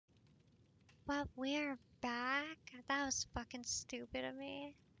But we're back? That was fucking stupid of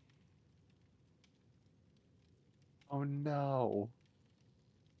me. Oh no.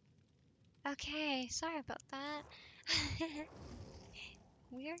 Okay, sorry about that.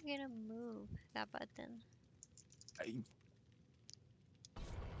 We are gonna move that button. I,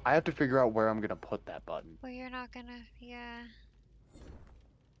 I have to figure out where I'm gonna put that button. Well, you're not gonna, yeah.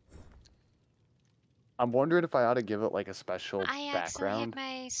 I'm wondering if I ought to give it like a special I accidentally hit background.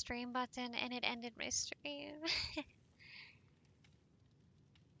 my stream button and it ended my stream.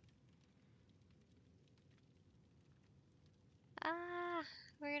 Ah,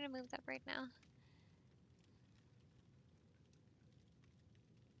 we're gonna move that right now.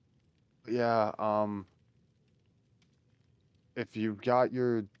 Yeah, if you've got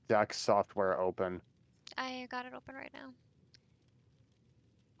your deck software open, I got it open right now.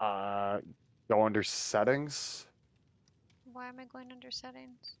 uh, go under settings, Why am I going under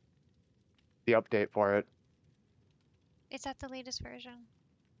settings? the update for it, It's at the latest version.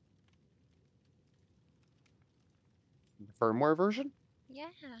 firmware version. Yeah.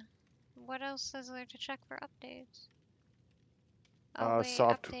 What else is there to check for updates? Oh wait,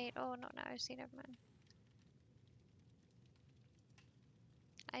 Soft. update. Oh no, now I see, never mind.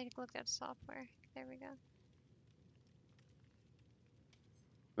 I looked at software. There we go.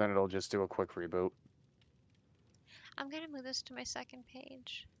 Then it'll just do a quick reboot. I'm gonna move this to my second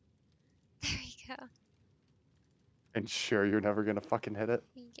page. There we go. And sure, you're never gonna fucking hit it.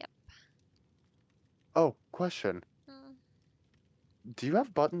 Yep. Oh, question. Mm. Do you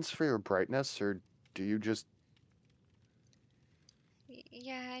have buttons for your brightness, or do you just...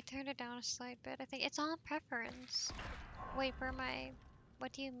 Yeah, I turned it down a slight bit. I think it's on preference. Wait, for my...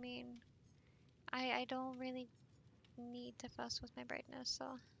 What do you mean? I don't really need to fuss with my brightness, so...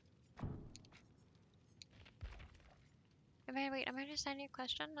 Wait, am I understanding your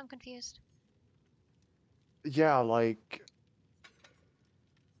question? I'm confused. Yeah, like...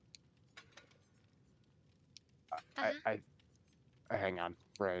 Uh-huh. Hang on,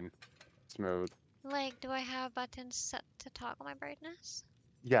 brain. Smooth. Like, do I have buttons set to toggle my brightness?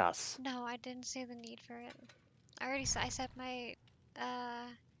 Yes. No, I didn't see the need for it. I set my,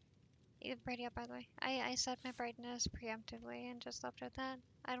 ready up by the way. I set my brightness preemptively and just left it at that.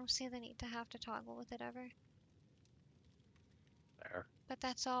 I don't see the need to have to toggle with it ever. There. But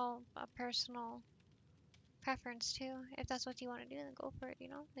that's all a personal preference too. If that's what you want to do, then go for it, you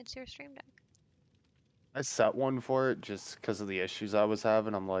know? It's your stream deck. I set one for it just because of the issues I was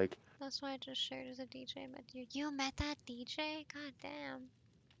having. I'm like, That's why I just shared as a DJ met you. You met that DJ? God damn.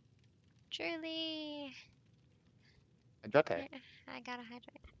 Truly. okay. I gotta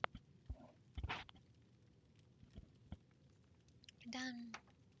hydrate. Done.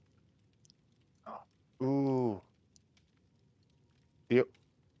 Ooh. You,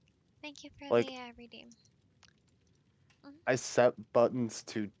 Thank you for like, the redeem. Mhm. I set buttons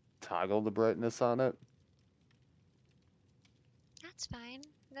to toggle the brightness on it, That's fine.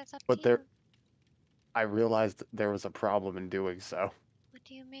 That's up to but you. I realized there was a problem in doing so. What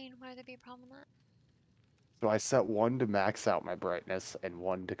do you mean? Why would there be a problem with that? So I set one to max out my brightness and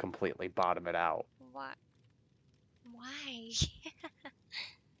one to completely bottom it out. What? Why?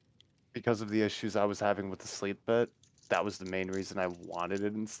 Because of the issues I was having with the sleep bit, that was the main reason I wanted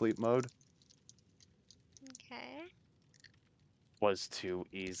it in sleep mode, Okay. was to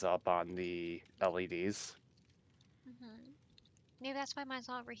ease up on the LEDs. Maybe that's why mine's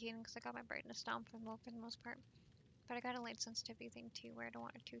not overheating because I got my brightness down for the most part. But I got a light sensitivity thing too where I don't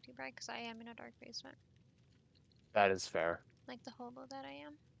want it too bright because I am in a dark basement. That is fair. Like the hobo that I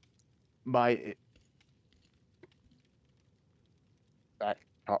am. My That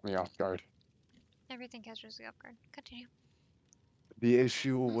caught me off guard. Everything catches the off guard. Continue. The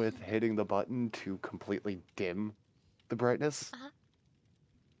issue with hitting the button to completely dim the brightness, Uh-huh.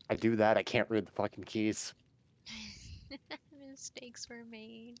 I do that, I can't read the fucking keys. Mistakes were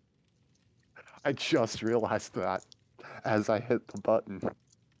made. I just realized that as I hit the button.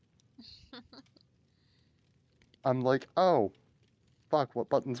 I'm like, oh, fuck, what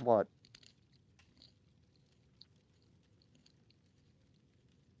button's what?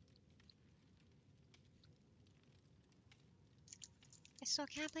 I still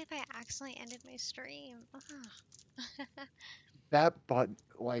can't believe I accidentally ended my stream. Ugh. That button,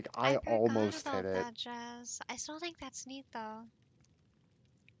 like, I I forgot almost hit about it. that, Jess. I still think that's neat though.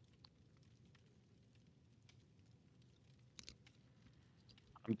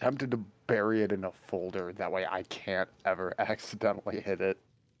 I'm tempted to bury it in a folder, that way I can't ever accidentally hit it.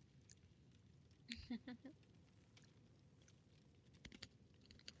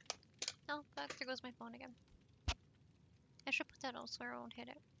 Oh, fuck, there goes my phone again. I should put that elsewhere, I won't hit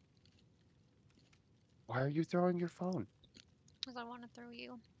it. Why are you throwing your phone? Because I want to throw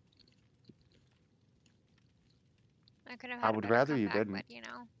you. I could have I had a would better rather you comeback, didn't. but you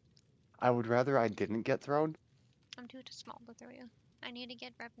know, I would rather I didn't get thrown. I'm too small to throw you. I need to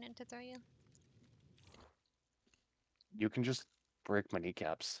get Revenant to throw you. You can just break my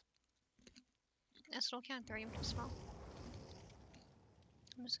kneecaps. I still can't throw you, I'm too small.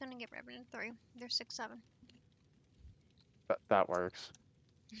 I'm just gonna get Revenant to throw you. They're 6'7". That works.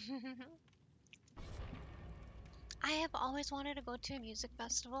 I have always wanted to go to a music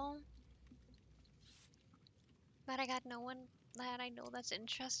festival, but I got no one that I know that's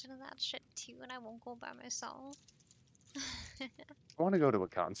interested in that shit too, and I won't go by myself. I want to go to a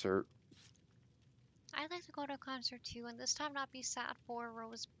concert. I'd like to go to a concert too, and this time not be sat 4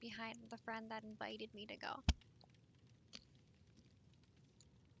 rows behind the friend that invited me to go.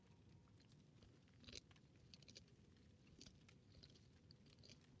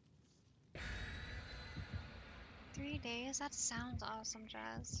 "3 days? That sounds awesome,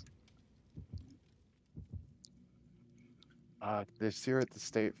 Jazz." This year at the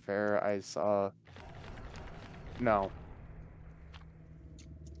state fair, I saw. No,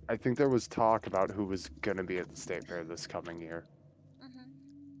 I think there was talk about who was gonna be at the state fair this coming year. Mhm.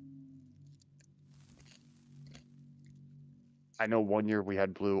 I know one year we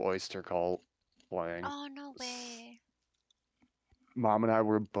had Blue Oyster Cult playing. Oh, no way. Mom and I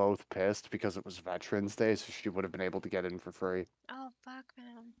were both pissed because it was Veterans Day, so she would have been able to get in for free Oh, fuck,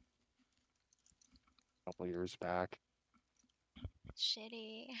 man. a couple years back.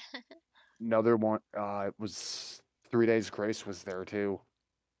 Shitty. Another one, it was 3 Days Grace was there too,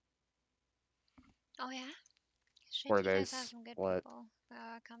 Oh, yeah? Shit, where you they guys have some good split. people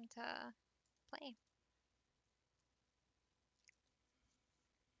come to play.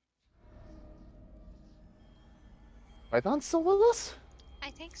 Python's still with us?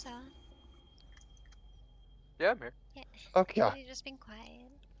 I think so. Yeah, I'm here. Yeah. Okay. You've just been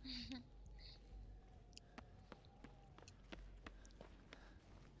quiet.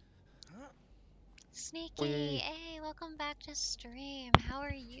 Sneaky! Hey, welcome back to stream. How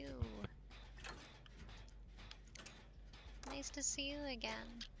are you? Nice to see you again.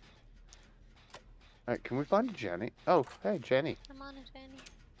 Alright, can we find Jenny? Oh, hey, Jenny. I'm on it, Jenny.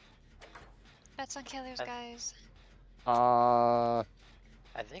 Bets on killers, guys. Uh,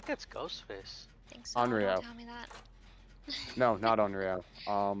 I think it's Ghostface. Think so? Don't Unreal. tell me that. No, not Unreal.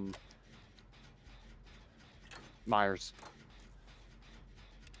 Myers.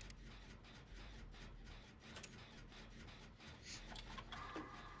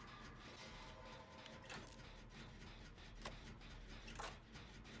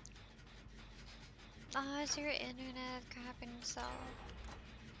 Oh, is your internet crapping itself?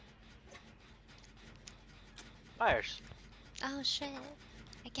 Myers. Oh shit.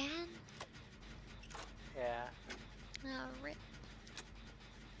 Again? Yeah. Oh, rip.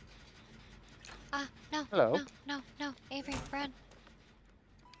 Ah, no, Hello. no, Avery, run.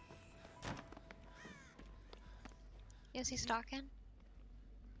 Is he stalking?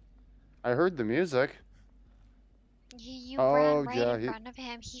 I heard the music. You Oh, ran right yeah, in front of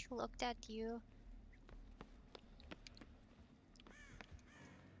him. He looked at you.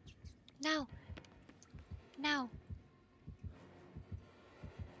 No. No.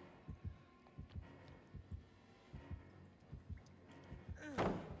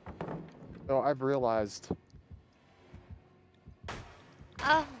 So I've realized.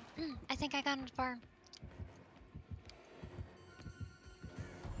 Oh, I think I got in the farm.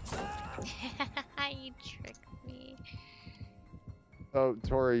 You tricked me. Oh,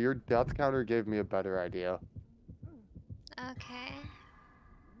 Tori, your death counter gave me a better idea. Okay.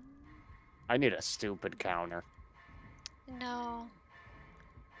 I need a stupid counter. No.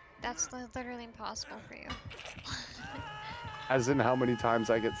 That's literally impossible for you. As in how many times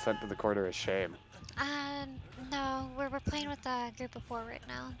I get sent to the corner of shame. No, we're playing with a group of 4 right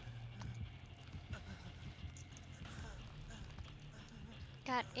now.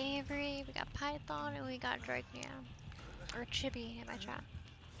 Got Avery, we got Python, and we got Dragnia. Or Chibi in my chat.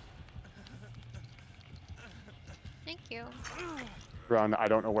 Thank you. Ron, I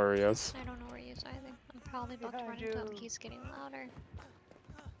don't know where he is. I don't know where he is either. I'm probably about to run Behind into him. you. He's getting louder.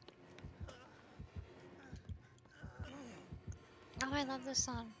 Oh, I love this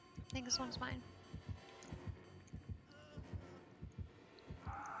song. I think this one's mine.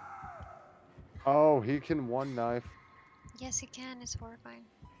 Oh, he can one knife. Yes, he can. It's horrifying.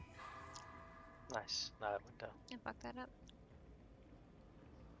 Nice. Now that went down. I fucked that up.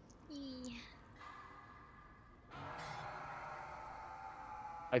 Eee.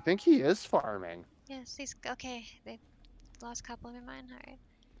 I think he is farming. Yes, he's okay. They lost a couple of mine. Alright.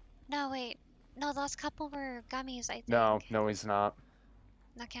 No, wait. No, the last couple were gummies, I think. No, he's not.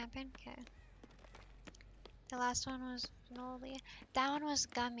 Not camping? Okay. The last one was Noli. That one was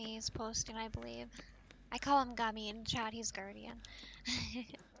gummies posting, I believe. I call him Gummy in chat, he's Guardian.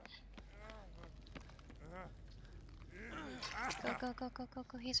 Go,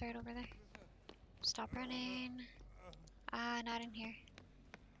 he's right over there. Stop running. Ah, not in here.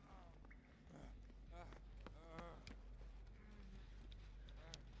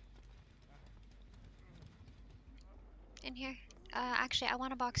 In here. Actually, I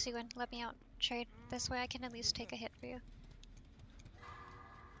want to box you in. Let me out. Trade. This way I can at least take a hit for you.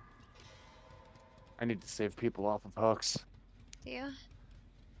 I need to save people off of hooks. Do you?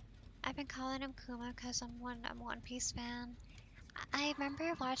 I've been calling him Kuma because I'm One Piece fan. I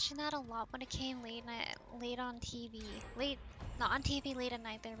remember watching that a lot when it came late on TV. Not on TV, late at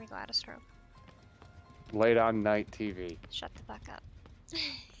night. There we go, out of stroke. Late on night TV. Shut the fuck up.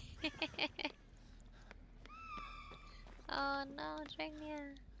 Oh no,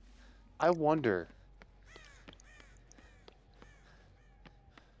 Dragnia. I wonder.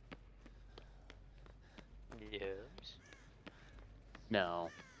 Yes. No.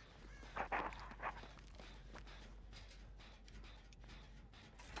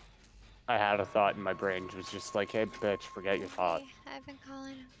 I had a thought in my brain. It was just like, hey, bitch, forget your thought. I've been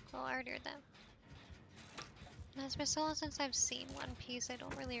calling him harder than. It's been so long since I've seen One Piece, I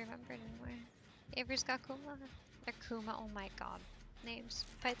don't really remember it anymore. Avery's got Kuma. Or Kuma, oh my god. Names.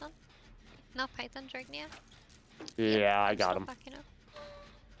 Python? No, Python, Dragnia? Yeah, I got still him. fucking up.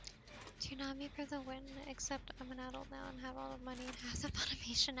 Tsunami for the win, except I'm an adult now and have all the money and have the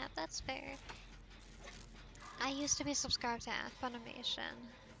Funimation app, that's fair. I used to be subscribed to Funimation.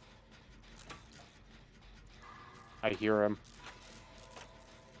 I hear him.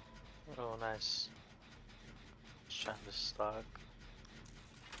 Oh, nice. Trying to stock.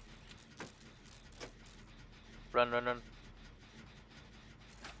 Run.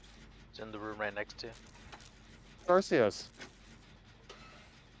 It's in the room right next to you. Garcias.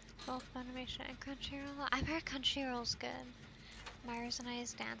 Both Funimation and Crunchyroll. I've heard Crunchyroll's good. Myers and I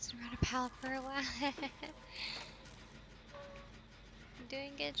has danced around a pallet for a while.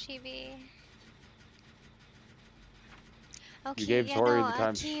 Doing good, Chibi. Okay, gave yeah, Tori no, the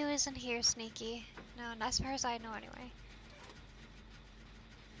time. Kiyu isn't here, Sneaky. No, not as far as I know anyway.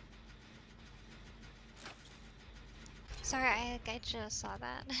 Sorry, I just saw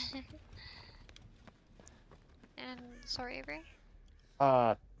that. And sorry, Avery.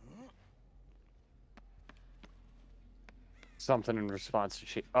 Something in response to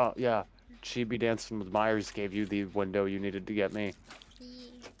she. Oh yeah, Chibi dancing with Myers gave you the window you needed to get me.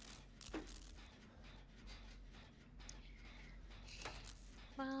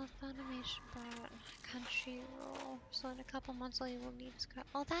 Well, Funimation bought Crunchyroll, so in a couple months all you will need is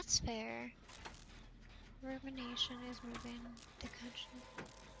oh, that's fair. Revenantdragon is moving to country.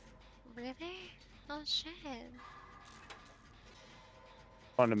 Really? Oh shit.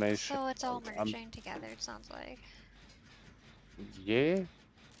 Funimation. So it's all merging together, it sounds like. Yeah.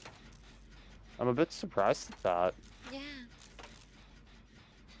 I'm a bit surprised at that. Yeah.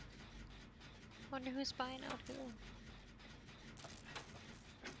 Wonder who's buying out who.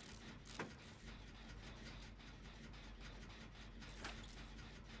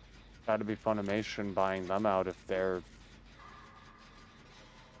 Gotta be Funimation buying them out if they're.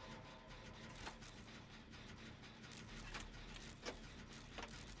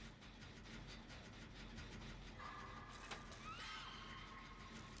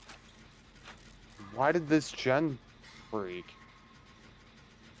 Why did this gen freak?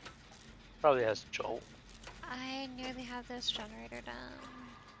 Probably has Jolt. I nearly have this generator done.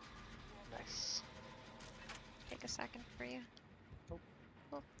 Nice. Take a second for you. Oh.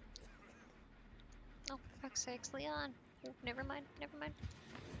 Oh, for fuck's sakes, Leon. Oh, never mind. It's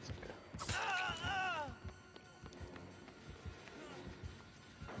okay.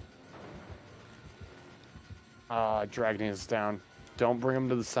 Dragging us down. Don't bring him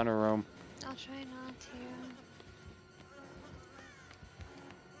to the center room. I'll try not to.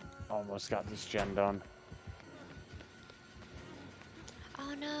 Almost got this gen done.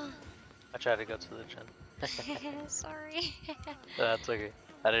 Oh no. I tried to go to the gen. Sorry. That's okay.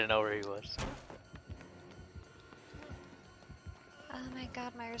 I didn't know where he was. Oh my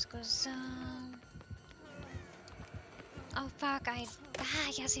god, Myers goes zoom. Oh fuck,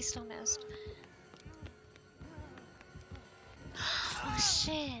 yes, he still missed. Oh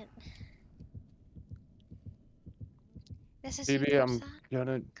shit. This is Maybe YouTube I'm son?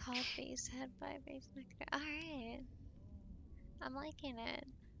 gonna. Called base head by base nectar. Alright. I'm liking it.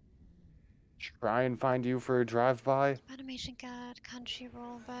 try and find you for a drive-by. Automation God, country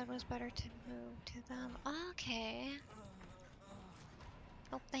roll, but it was better to move to them. Okay.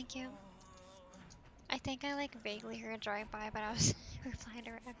 Oh, thank you. I think I like vaguely heard drive-by, but I was replying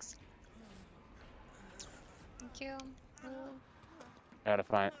to Rex. Thank you. Ooh. Gotta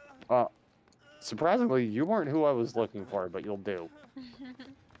find. Well, surprisingly, you weren't who I was looking for, but you'll do.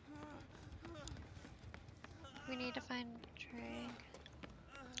 We need to find Trig.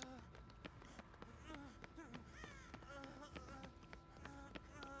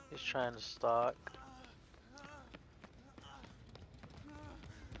 He's trying to stalk.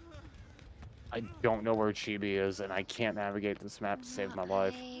 I don't know where Chibi is, and I can't navigate this map to save my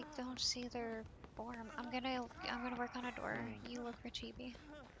life. I don't see their form. I'm gonna work on a door. You look for Chibi.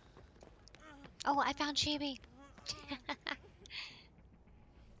 Oh, I found Chibi.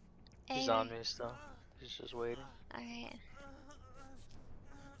 He's on me still. He's just waiting. Alright.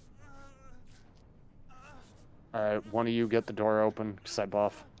 Alright, one of you get the door open, because I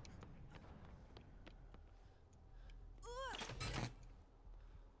buff.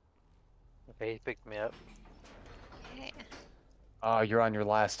 Okay, he picked me up. Okay. You're on your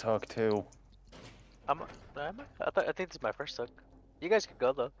last hook, too. I think this is my first hook. You guys could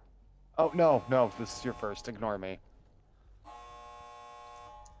go though. Oh, no, this is your first. Ignore me.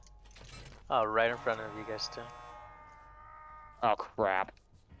 Oh, right in front of you guys too. Oh, crap.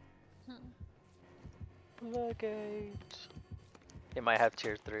 Floodgate. He might have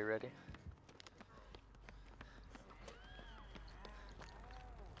tier 3 ready.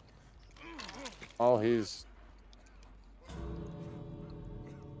 Oh, he's...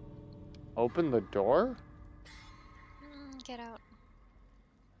 Open the door? Get out.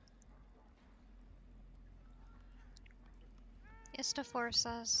 It's to force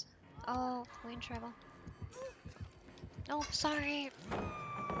us. Oh, we in trouble. Oh, sorry. Okay.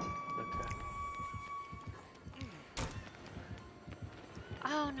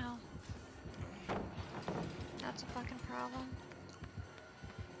 Oh no. That's a fucking problem.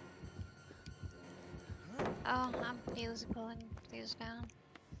 Oh, I'm easily pulling these down.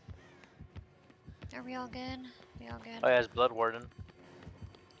 Are we all good? We all good? Oh yeah, it's Blood Warden.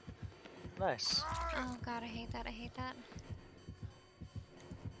 Nice. Oh god, I hate that. I hate that.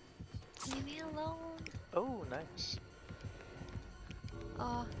 Leave me alone. Oh, nice.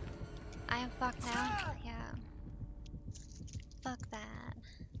 Oh, I am fucked now. Yeah. Fuck that.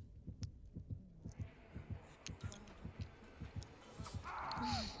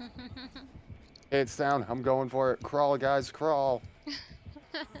 It's down. I'm going for it. Crawl, guys, crawl.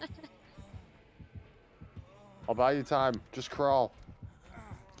 I'll buy you time. Just crawl.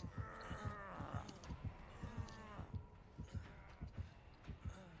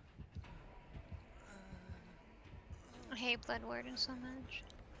 I hate Blood Warden so much.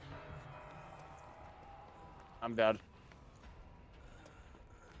 I'm dead.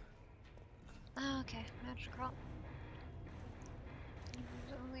 Oh, okay. Magic crawl.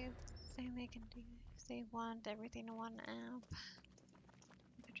 The only thing they can do if they want everything in one app.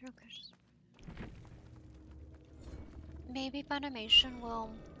 Control cushions. Maybe Funimation will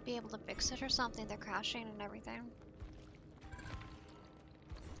be able to fix it or something. They're crashing and everything.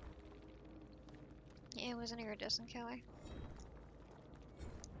 It was an iridescent killer.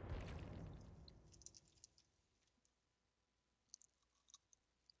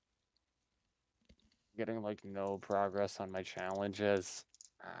 Getting like no progress on my challenges.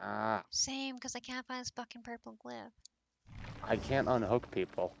 Same, because I can't find this fucking purple glyph. I can't unhook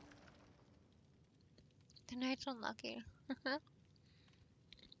people. Tonight's unlucky.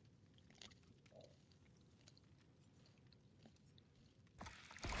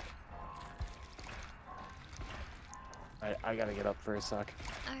 I gotta get up for a sec.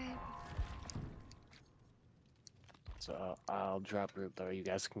 Alright. So I'll drop group though. You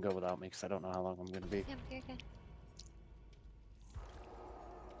guys can go without me because I don't know how long I'm gonna be. Yep, you're good.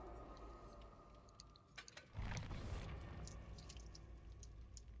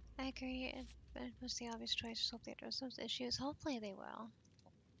 I agree. It was the obvious choice. Just hope they address those issues. Hopefully they will.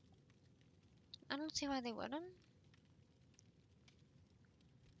 I don't see why they wouldn't.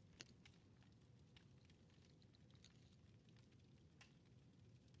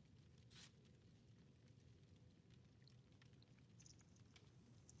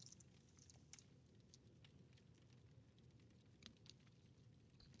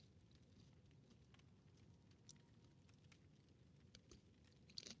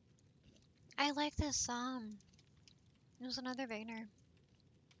 I like this song. It was another Vayner.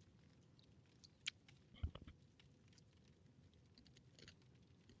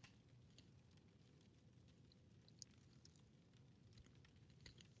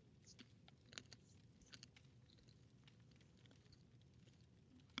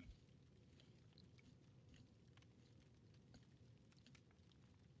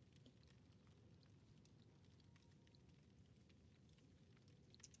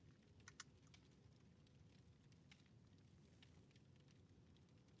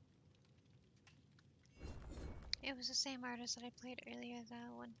 It was the same artist that I played earlier,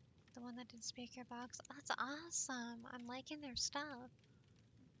 the one that did Speaker Box. Oh, that's awesome. I'm liking their stuff.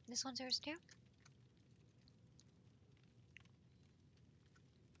 This one's yours too?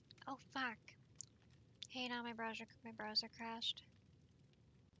 Oh fuck. Hey, now my browser crashed.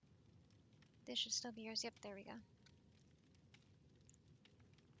 This should still be yours. Yep, there we go.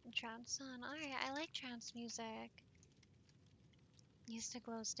 Trance song. Alright, I like trance music. Used to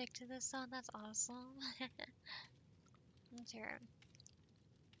glow stick to this song. That's awesome. Let's hear it.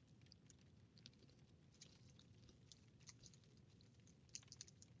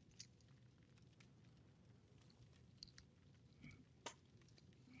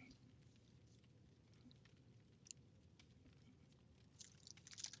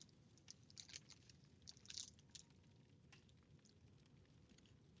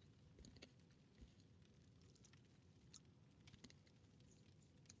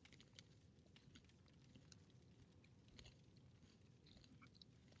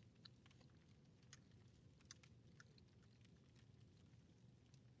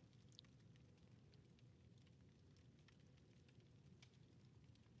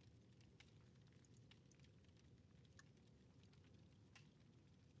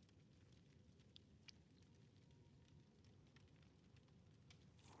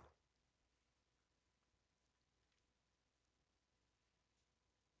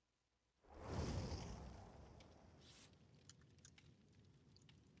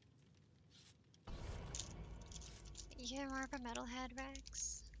 You're more of a metalhead,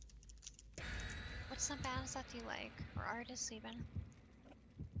 Rex? What's some bands that you like? Or artists, even?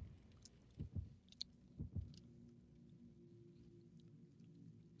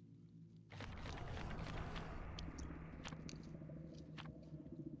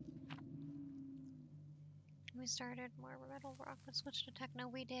 We started more metal rock, but switched to techno.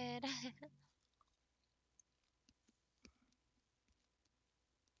 We did.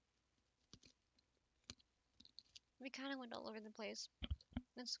 We kind of went all over the place.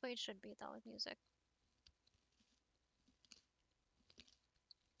 That's the way it should be, though, with music.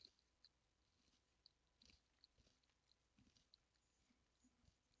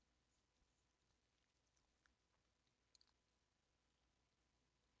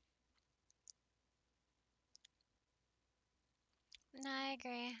 No, I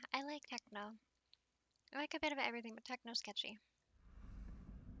agree. I like techno. I like a bit of everything, but techno's sketchy.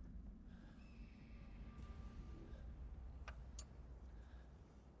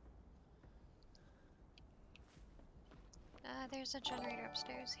 There's a generator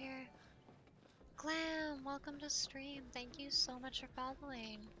upstairs here. Glam, welcome to stream. Thank you so much for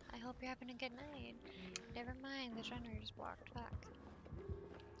following. I hope you're having a good night. Never mind, the generator's blocked. Fuck.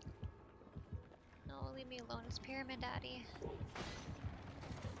 No, leave me alone. It's Pyramid Daddy.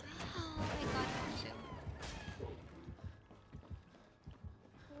 Oh my god, too.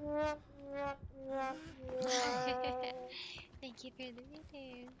 Thank you for the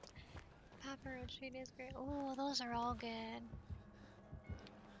video. Papa Roach is great. Oh, those are all good.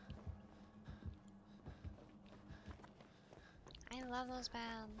 I love those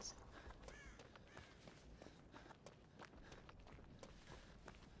bands.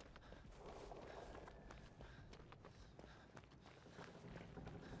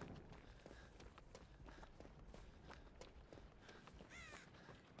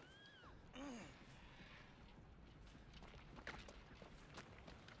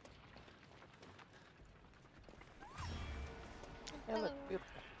 Yeah, look, beautiful.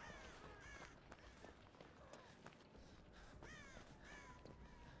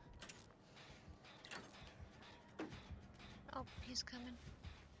 Oh, he's coming.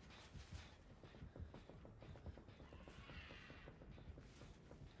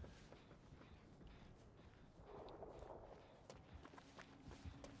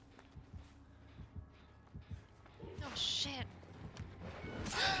 Oh shit.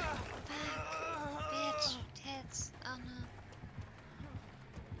 Fuck. Bitch. Tits. Oh no.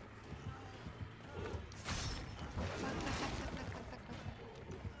 Oh fuck, fuck, fuck, fuck, fuck, fuck, fuck, fuck.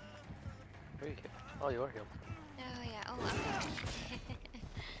 Where are you? Oh, you are healed. Oh yeah. Oh, okay.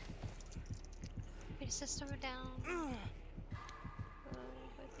 Your sister down. Oh,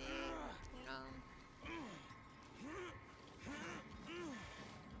 baby. You know.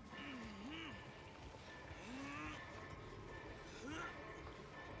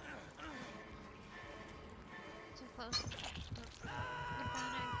 Too close.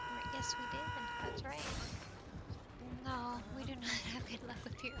 Yes, we did. That's right. No, we do not have good luck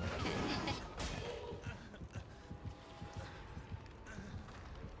with Pyramid.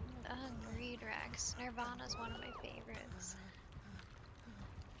 Agreed, Rex. Nirvana's one of my favorites.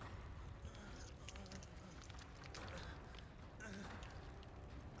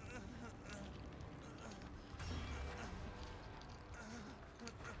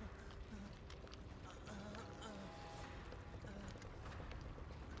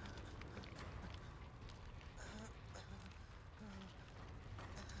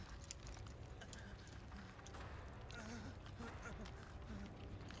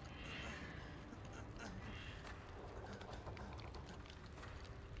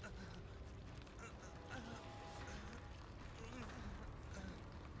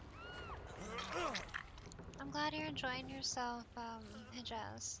 glad you're enjoying yourself,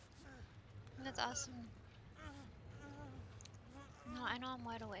 Hijaz. That's awesome. No, I know I'm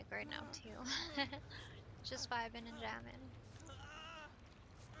wide awake right now too. Just vibing and jamming.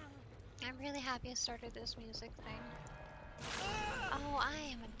 I'm really happy I started this music thing. Oh, I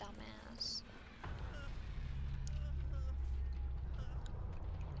am a dumbass.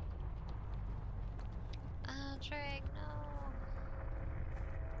 Drake, no.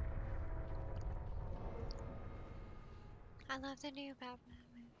 I love the new Batman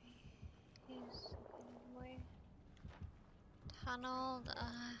movie. He's a good boy. Tunneled,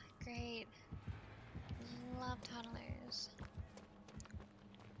 great. Love tunnelers.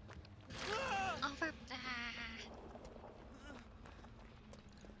 Over.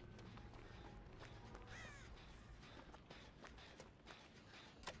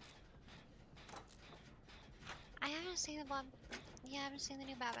 I haven't seen the Bob. Yeah, I haven't seen the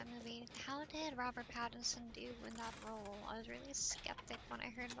new Batman movie. How did Robert Pattinson do in that role? I was really skeptic when I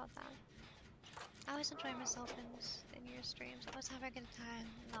heard about that. I always enjoy myself in your streams. I always have a good time.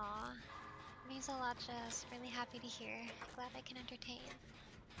 Aw. Means a lot, Jess. Really happy to hear. Glad I can entertain.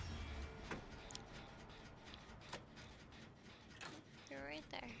 You're right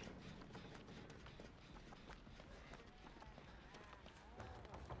there.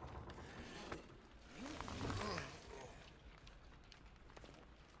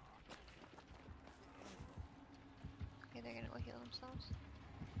 Okay, they're gonna go heal themselves.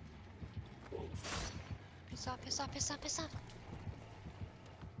 Piss off, piss off, piss off, piss off!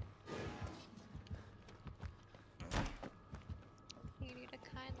 You need to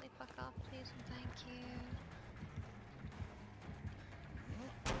kindly fuck off, please, and thank you.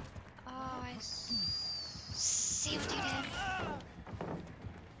 Oh, see what you did.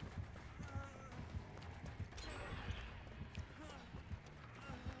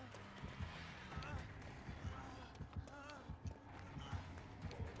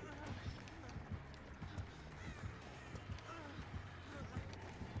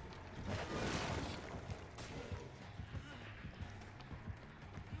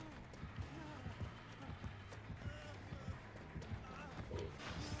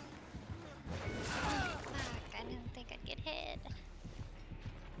 I didn't think I'd get hit.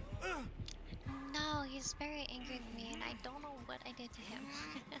 No, he's very angry with me, and I don't know what I did to him.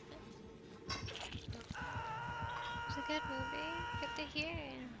 It's a good movie. Good to hear.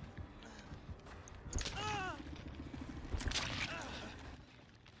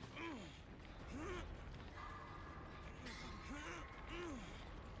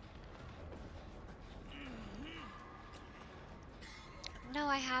 No,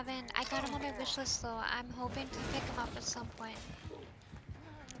 I haven't. I got him on my wish list though. I'm hoping to pick him up at some point.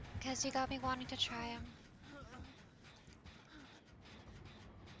 Because you got me wanting to try him.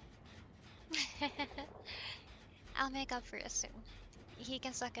 I'll make up for it soon. He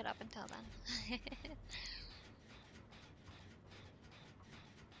can suck it up until then.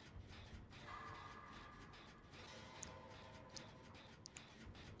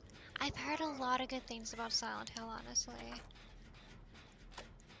 I've heard a lot of good things about Silent Hill, honestly.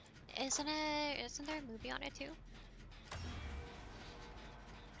 Isn't there a movie on it too?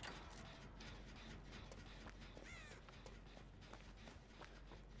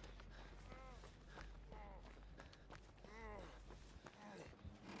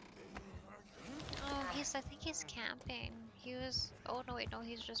 Oh, I think he's camping. He was, oh no wait, no,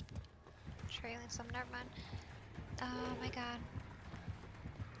 he's just trailing some, never mind. Oh my god.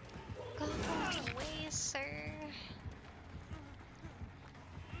 Go away, sir.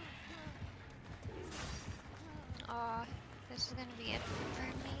 Oh, this is gonna be it for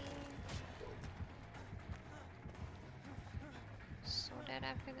me. So dead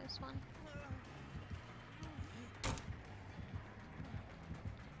after this one.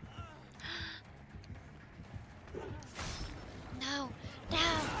 No! No!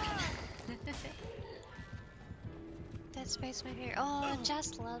 Dead Space, my favorite. Oh,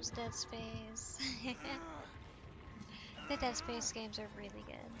 Jess loves Dead Space. The Dead Space games are really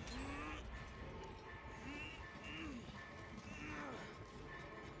good.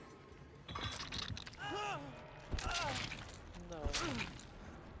 No.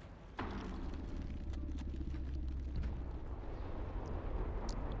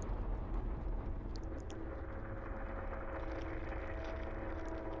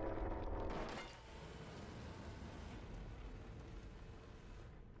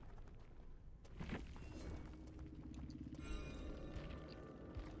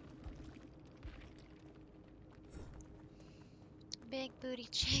 Big Booty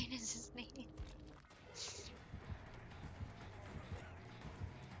Chain is his name.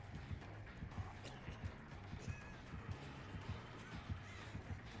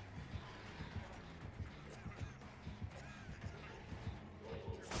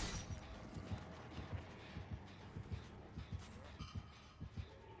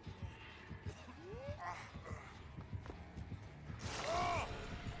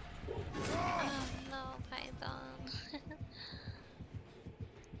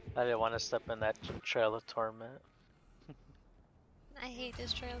 I didn't want to step in that trail of torment. I hate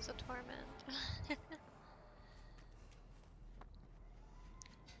his trails of torment.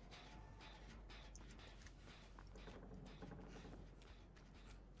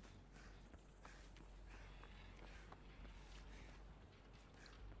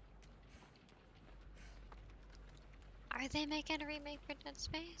 Are they making a remake for Dead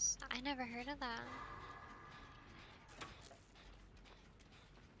Space? I never heard of that.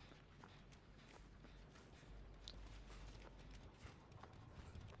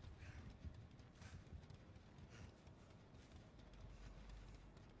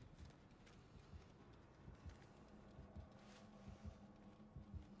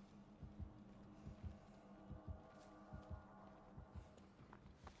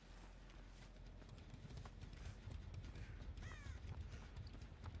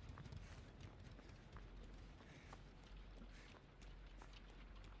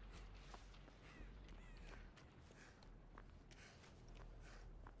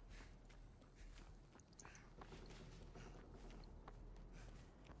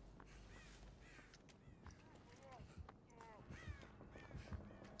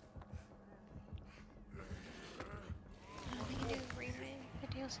 Oh, they can do a remake. The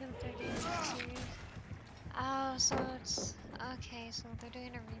DLC with their game series. Oh, so it's okay. So they're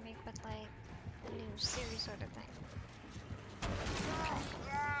doing a remake with like a new series sort of thing.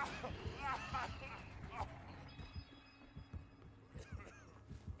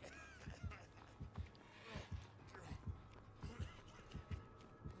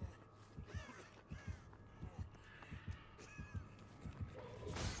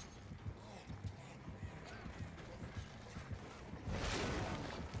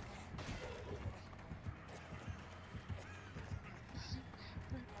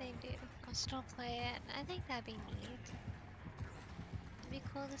 What they do? I'll still play it. I think that'd be neat. It'd be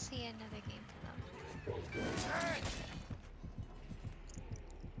cool to see another game for them.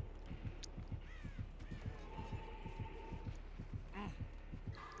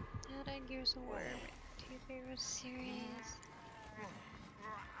 How did Gears of War to your favorite series?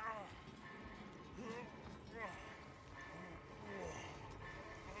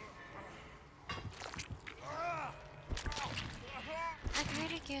 I've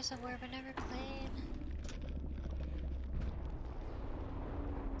heard of Gears of War but never played.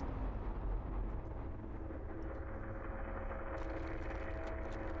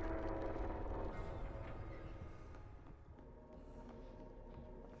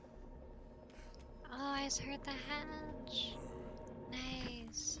 Oh, I just heard the hatch.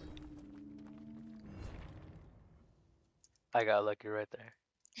 Nice. I got lucky right there.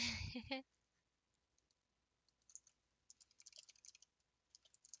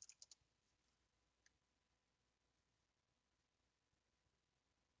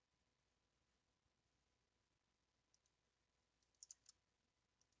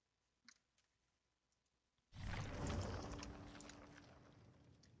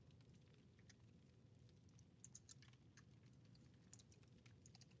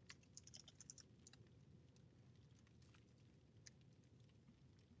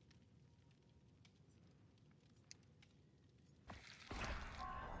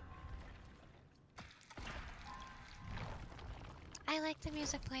 I like the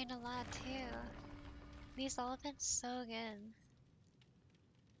music playing a lot too. These all have been so good.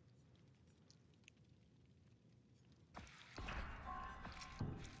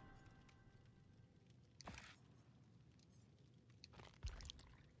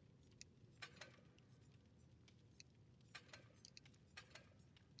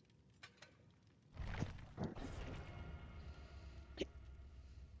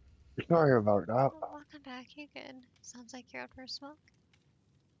 Sorry about that. Well, welcome back, you good? Sounds like you're out for a smoke.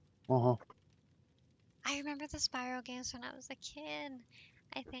 Uh-huh. I remember the Spyro games when I was a kid.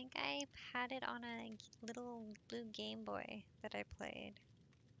 I think I had it on a little blue Game Boy that I played.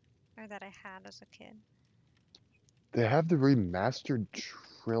 Or that I had as a kid. They have the remastered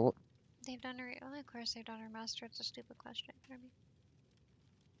They've done a oh, of course they've done a remaster. It's a stupid question for me.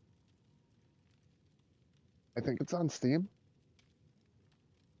 I think it's on Steam.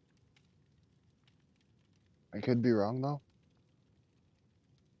 I could be wrong though.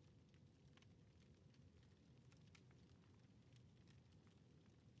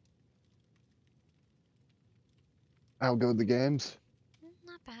 How good the games?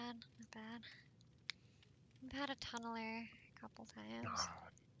 Not bad, not bad. I've had a tunneler a couple times.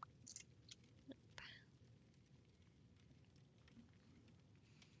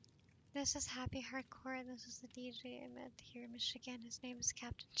 This is Happy Hardcore. This is the DJ I met here in Michigan. His name is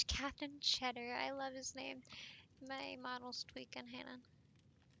Captain Cheddar. I love his name. My model's tweaking, Hannah.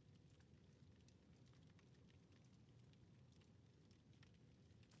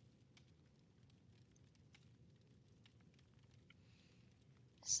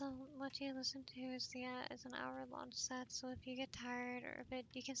 So what you listen to is is an hour-long set. So if you get tired or of it,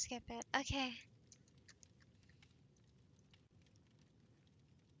 you can skip it. Okay.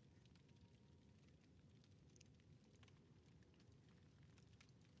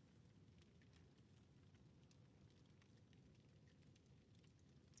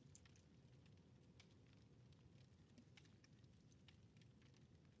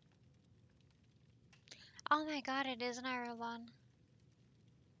 Oh my god, it is an hour-long.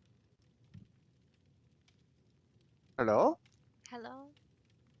 Hello? Hello?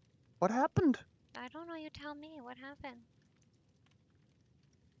 What happened? I don't know. You tell me. What happened?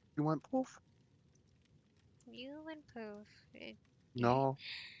 You went poof? You and poof. No.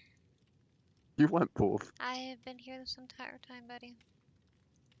 You went poof. I've been here this entire time, buddy.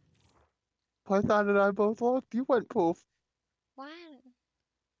 Python and I both looked. You went poof. What?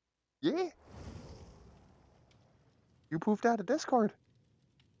 Yeah. You poofed out of Discord.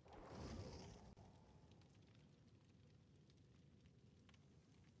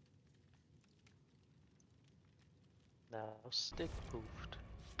 Now stick poofed.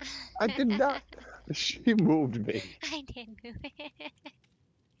 I did not. She moved me. I did move it.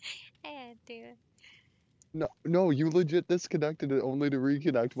 I had to. No, you legit disconnected it only to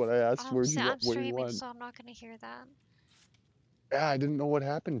reconnect when I asked I'm where you streaming, went. so I'm not gonna hear that. Yeah, I didn't know what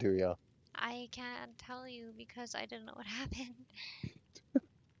happened to you. I can't tell you because I didn't know what happened.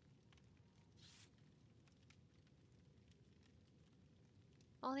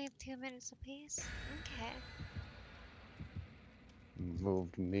 Only 2 minutes apiece? Okay.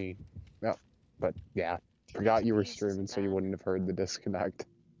 Moved me. No, but yeah. 2 minutes Forgot you were apiece streaming, isn't so you bad. wouldn't have heard the disconnect.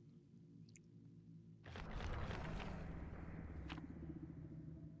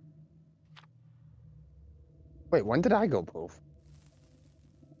 Wait, when did I go poof?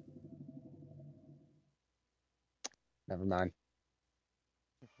 Never mind.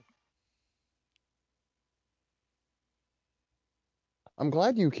 I'm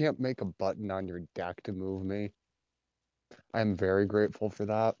glad you can't make a button on your deck to move me. I'm very grateful for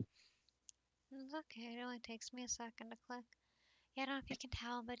that. It's okay, it only takes me a second to click. Yeah, I don't know if you can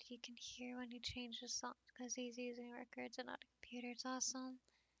tell, but you can hear when he changes songs because he's using records and not a computer. It's awesome.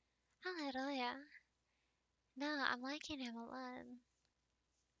 A little, yeah. No, I'm liking him a lot.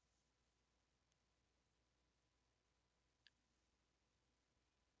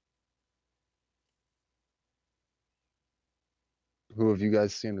 Who have you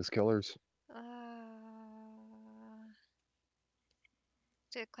guys seen as killers?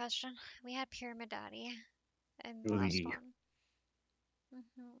 Good question. We had Pyramid Daddy in the last Lee. one.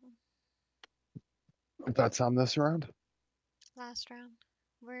 That's on this round? Last round.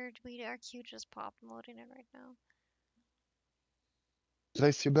 Our queue just popped. I'm loading it right now.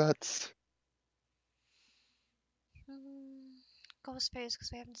 Place your bets. Ghostface, because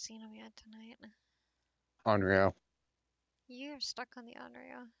we haven't seen him yet tonight. Unreal. You're stuck on the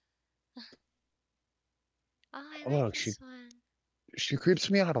Unreal. Oh, I like Look, this one. she creeps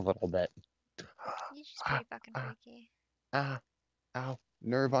me out a little bit. She's just pretty fucking freaky. Ow.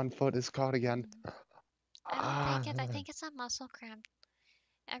 Nerve on foot is caught again. I don't think Ah. I think it's a muscle cramp.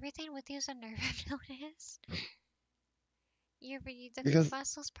 Everything with you is a nerve, I've noticed. The Because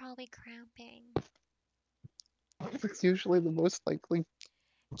muscle's probably cramping. it's usually the most likely.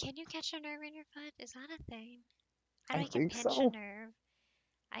 Can you catch a nerve in your foot? Is that a thing? I I know you can think pinch a so. nerve.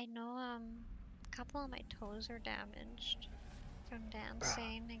 I know a couple of my toes are damaged from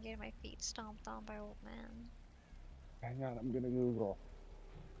dancing and getting my feet stomped on by old men. Hang on, I'm gonna Google.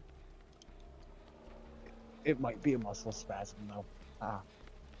 It might be a muscle spasm though.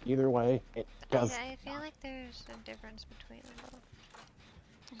 Either way, it does. I feel like there's a difference between them both.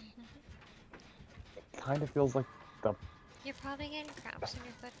 It kind of feels like the. You're probably getting cramps in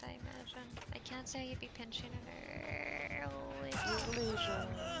your foot, I imagine. I can't say you'd be pinching a nerve. Oh, it's lesion.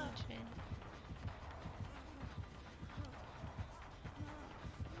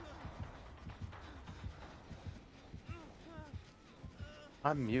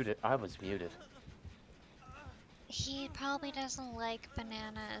 I'm muted. I was muted. He probably doesn't like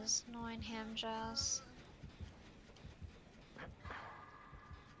bananas, knowing him, Joss.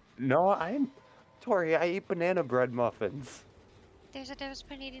 No, Tori, I eat banana bread muffins. There's a difference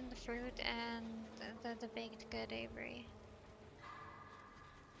between eating the fruit and the baked good, Avery.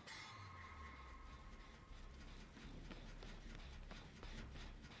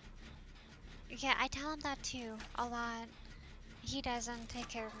 Yeah, I tell him that too, a lot. He doesn't take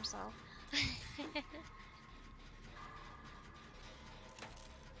care of himself.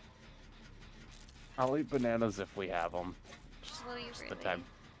 I'll eat bananas if we have them. Will you Just really? the time.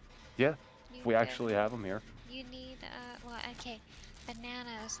 Yeah, if we actually have them here. You need, well, okay.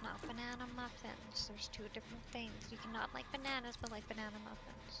 bananas, not banana muffins. There's two different things. You cannot like bananas, but like banana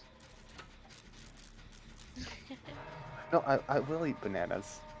muffins. No, I will eat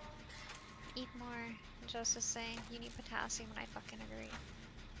bananas. Eat more. Just to say, you need potassium, and I fucking agree.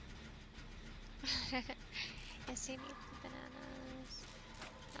 Yes, you need the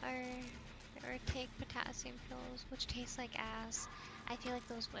bananas. Or take potassium pills, which taste like ass. I feel like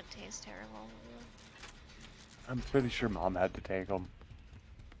those would taste terrible. I'm pretty sure Mom had to take them.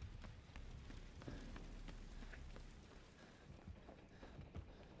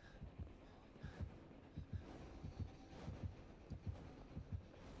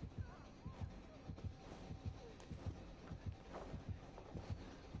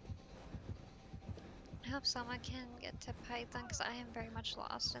 I hope someone can get to Python, because I am very much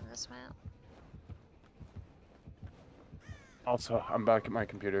lost in this map. Also, I'm back at my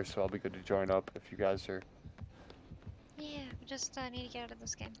computer, so I'll be good to join up if you guys are... Yeah, we just need to get out of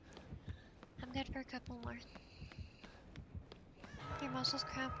this game. I'm good for a couple more. Your muscles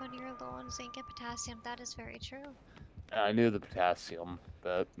cramp when you're low on zinc and potassium. That is very true. I knew the potassium,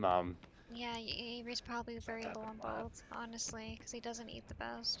 but Yeah, Avery's probably very that low on bad. both, honestly, because he doesn't eat the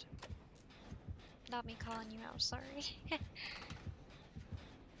best. Not me calling you out, sorry.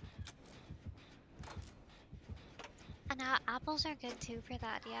 And apples are good too for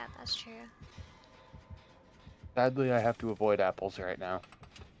that, yeah, that's true. Sadly, I have to avoid apples right now.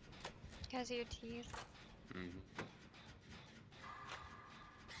 Because of your teeth.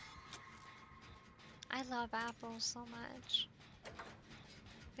 I love apples so much.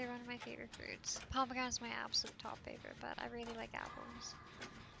 They're one of my favorite fruits. Pomegranate is my absolute top favorite, but I really like apples.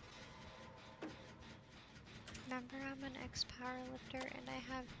 Remember, I'm an ex-powerlifter and I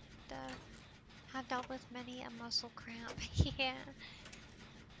have dealt with many a muscle cramp. Yeah.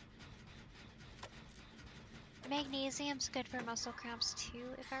 Magnesium's good for muscle cramps too,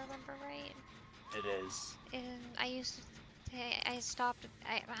 if I remember right. It is. And I used to I stopped.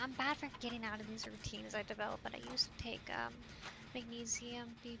 I'm bad for getting out of these routines I developed, but I used to take magnesium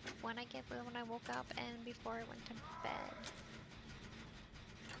when I woke up and before I went to bed.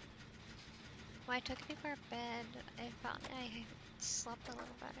 When I took it before bed, I found I slept a little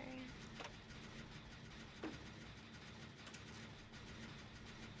better.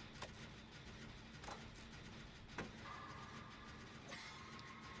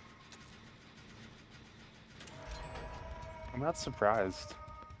 I'm not surprised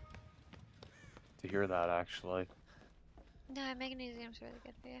to hear that, actually. No, magnesium's really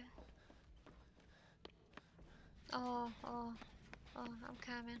good for you. Oh, I'm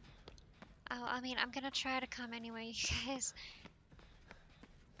coming. Oh, I mean, I'm gonna try to come anyway, you guys.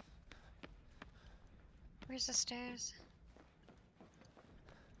 Where's the stairs?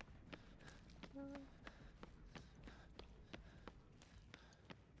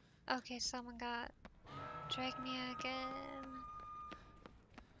 Okay, someone got Dragnia again.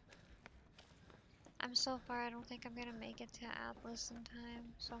 I'm so far, I don't think I'm gonna make it to Atlas in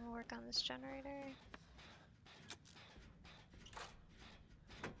time, so I'm gonna work on this generator.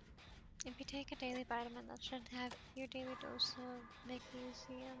 If you take a daily vitamin, that should have your daily dose of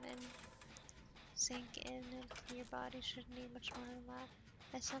magnesium and zinc in into your body. Shouldn't need much more than that.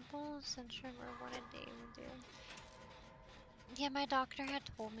 A simple centrum or one a day will do. Yeah, my doctor had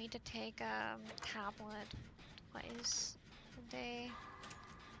told me to take a tablet twice a day.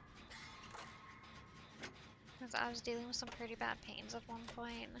 Because I was dealing with some pretty bad pains at one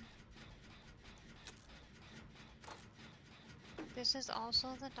point. This is also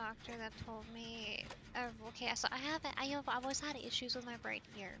the doctor that told me. Okay, so I've always had issues with my right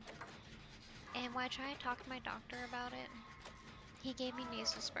ear, and when I tried to talk to my doctor about it, he gave me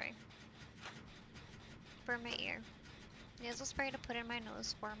nasal spray for my ear. Nasal spray to put in my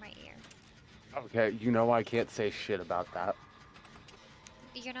nose for my ear. Okay, you know I can't say shit about that.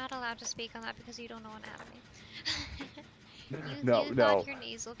 You're not allowed to speak on that because you don't know anatomy. You No. thought your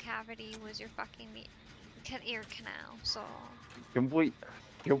nasal cavity was your fucking ear canal, so. Can we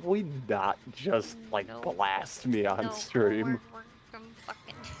not just, like, No. blast me on No, stream? we're gonna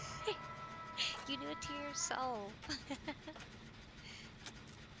fucking. You do it to yourself.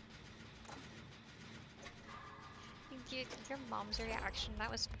 Your mom's reaction,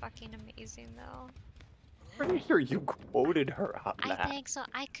 that was fucking amazing though. Pretty sure you quoted her on that. I think so.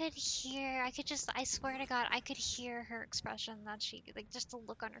 I swear to God, I could hear her expression that she, like, just the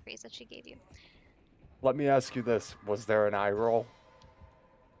look on her face that she gave you. Let me ask you this, was there an eye roll?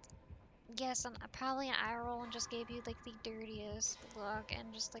 Yes, and probably an eye roll and just gave you, like, the dirtiest look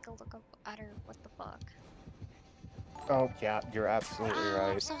and just, like, a look of utter what the fuck. Oh, yeah, you're absolutely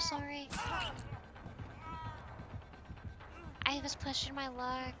right. I'm so sorry. I was pushing my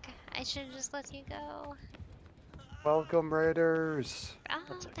luck. I should have just let you go. Welcome, Raiders. Oh,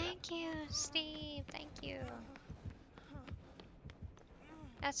 That's okay. thank you, Steve. Thank you.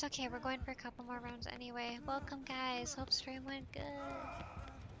 That's okay. We're going for a couple more rounds anyway. Welcome, guys. Hope stream went good.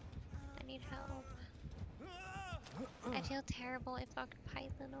 I need help. I feel terrible. I fucked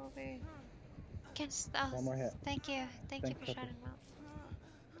Python over. Oh, One more hit. thank you. Thank you Thanks, for Tucker. shouting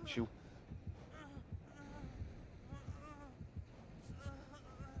out. Shoot.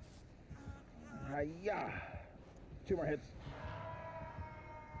 Hiya! 2 more hits.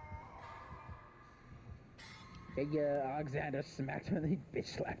 Hey, Alexander smacked him and then he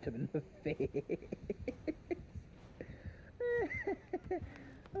bitch slapped him in the face.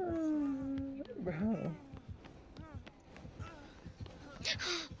 Oh, bro.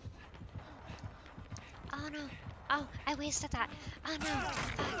 Oh no. Oh, I wasted that. Oh no.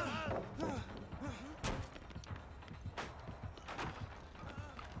 Fuck me.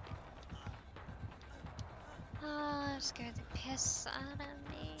 Oh, scared the piss out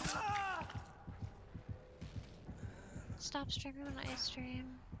of me. Stop streaming when I stream.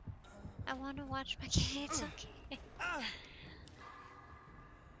 I want to watch my kids, okay?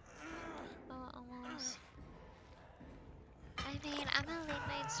 Oh, almost. I mean, I'm a late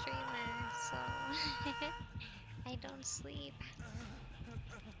night streamer, so I don't sleep.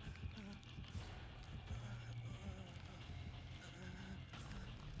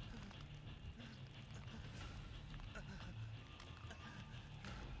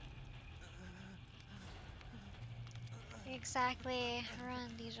 Exactly,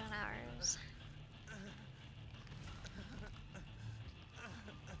 around Dijon hours.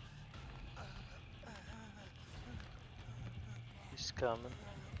 He's coming.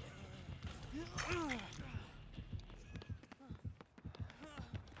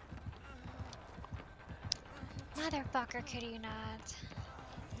 Motherfucker, could you not?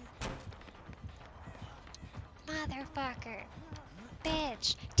 Motherfucker.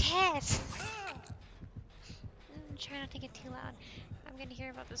 Bitch. Tits! Try not to get too loud. I'm gonna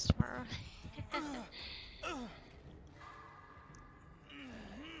hear about this tomorrow.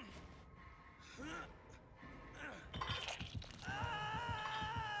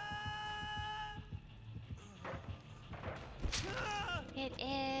 It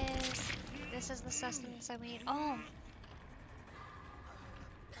is. This is the sustenance I need. Oh!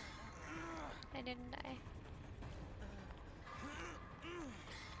 I didn't die.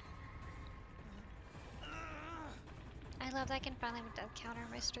 I love that I can finally counter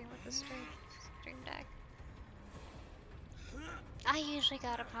my stream with the stream deck. I usually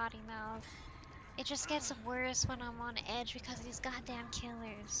got a potty mouth. It just gets worse when I'm on edge because of these goddamn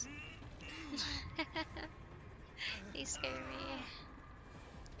killers. They scare me.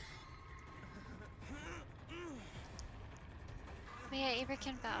 But yeah, Eva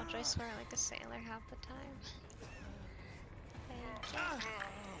can vouch. I swear like a sailor half the time. Thank you.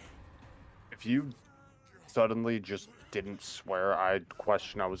 If you suddenly just didn't swear, I'd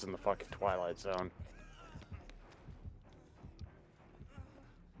question I was in the fucking Twilight Zone.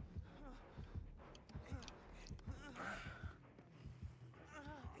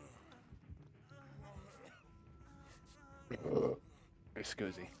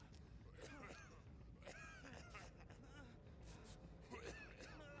 Excuse me.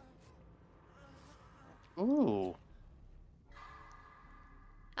 Ooh.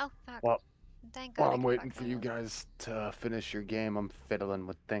 Oh fuck. Well, Thank God. while I I'm can waiting fuck for that you up. guys to finish your game, I'm fiddling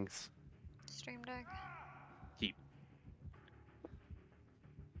with things. Stream deck. Keep.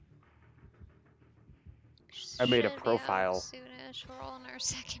 I made a Should be out profile. soonish. We're all on our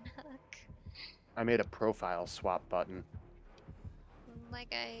second hook. I made a profile swap button.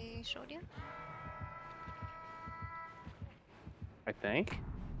 Like I showed you. I think.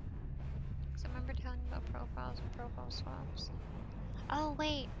 So I remember telling you about profiles and profile swaps. Oh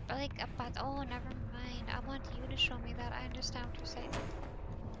wait, like but oh never mind. I want you to show me that. I understand what you're saying.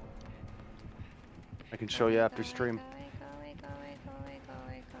 I can show you after stream.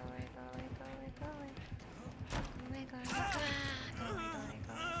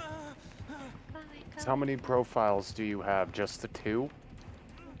 So how many profiles do you have? Just the 2?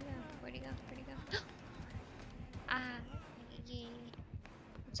 Where'd he go? Where'd he go? Ah, yeah.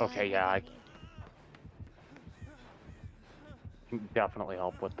 That's all I Okay, yeah, I really need. can definitely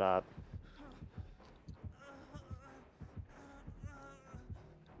help with that.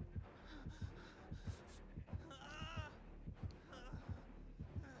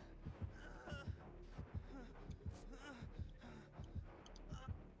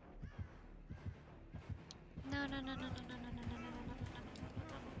 No.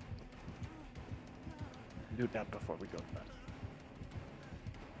 Do that before we go to bed.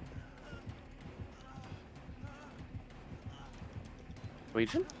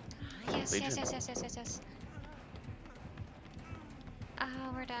 Legion? Yes, yes, Legion. yes, yes, yes, yes, yes. Oh,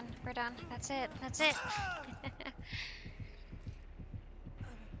 we're done. We're done. That's it. That's it.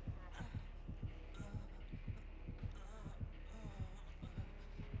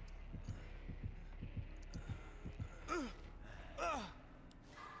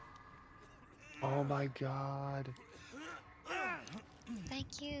 Oh my god.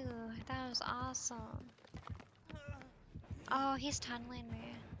 Thank you. That was awesome. Oh, he's tunneling me.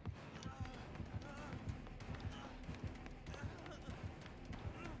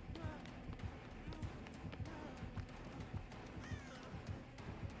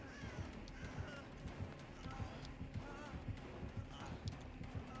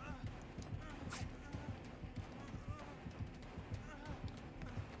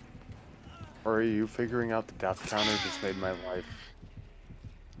 Or are you figuring out the death counter just made my life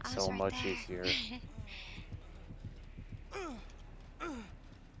I was so right much there. easier.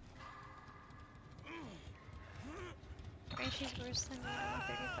 She's worse than me. I'm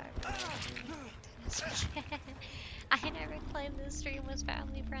 35. I never claimed this stream was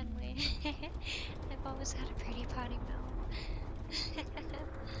family friendly. I've always had a pretty potty mouth.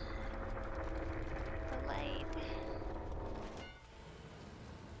 The light.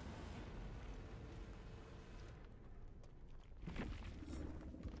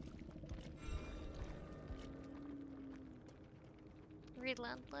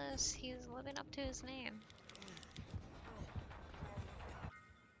 Relentless. He's living up to his name.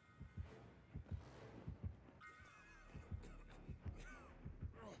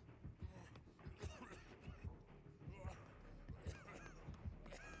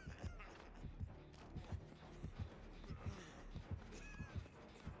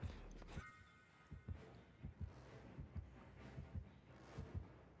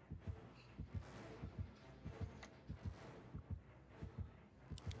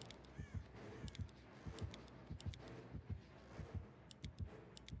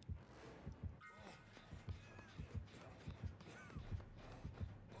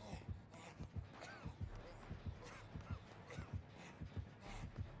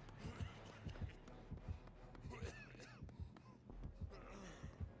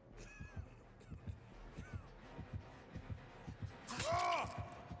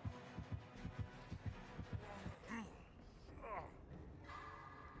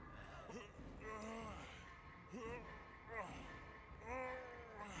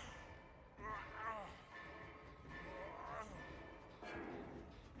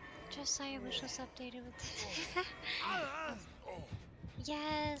 Just saw your wish list updated with.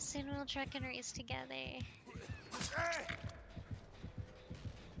 Yes, and we'll truck and race together.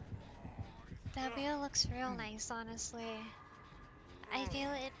 That wheel looks real nice, honestly. I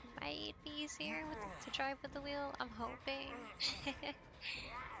feel it might be easier to drive with the wheel. I'm hoping.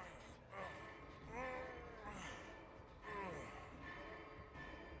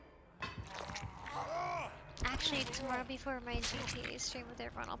 Actually, tomorrow before my GTA stream with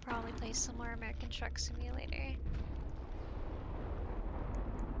everyone, I'll probably play some more American Truck Simulator.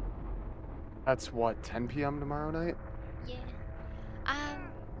 That's what, 10 p.m. tomorrow night? Yeah.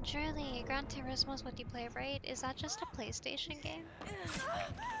 Surely, Gran Turismo's what you play, right? Is that just a PlayStation game?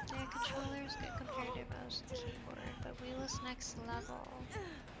 Their controller's good compared to mouse and keyboard, but wheelless next level.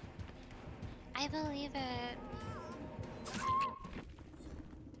 I believe it.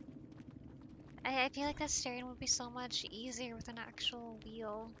 I feel like that steering would be so much easier with an actual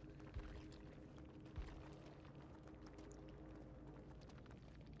wheel.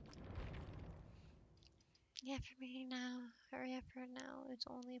 Yeah, for me now, or yeah, for now, it's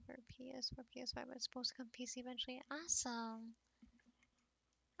only for PS4, PS5, but it's supposed to come PC eventually. Awesome.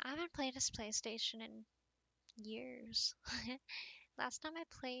 I haven't played this PlayStation in years. Last time I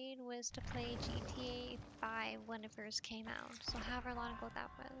played was to play GTA 5 when it first came out, so however long ago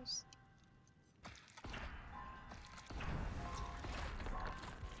that was.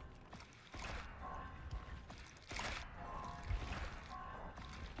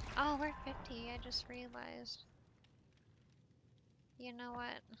 Oh, we're at 50, I just realized. You know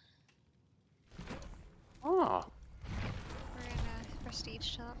what? Oh. We're gonna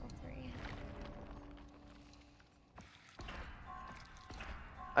prestige to level 3.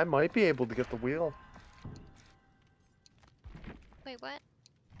 I might be able to get the wheel. Wait, what?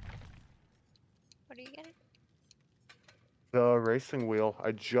 What are you getting? The racing wheel.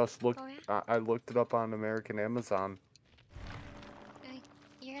 I just looked. Oh yeah? I looked it up on American Amazon.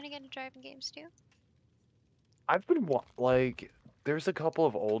 You're gonna get into driving games too? I've been like, there's a couple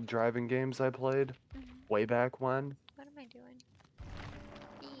of old driving games I played way back when. What am I doing?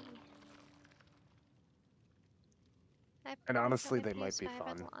 E. I And pre-ordered honestly, the they might be PS5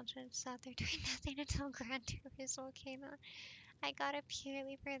 at fun. launch and sat there doing nothing until Gran Turismo came out. I got it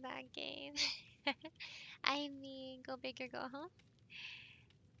purely for that game. I mean, go big or go home.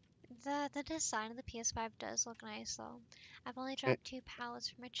 The design of the PS5 does look nice though. I've only I- dropped 2 pallets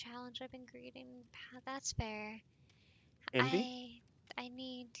from a challenge I've been greeting. That's fair. Envy? I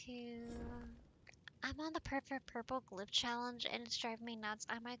need to. I'm on the perfect purple glyph challenge and it's driving me nuts.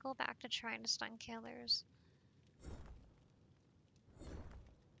 I might go back to trying to stun killers.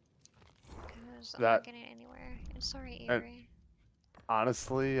 Because I'm not That getting anywhere. And sorry, and Avery.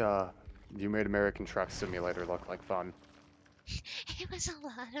 honestly, you made American Truck Simulator look like fun. It was a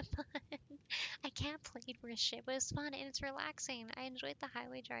lot of fun. I can't play for shit, but it's fun and it's relaxing. I enjoyed the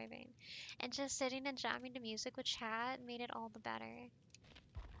highway driving. And just sitting and jamming to music with chat made it all the better.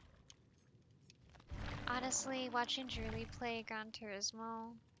 Honestly, watching Julie play Gran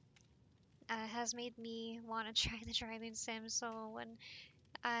Turismo has made me want to try the driving sim. So when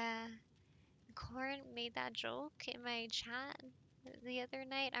uh, Corin made that joke in my chat the other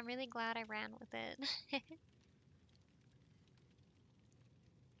night, I'm really glad I ran with it.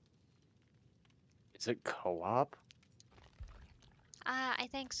 Is it co-op? I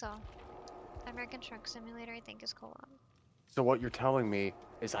think so. American Truck Simulator, I think, is co-op. So what you're telling me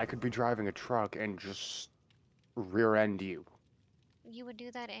is I could be driving a truck and just rear end you. You would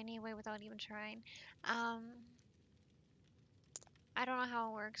do that anyway without even trying. Um, I don't know how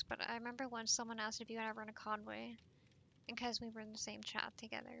it works, but I remember once someone asked if you had ever run a convoy, because we were in the same chat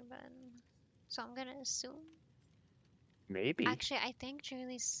together. But so I'm gonna assume. Maybe. Actually, I think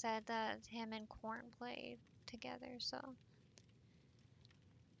Julie said that him and Corn played together. So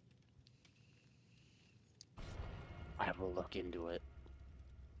I have a look into it.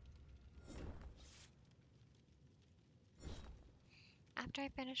 after I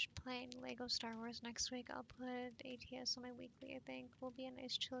finish playing Lego Star Wars next week, I'll put ATS on my weekly. I think will be a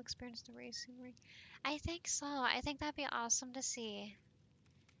nice chill experience. The racing ring. I think so. I think that'd be awesome to see.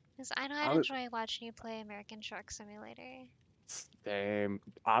 Because I know I'd Hon- enjoy watching you play American Truck Simulator. Same.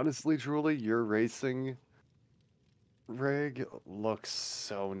 Honestly, Julie, your racing rig looks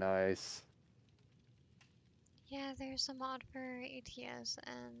so nice. Yeah, there's a mod for ATS,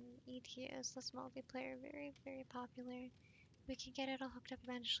 and ETS, that's multiplayer, very, very popular. We can get it all hooked up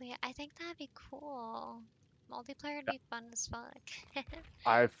eventually. I think that'd be cool. Multiplayer would be fun as fuck.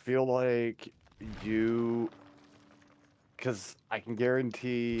 I feel like you, because I can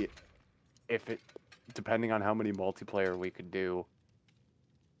guarantee if it, depending on how many multiplayer we could do,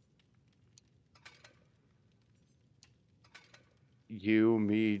 you,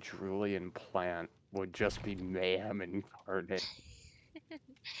 me, Julie, and Plant would just be mayhem incarnate.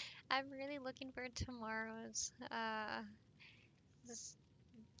 I'm really looking for tomorrow's this,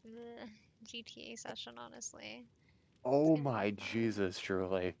 GTA session, honestly. It's Oh gonna be my fun. Jesus,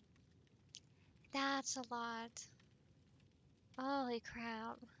 Julie. That's a lot. Holy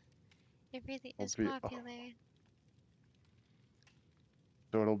crap. It really It'll is be, popular.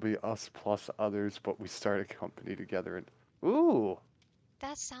 so it'll be us plus others, but we start a company together and ooh.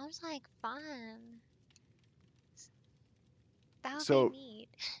 That sounds like fun. That would be So, neat.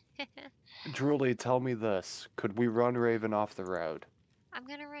 Julie, tell me this. Could we run Raven off the road? I'm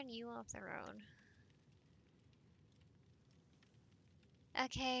gonna run you off the road.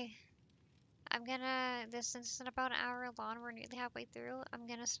 Okay, since it's about an hour long, we're nearly halfway through. I'm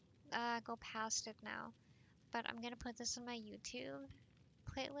gonna go past it now. But I'm gonna put this in my YouTube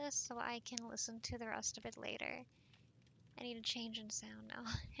playlist so I can listen to the rest of it later. I need a change in sound now.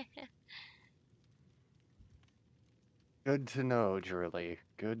 Good to know, Julie.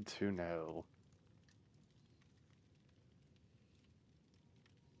 Good to know.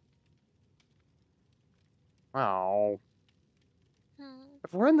 Oh. Hmm.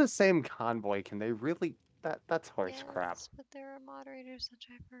 If we're in the same convoy, can they really that's horse crap. Yes, but there are moderators that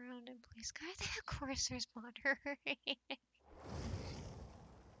drive around in police car. Of course there's moderators.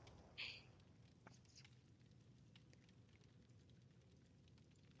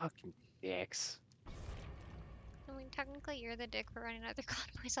 Fucking dicks. I mean, technically you're the dick for running other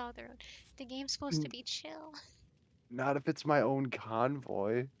convoys out there. The game's supposed to N- be chill. Not if it's my own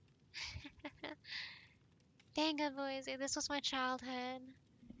convoy. Dang it, boys. This was my childhood.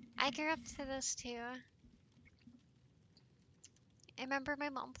 I grew up to this too. I remember my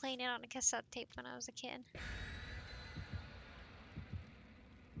mom playing it on a cassette tape when I was a kid.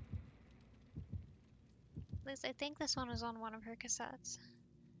 At least I think this one was on one of her cassettes.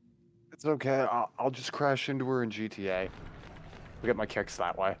 It's okay. I'll just crash into her in GTA. We get my kicks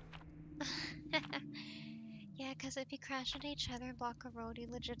that way. Yeah, because if you crash into each other and block a road, you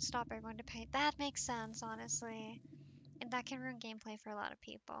legit stop everyone to pay. That makes sense, honestly. And that can ruin gameplay for a lot of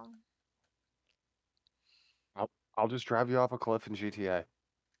people. I'll just drive you off a cliff in GTA.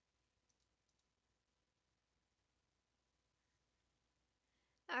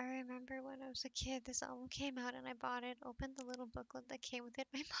 I remember when I was a kid, this album came out and I bought it, opened the little booklet that came with it.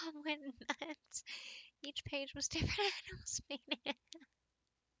 My mom went nuts. Each page was different animals painted.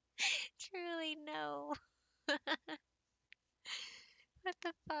 Truly, no. What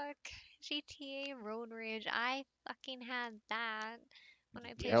the fuck? GTA Road Rage. I fucking had that when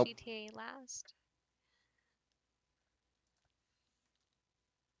I played Yep. GTA last.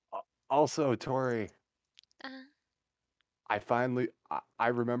 Also, Tori, Uh, I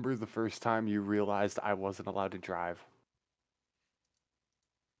remember the first time you realized I wasn't allowed to drive.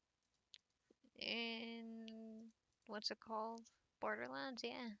 in what's it called? Borderlands,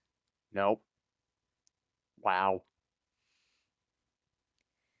 yeah. Nope. Wow.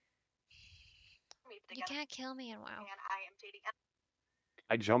 You can't kill me in WoW.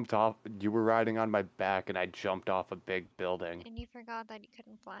 I jumped off. You were riding on my back, and I jumped off a big building. And you forgot that you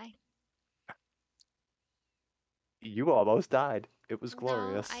couldn't fly. You almost died. It was No,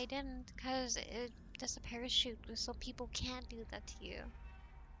 glorious. I didn't, because there's a parachute, so people can't do that to you.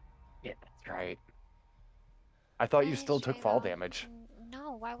 Yeah, that's right. I thought you That still is took true, fall though. damage.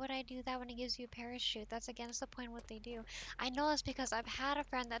 No, why would I do that when it gives you a parachute? That's against the point what they do. I know this because I've had a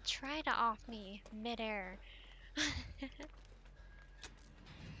friend that tried to off me midair.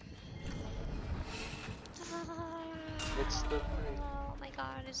 It's the creep. Oh my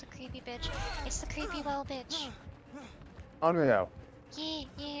god, it's a creepy bitch. It's the creepy well bitch. Unreal.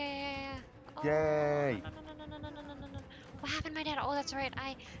 Yeah. Oh, Yay. no. What happened to my dad? Oh, that's right.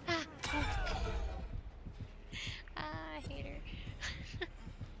 Oh. I hate her.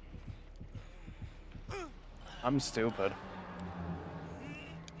 I'm stupid.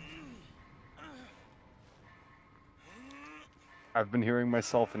 I've been hearing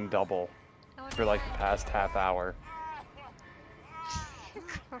myself in double I wonder for like the why. past half hour.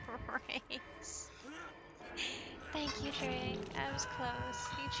 Christ. Thank you, Drake. I was close.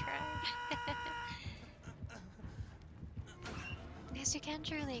 You tried. Yes, you can,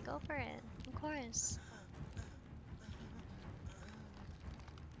 Truly. Go for it. Of course.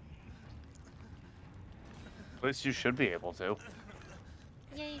 At least you should be able to.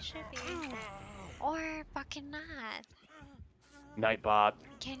 Yeah, you should be. Or fucking not. Nightbot.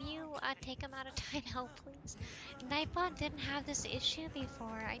 Can you take him out of timeout, please? Nightbot didn't have this issue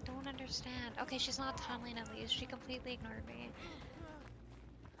before. I don't understand. Okay, she's not tunneling at least. She completely ignored me.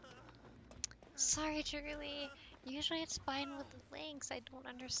 Sorry, Truly. Usually it's fine with the links. I don't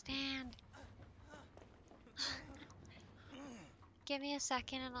understand. Give me a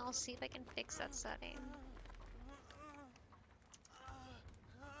second and I'll see if I can fix that setting.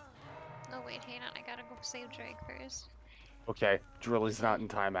 No, wait, hang on. I gotta go save Drake first. Okay, Drilly's not in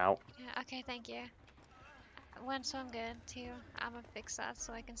timeout. Yeah, okay, thank you. When so I'm good, too. I'm gonna fix that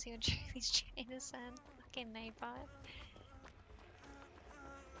so I can see what Drillie's trying to send. Fucking Nightbot.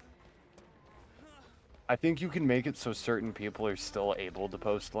 I think you can make it so certain people are still able to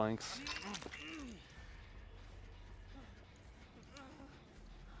post links.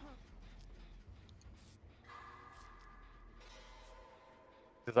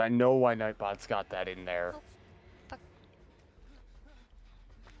 Because I know why Nightbot's got that in there. Oh, fuck.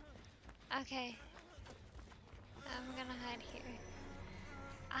 Okay. I'm gonna hide here.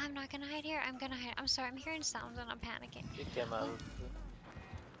 I'm not gonna hide here. I'm gonna hide. I'm sorry. I'm hearing sounds and I'm panicking. He came out.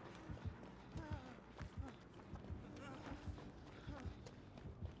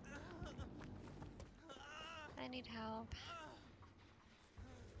 I need help.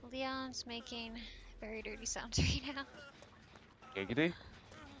 Leon's making very dirty sounds right now. Giggity?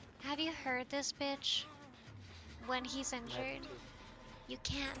 Have you heard this bitch? When he's injured? You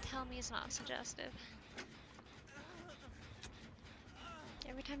can't tell me it's not suggestive.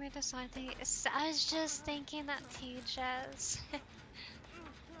 Every time I hear the song, I was just thinking that too, Jess.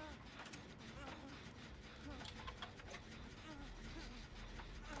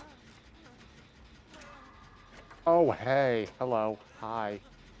 Oh, hey. Hello. Hi.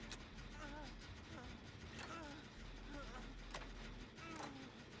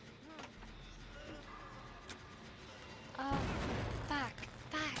 Oh, back.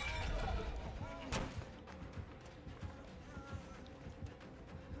 No.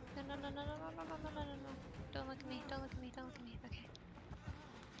 Don't look at me. Okay.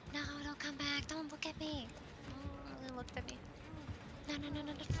 No, don't come back. Don't look at me. He looked at me. No.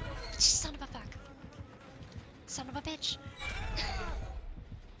 Son of a fuck. Son of a bitch.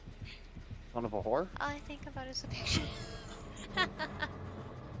 Son of a whore? All I think about is the picture.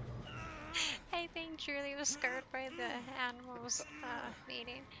 I think Julie was scared by the animals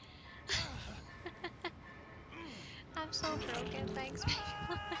mating. I'm so broken, thanks.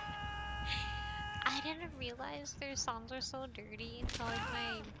 I didn't realize their songs were so dirty until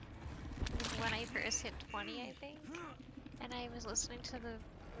like when I first hit 20, I think. And I was listening to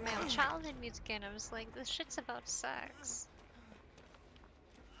my own childhood music and I was like, this shit's about sex.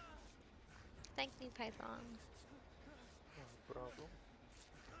 Thank you, Python. No problem.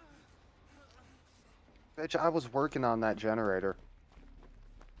 Bitch, I was working on that generator.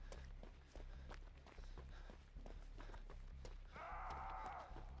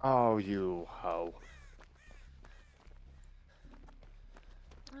 Oh, you hoe.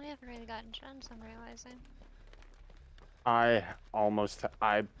 I haven't really gotten gens, I'm realizing. I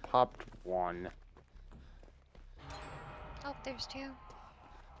popped one. Oh, there's two.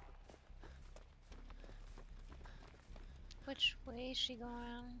 Which way is she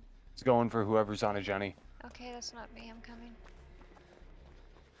going? It's going for whoever's on a Jenny. Okay, that's not me, I'm coming.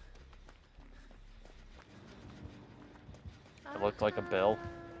 It looked like a bill.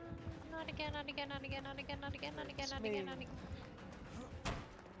 Not again, not again, not again, not again, not again, not again, not again, not again.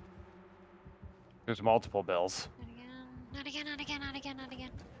 There's multiple bills. Not again, not again, not again, not again.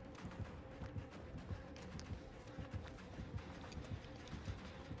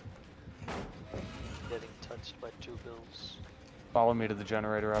 Getting touched by 2 bills. Follow me to the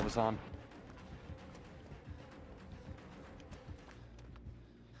generator I was on.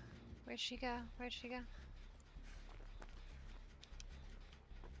 Where'd she go? Where'd she go?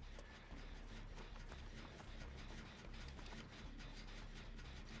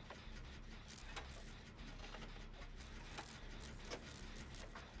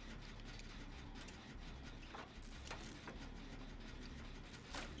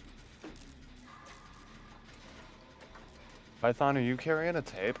 Python, are you carrying a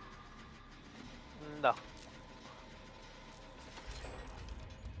tape? No.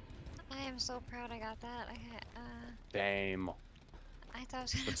 I am so proud I got that. Damn. I thought I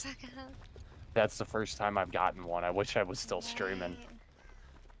was gonna That's- fuck up. That's the first time I've gotten one. I wish I was still streaming.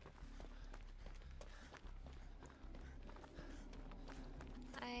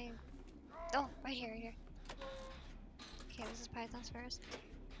 Right. Oh, right here, right here. Okay, this is Python's first.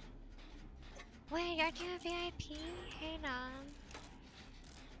 Wait, aren't you a VIP? Hey, Nom.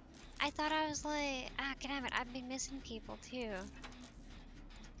 I thought I was like, damn it, I've been missing people too.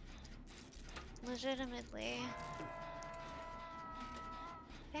 Legitimately.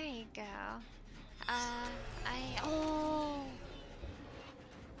 There you go. Oh!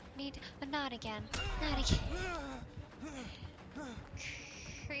 But not again. Not again.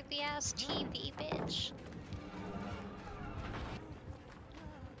 Creepy ass TV, bitch.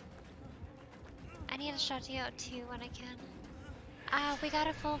 I need to shout you out too when I can. We got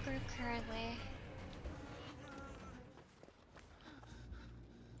a full group currently.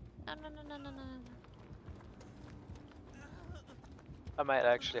 No, no, no, no, no, no. I might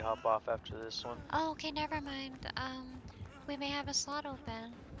actually hop off after this one. Oh, okay, never mind. We may have a slot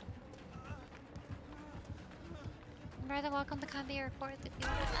open. You're more than welcome to come to your fourth if you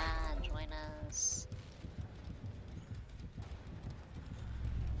want to join us.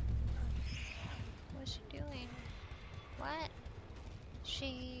 What's she doing? What?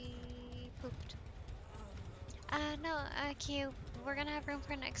 She pooped. No, Q. We're gonna have room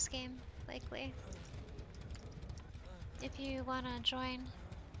for next game, likely. If you wanna join.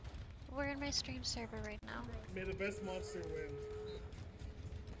 We're in my stream server right now. May the best monster win.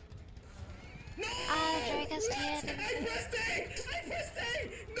 No! Drag us to it. I pressed A! I pressed A!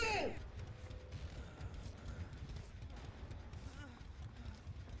 No!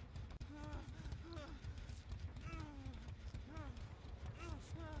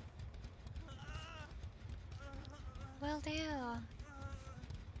 Will do.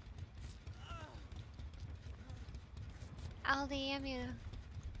 I'll DM you.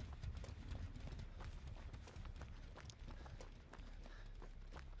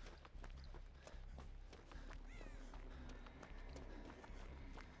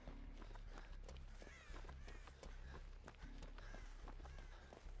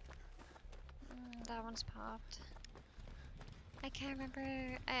 That one's popped. I can't remember.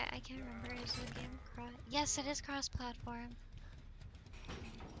 I can't remember. Is the game cross? Yes, it is cross-platform.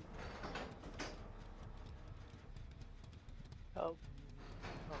 Oh.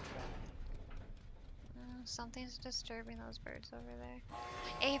 Okay. Something's disturbing those birds over there.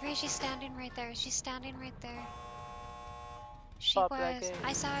 Avery, she's standing right there. She's standing right there. She Pop that was. game.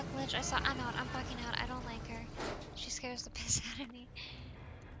 I saw a glitch. I'm out. I'm fucking out. I don't like her. She scares the piss out of me.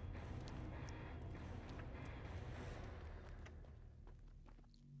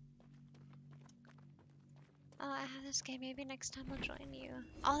 this game. Maybe next time I'll join you.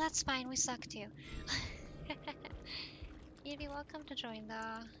 Oh, that's fine. We suck too. You'd be welcome to join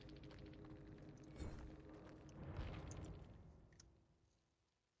though.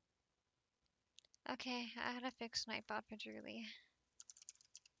 Okay, I had to fix Nightbot for Julie.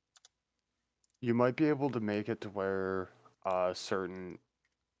 You might be able to make it to where certain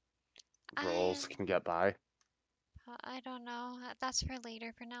roles can get by. I don't know. That's for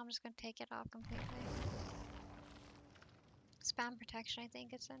later. For now, I'm just gonna take it off completely. Spam protection, I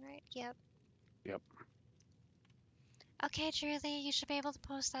think it's in, right? Yep. Yep. Okay, Julie, you should be able to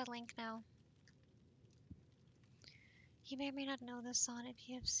post that link now. You may or may not know this song if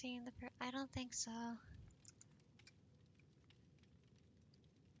you have seen the. I don't think so.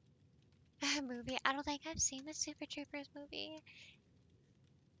 Movie. I don't think I've seen the Super Troopers movie.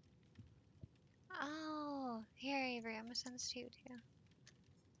 Oh, here, Avery. I'm gonna send this to you too.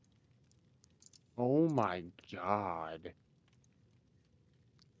 Oh my god.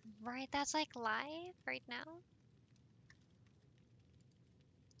 Right, that's like live right now.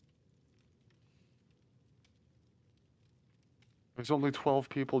 There's only 12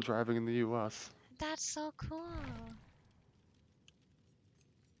 people driving in the US. That's so cool.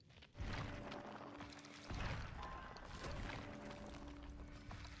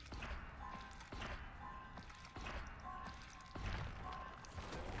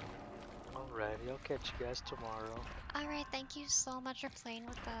 Alrighty, I'll catch you guys tomorrow. Alright, thank you so much for playing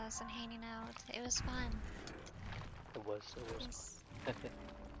with us and hanging out. It was fun. It was. Yes.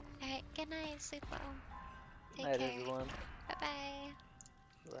 Alright, good night, sleep well. Take Night, care. everyone.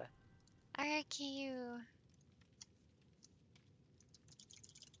 Bye-bye. Bye. Alright, Q.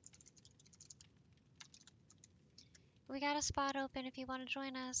 We got a spot open if you want to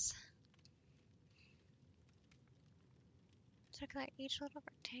join us. Check that each little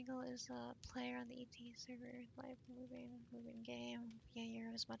rectangle is a player on the ET server. Live moving game. Yeah,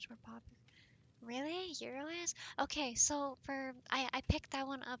 Euro is much more popular. Really? Euro is? Okay, so I picked that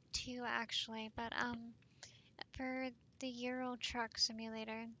one up too actually, but for the Euro Truck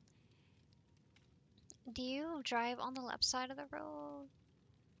Simulator, do you drive on the left side of the road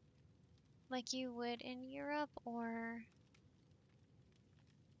like you would in Europe, or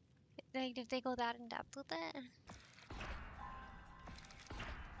like did they go that in depth with it?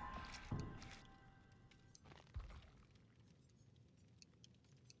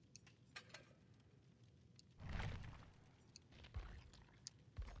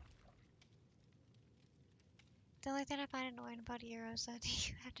 The only thing I find annoying about Euro is that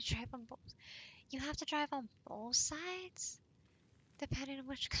you have to drive on both. You have to drive on both sides, depending on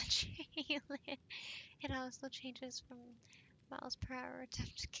which country you live. It also changes from miles per hour to.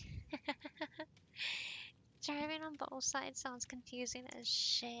 Driving on both sides sounds confusing as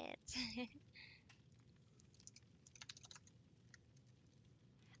shit.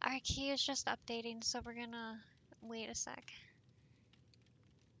 Our key is just updating, so we're gonna wait a sec.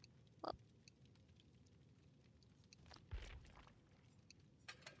 Whoop.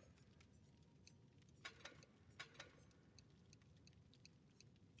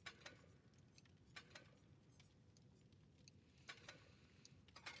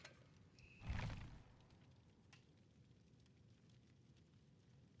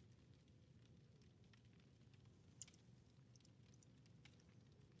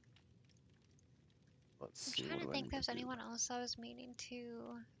 Let's I'm see, trying what to do I think need if there's to do? anyone else I was meaning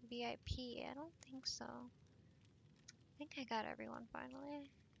to VIP. I don't think so. I think I got everyone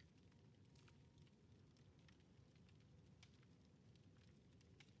finally.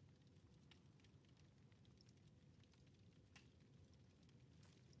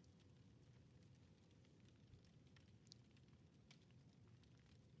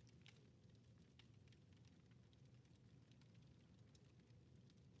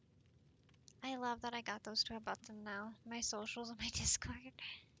 I love that I got those to a button now. My socials and my Discord.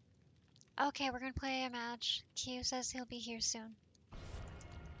 Okay, we're gonna play a match. Q says he'll be here soon.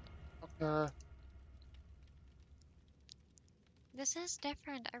 This is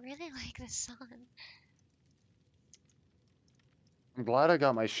different. I really like this song. I'm glad I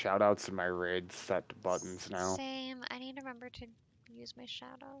got my shoutouts and my raids set to buttons now. Same. I need to remember to use my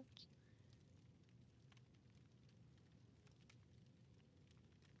shoutouts.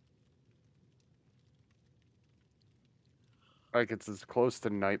 Like, it's as close to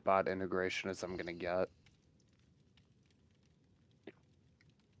Nightbot integration as I'm gonna get.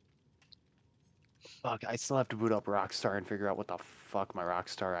 Fuck, I still have to boot up Rockstar and figure out what the fuck my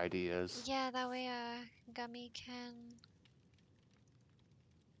Rockstar ID is. Yeah, that way Gummy can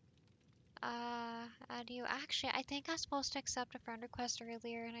add you. Actually, I think I was supposed to accept a friend request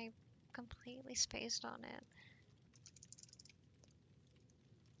earlier and I completely spaced on it.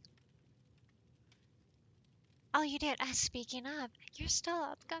 Oh, you did. Speaking of, you're still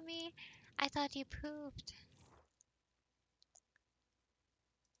up, Gummy. I thought you pooped.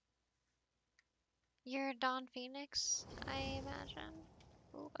 You're Don Phoenix, I imagine.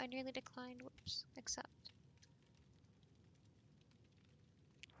 Oh, I nearly declined. Whoops. Accept.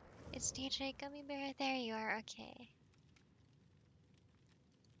 It's DJ Gummy Bear. There you are. Okay.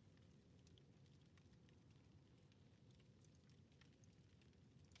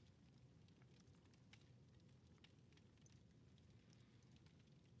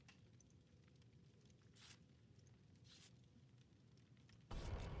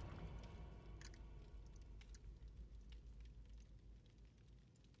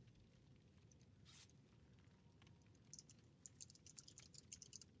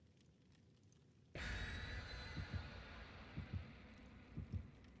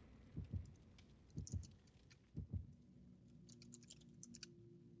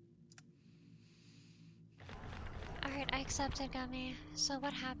 Alright, I accepted Gummy. So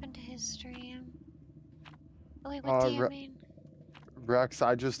what happened to his stream? Oh wait, what do you mean? Rex,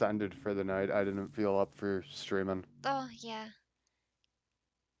 I just ended for the night. I didn't feel up for streaming. Oh, yeah.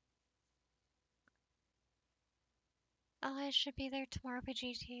 Oh, I should be there tomorrow for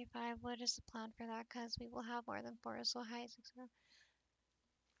GTA 5. What is the plan for that? Because we will have more than 4, so high 6.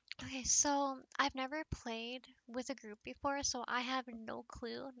 Okay, so I've never played with a group before, so I have no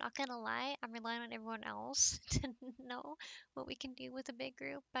clue. Not gonna lie, I'm relying on everyone else to know what we can do with a big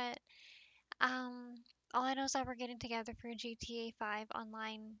group. But all I know is that we're getting together for GTA 5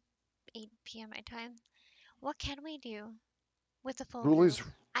 online, 8 p.m. my time. What can we do with a full group? Julie's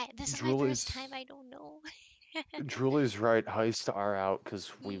This is my first Julie's time. I don't know. Julie's right. Heists are out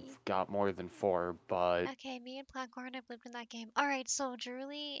because we've Ye- got more than 4, but Okay, me and Plantcorn have lived in that game. Alright, so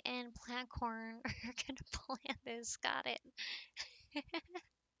Julie and Plantcorn are gonna plan this. Got it.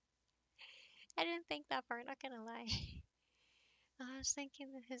 I didn't think that part, not gonna lie. I was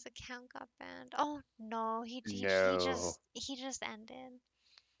thinking that his account got banned. Oh no, no. he just ended.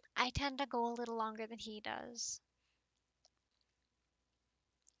 I tend to go a little longer than he does.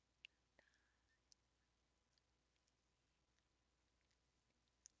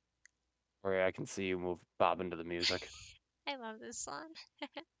 Alright, I can see you move bob into the music. I love this song.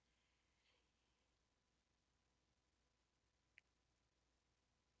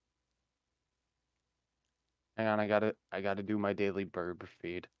 Hang on, I gotta do my daily burb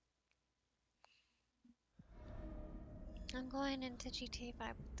feed. I'm going into GTA 5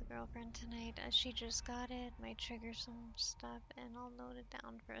 with the girlfriend tonight. She just got it. Might trigger some stuff, and I'll note it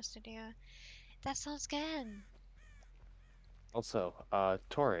down for us to do. That sounds good. Also,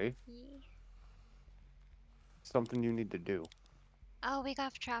 Tori, Ye- something you need to do. Oh, we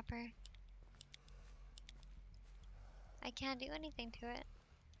got Trapper. I can't do anything to it.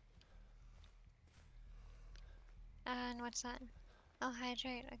 And what's that? Oh,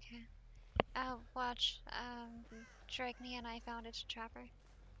 hydrate. Okay. Watch. Dragney and I found its Trapper.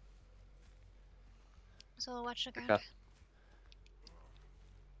 So we'll watch the ground. Okay.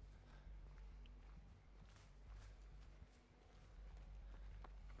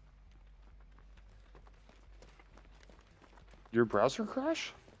 Your browser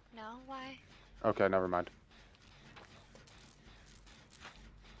crash? No, why? Okay, never mind.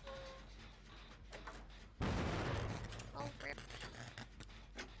 Oh, rip.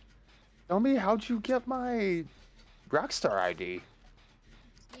 Tell me, how'd you get my Rockstar ID?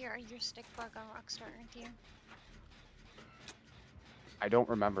 You're StickxBug on Rockstar, aren't you? I don't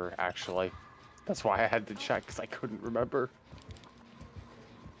remember, actually. That's why I had to check, because I couldn't remember.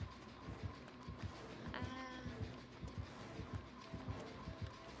 Uh,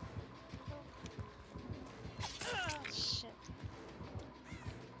 oh, shit.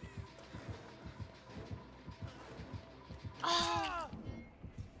 Oh!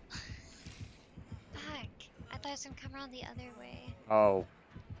 Fuck. I thought it was gonna come around the other way. Oh.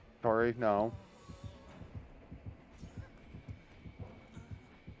 Tori, no.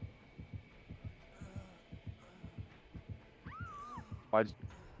 Why?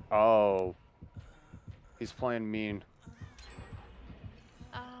 Oh. He's playing mean.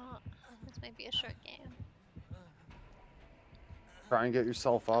 Oh, this might be a short game. Try and get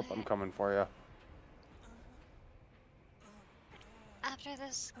yourself up. I'm Okay. coming for you. After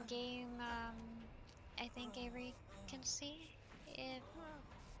this game, I think Avery can see if...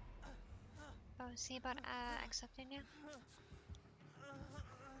 Oh, see about accepting you?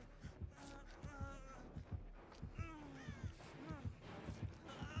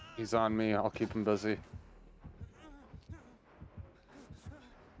 He's on me. I'll keep him busy.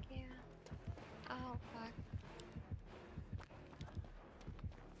 Yeah. Oh, fuck.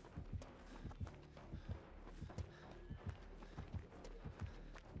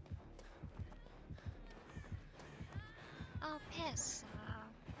 Oh, piss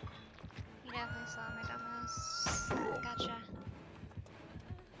off. You definitely saw my dumbass. Gotcha.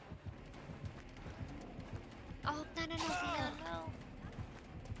 Oh, no, no, no, Leon, no.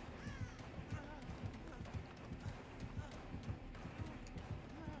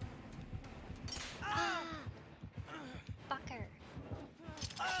 Ah! Fucker.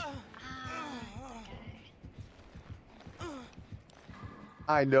 Ah, that guy.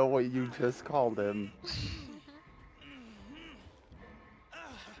 I know what you just called him.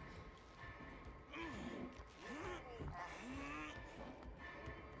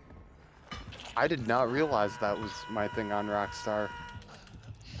 I did not realize that was my thing on Rockstar.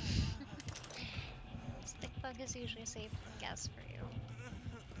 StickxBug is usually a safe guess for you.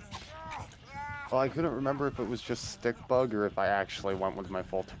 Well, I couldn't remember if it was just StickxBug or if I actually went with my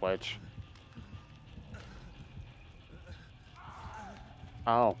full Twitch.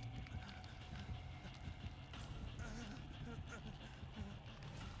 Oh.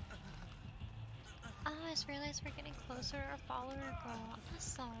 Oh, I just realized we're getting closer to our follower goal.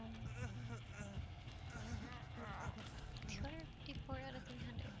 Awesome. 254 out of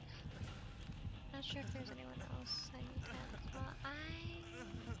 300. Not sure if there's anyone else I need to add as well.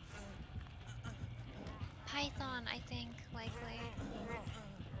 Python, I think, likely.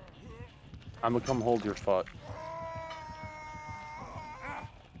 I'm gonna come hold your foot.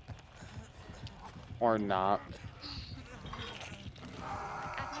 Or not.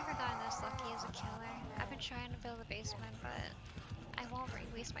 I've never gotten this lucky as a killer. I've been trying to build a basement, but I won't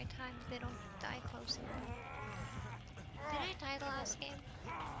waste my time if they don't die close enough. Did I die the last game?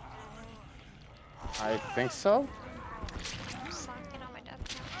 I think so? I'm slacking on my death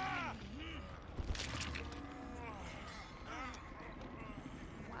count.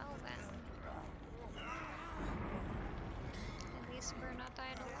 Well then. At least we're not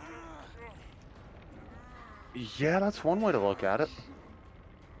dying alone. Yeah, that's one way to look at it.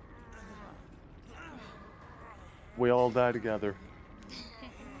 We all die together.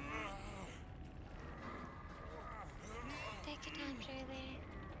 Take your time, Shirley.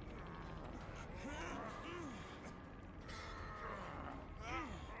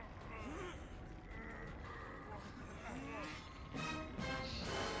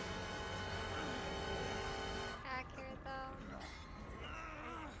 Accurate though.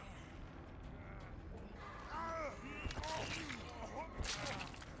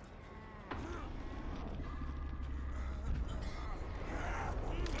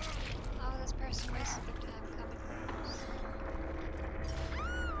 Oh, this person wasted their time coming for us.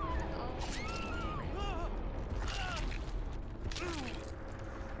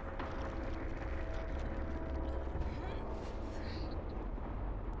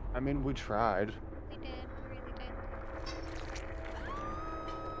 I mean, we tried. We did, we really did.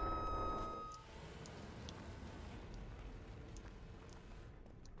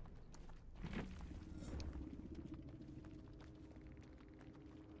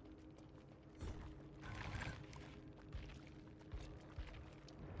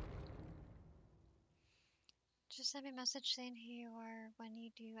 Just send me a message saying who you are when you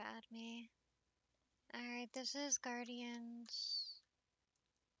do add me. Alright, this is Guardians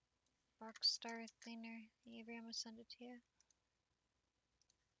Rockstar Cleaner. Avery, I'm gonna send it to you.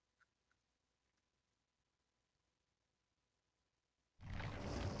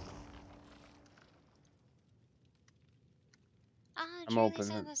 Ah, I'm Julie's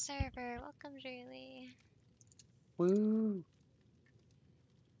open in it. the server. Welcome, Julie. Woo!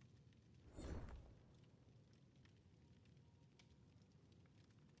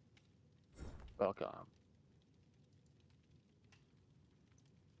 Welcome.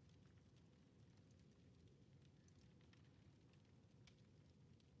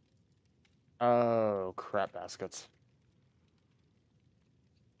 Oh, crap baskets.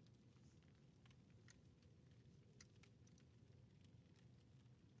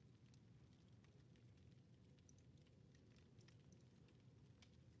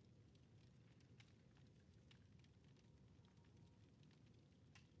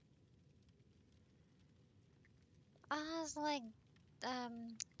 Ah, it's like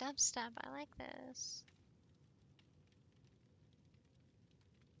dubstep. I like this.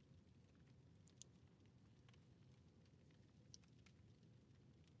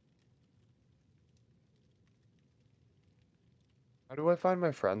 How do I find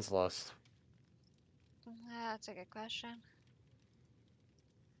my friends list? That's a good question.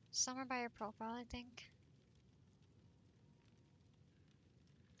 Somewhere by your profile, I think.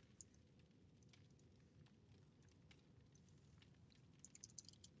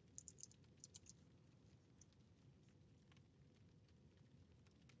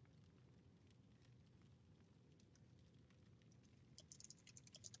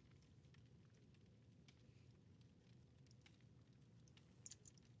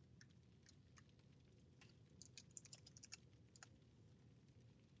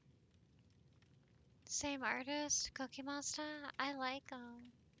 Same artist, Cookie Monster. I like All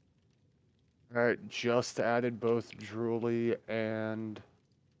right, just added both Drooly and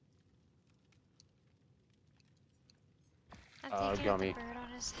I'm thinking of the Gummy. bird on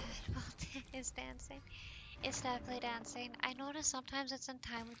his head while is dancing. It's definitely dancing. I notice sometimes it's in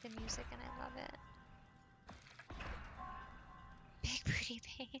time with the music and I love it. Big booty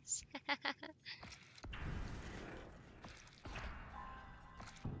face.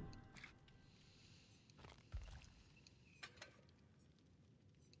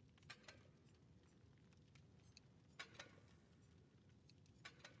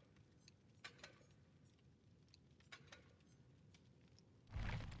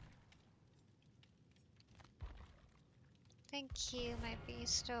 I think Q might be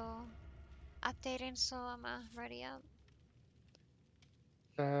still updating, so I'm ready up.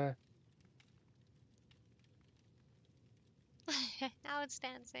 Now it's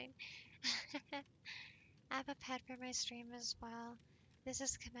dancing. I have a pet for my stream as well. This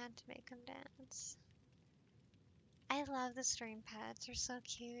is command to make him dance. I love the stream pets, they're so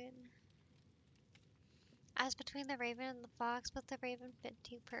cute. I was between the raven and the fox, but the raven fit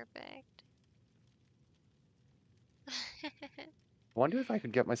too perfect. Wonder if I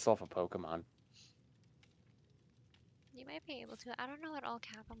could get myself a Pokemon. You might be able to. I don't know what all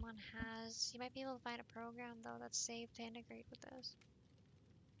Capamon has. You might be able to find a program though that's safe to integrate with this.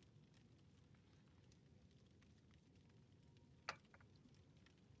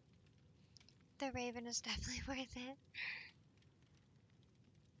 The raven is definitely worth it.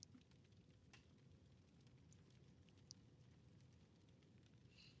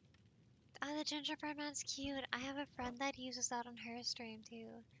 Oh, the gingerbread man's cute. I have a friend that uses that on her stream too.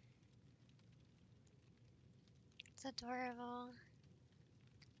 It's adorable.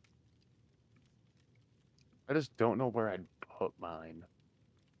 I just don't know where I'd put mine.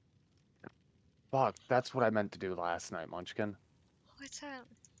 Fuck, that's what I meant to do last night, Munchkin. What's up?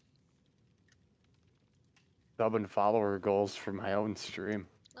 Sub and follower goals for my own stream.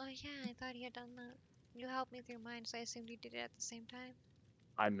 Oh yeah, I thought you had done that. You helped me through mine, so I assumed you did it at the same time.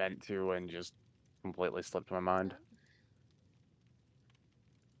 I meant to and just completely slipped my mind.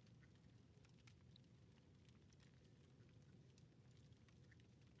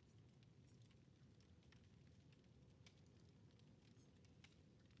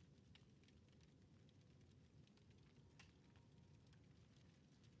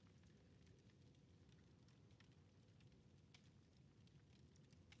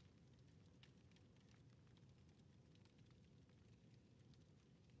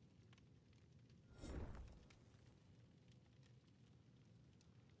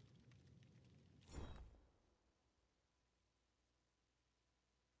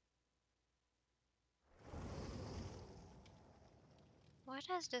 Oh. Why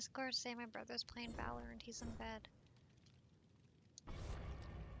does Discord say my brother's playing Valorant? He's in bed.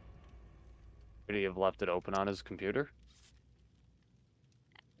 Could he have left it open on his computer?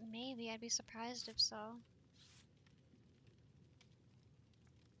 Maybe, I'd be surprised if so.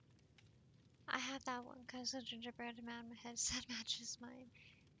 I have that one because the gingerbread man headset matches mine.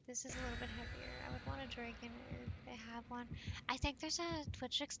 This is a little bit heavier. I would want a dragon if they have one. I think there's a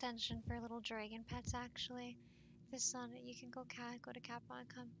Twitch extension for little dragon pets actually. This one, you can go to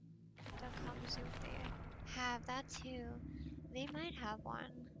capcom.com to see what they have that too. They might have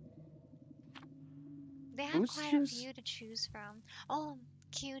one. They have Who's quite a choose? few to choose from. Oh,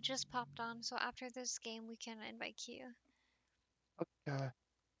 Q just popped on, so after this game we can invite Q. Okay.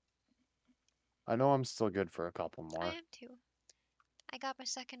 I know I'm still good for a couple I more. am too. I got my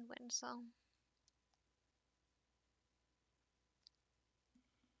second win, so.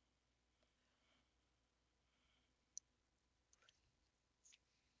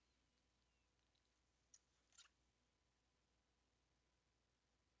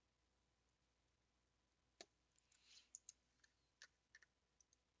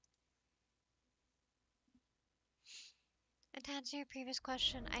 And to answer your previous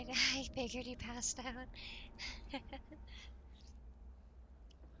question, I figured you passed out.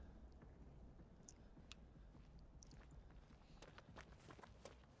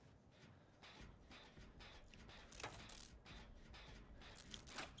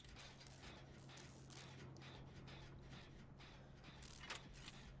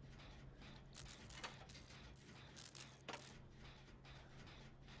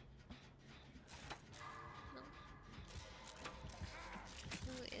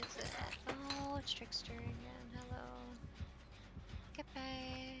 Who is it? Oh, it's Trickster again. Hello.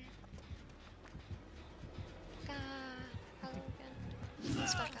 Goodbye. Hello again.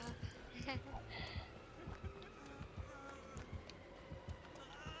 Let's fuck off.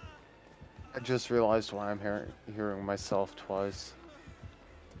 I just realized why I'm hearing myself twice.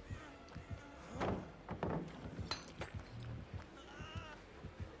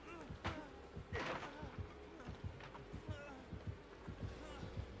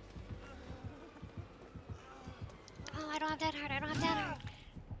 Oh, I don't have dead hard. I don't have dead hard.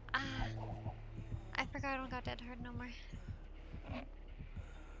 Ah, I forgot I don't got dead hard no more.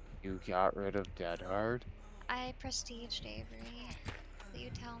 You got rid of Dead Hard? I prestiged Avery. So you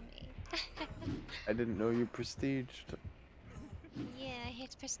tell me. I didn't know you prestiged. Yeah,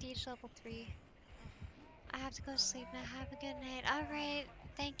 it's prestige level 3. I have to go to sleep now. Have a good night. Alright.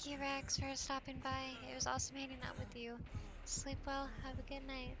 Thank you, Rex, for stopping by. It was awesome hanging out with you. Sleep well. Have a good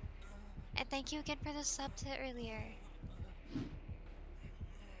night. And thank you again for the sub to earlier.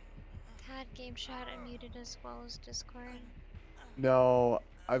 Had game chat unmuted as well as Discord. No,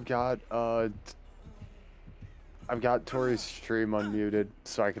 I've got Tori's stream unmuted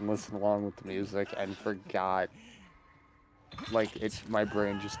so I can listen along with the music and forgot. Like my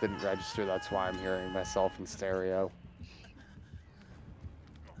brain just didn't register. That's why I'm hearing myself in stereo.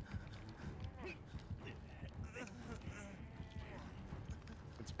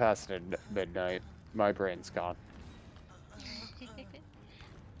 It's past midnight. My brain's gone.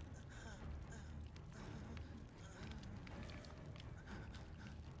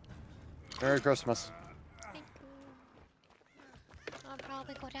 Merry Christmas. Thank you. I'll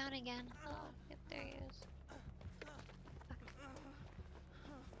probably go down again. Oh, yep, there he is. Fuck.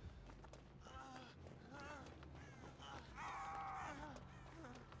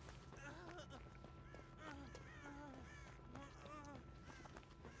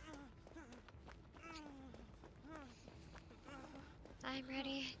 I'm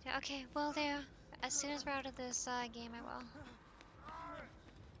ready. Okay, will do. As soon as we're out of this game, I will.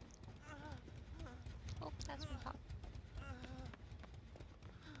 Oh, that's my pop.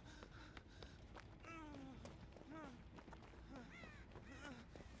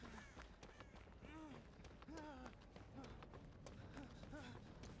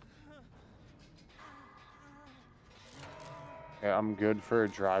 Yeah, I'm good for a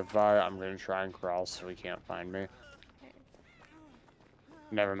drive-by. I'm gonna try and crawl so he can't find me. Okay.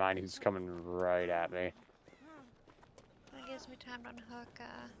 Never mind, he's coming right at me. That gives me time to unhook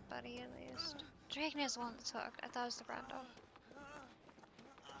Buddy at least. Dragon is the one that's hooked. I thought it was the Brando.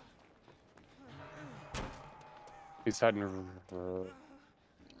 He's heading.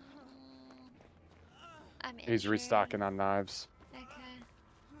 I'm injured. He's restocking on knives. Okay.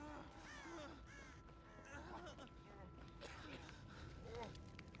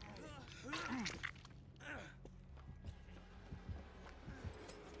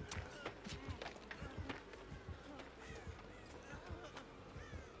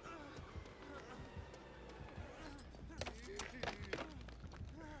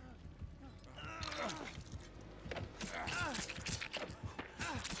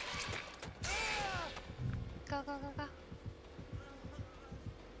 Go, go, go, go.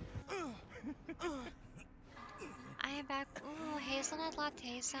 I am back. Ooh, hazelnut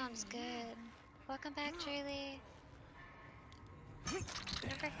latte sounds good. Welcome back, Julie.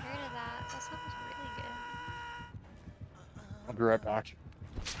 Never heard of that. That sounds really good. I'll be right back.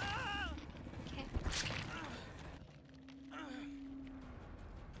 Okay.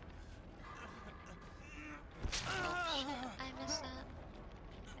 Oh shit, I missed that.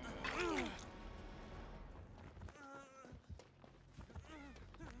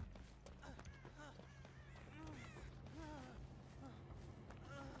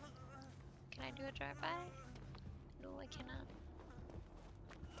 Can I do a drive-by? No, I cannot.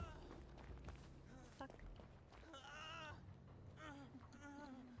 Fuck.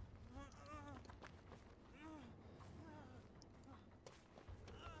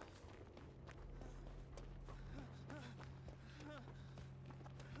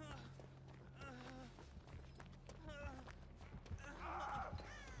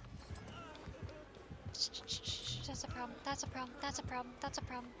 That's a problem. That's a problem. That's a problem. That's a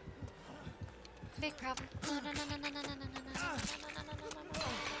problem. Big problem. No, no, no, no, no, no, no, no, no, no, no, no, no, no, no, no.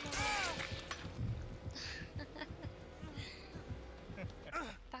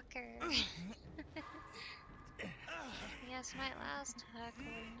 Fucker. Yes, my last heckler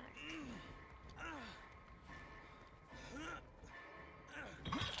neck.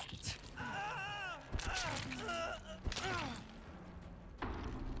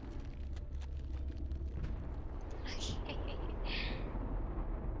 Okay.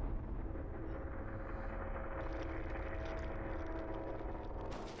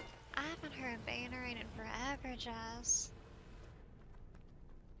 I haven't heard Bannerine in forever, Jess.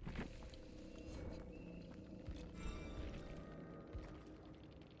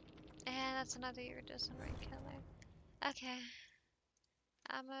 Yeah, that's another iridescent ring killer. Okay.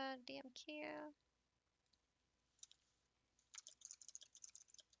 I'm a DMQ.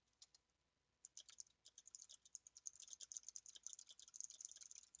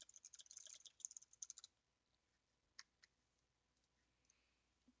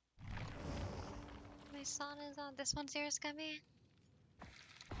 My son is on. This one's yours, Gummy?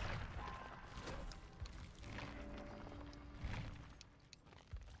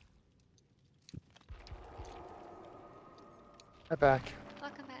 Hi back.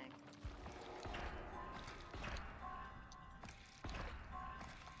 Welcome back.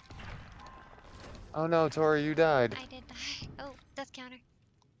 Oh no, Tori, you died. I did die. Oh, death counter.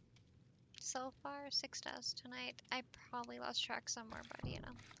 So far, 6 deaths tonight. I probably lost track somewhere, but you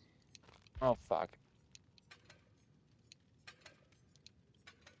know. Oh fuck.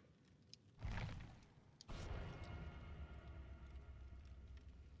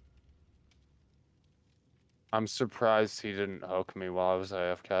 I'm surprised he didn't hook me while I was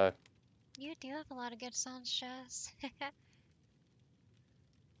AFK. You do have a lot of good songs, Jess.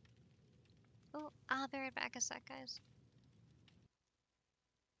 Oh, I'll be right back a sec, guys.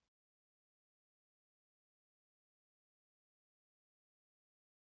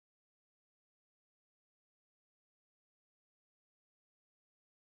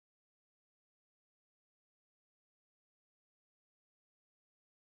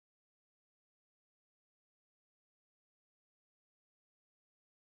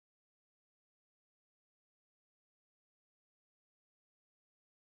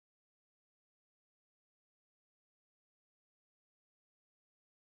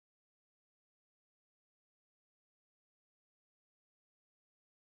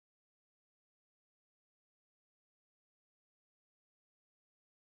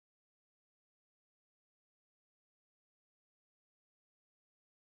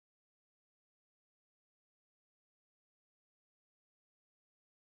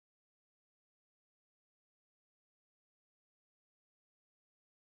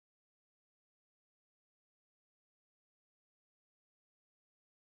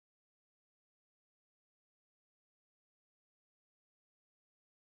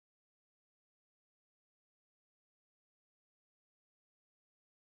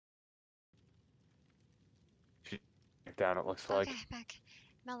 Down, it looks Okay, like. back.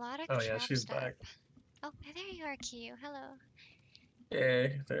 Melodic Oh yeah, trap she's step. back. Oh, there you are, Q. Hello.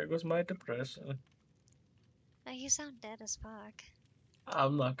 Hey, there goes my depression. Oh, you sound dead as fuck.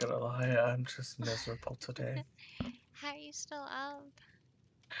 I'm not gonna lie, I'm just miserable today. How are you still up?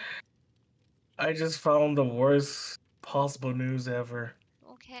 I just found the worst possible news ever.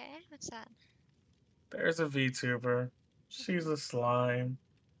 Okay, what's that? There's a VTuber. She's a slime.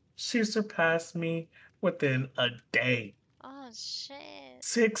 She surpassed me within a day. Oh, shit.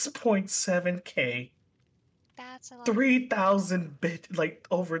 6.7K. That's a lot. 3,000 bit, like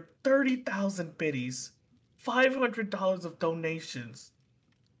over 30,000 biddies. $500 of donations.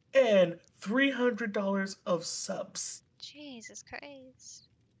 And $300 of subs. Jesus Christ.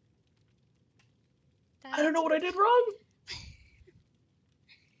 I don't know what I did wrong.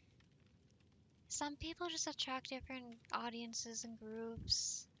 Some people just attract different audiences and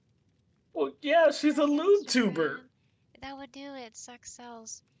groups. Well, yeah, she's a I guess lube tuber. different. That would do it. Sex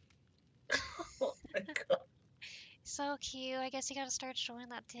sells. Oh my god. So cute. I guess you gotta start showing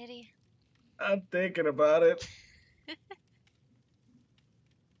that titty. I'm thinking about it.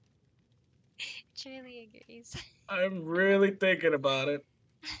 Truly agrees. I'm really thinking about it.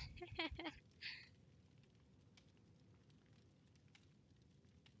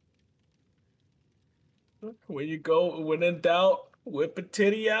 When in doubt, whip a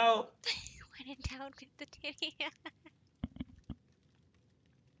titty out. When in doubt, with the titty.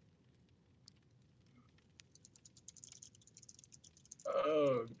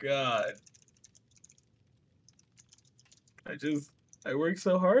 Oh god. I work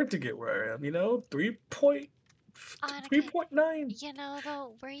so hard to get where I am, 3.9. You know,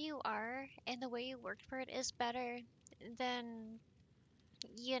 though, where you are and the way you worked for it is better than,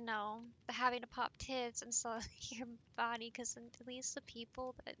 having to pop tits and sell your body, because at least the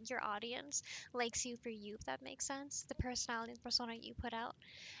people, your audience, likes you for you, if that makes sense. The personality and persona you put out,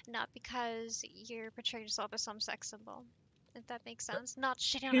 not because you're portraying yourself as some sex symbol, if that makes sense. Not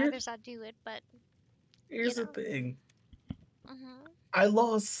shitting on Here, others that do it, but, here's the thing. Mm-hmm. I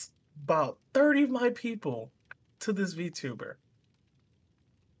lost about 30 of my people to this VTuber.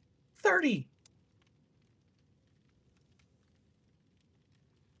 30.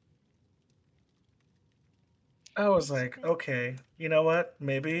 I was like, okay, you know what?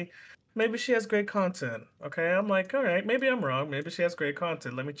 Maybe she has great content. Okay, I'm like, all right, maybe I'm wrong. Maybe she has great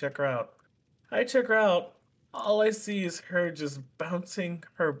content. Let me check her out. I check her out. All I see is her just bouncing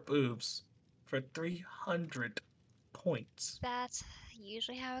her boobs for 300 points. That's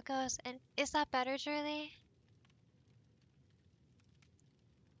usually how it goes. And is that better, Julie?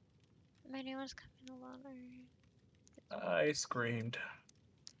 My new one's coming along. I screamed.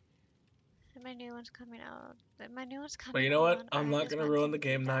 My new one's coming out. My new one's But coming you know what? on. I'm not Argus gonna went ruin to the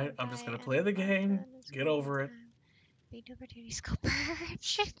game down night. I'm just by gonna and play the game. Martha is Get going over it. time. VTuber duty scoper.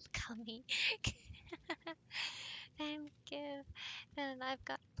 Shit coming. And give. And I've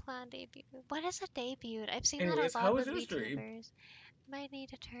got planned debut. What is a debut? I've seen that Anyways, a how lot was with your stream? VTubers. Might need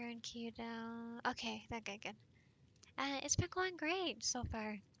to turn Q down. Okay, that good. It's been going great so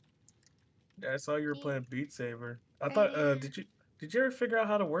far. I saw you were Yeah. playing Beat Saber. I Oh, thought, yeah. did you ever figure out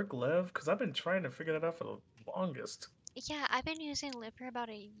how to work Lev? Cause I've been trying to figure that out for the longest. Yeah, I've been using Lip for about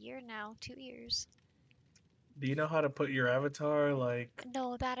a year now, 2 years. Do you know how to put your avatar like?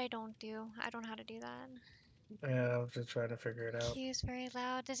 No, that I don't do. I don't know how to do that. Yeah, I'm just trying to figure it out. Q is very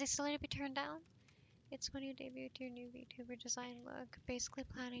loud. Does it still need to be turned down? It's when you debuted your new VTuber design look. Basically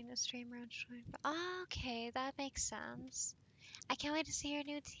planning to stream around 25. Oh, okay, that makes sense. I can't wait to see your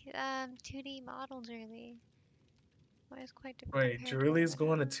new 2D model, Julie. Well, it's quite different Wait, compared to what Julie's I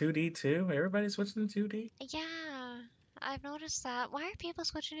going to have. 2D too? Everybody's switching to 2D? Yeah, I've noticed that. Why are people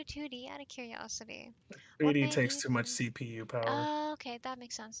switching to 2D out of curiosity? What 3D made takes you too much think? CPU power. Oh, okay, that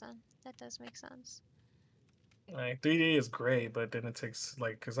makes sense then. That does make sense. Like 3D is great, but then it takes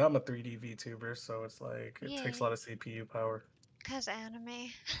like, cause I'm a 3D VTuber, so it's like it takes a Yeah, lot of CPU power. cause anime.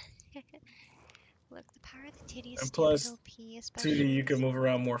 Look, the power of the titties And stupid plus, OP, 2D especially you with can move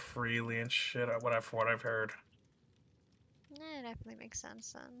around more freely and shit. What I've heard. it definitely makes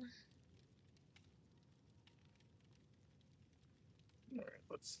sense then. All right,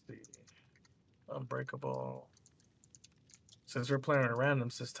 let's see. Unbreakable. Since we're playing at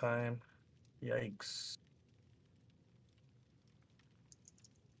randoms this time, yikes.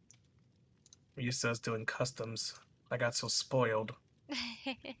 I'm used to us doing customs. I got so spoiled.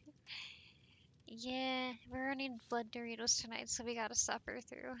 Yeah, we're running Blood Doritos tonight, so we gotta suffer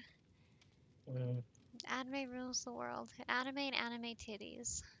through. Mm, Anime rules the world. Anime and anime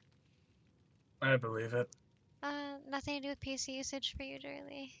titties. I believe it. Nothing to do with PC usage for you,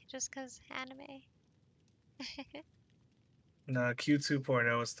 Julie. Just 'cause anime. Nah, Q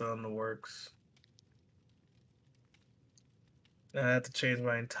 2.0 is still in the works. I had to change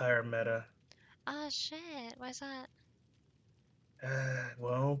my entire meta. Oh shit, why's that?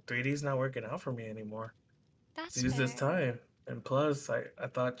 Well, 3D's not working out for me anymore. It's That's used this fair. time. And plus, I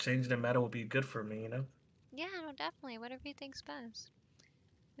thought changing the meta would be good for me, you know? Yeah, no, definitely. Whatever you think's best.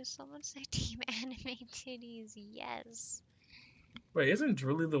 Did someone say Team Anime Titties? Yes. Wait, isn't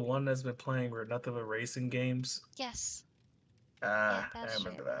Drooly the one that's been playing nothing but racing games? Yes. Yeah, Ah, I that's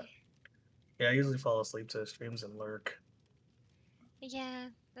remember that. Shirley. Yeah, I usually fall asleep to streams and lurk. Yeah,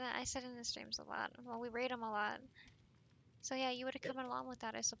 I sit in the streams a lot. Well, we raid them a lot. So yeah, you would have come along with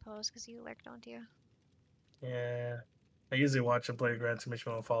that, I suppose, because you lurk, don't you? Yeah. I usually watch him play Gran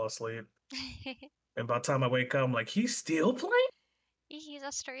Turismo and fall asleep. And by the time I wake up, I'm like, he's still playing? He's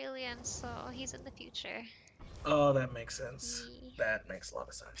Australian, so he's in the future. Oh, that makes sense. Yeah. That makes a lot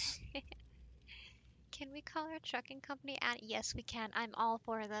of sense. Can we call our trucking company? Yes, we can. I'm all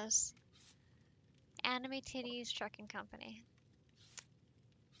for this. Anime Titties Trucking Company.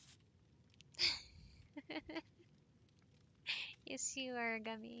 Yes, you are,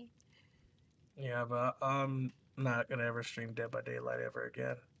 Gummy. Yeah, but I'm not gonna ever stream Dead by Daylight ever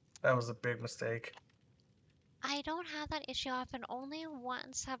again. That was a big mistake. I don't have that issue often. Only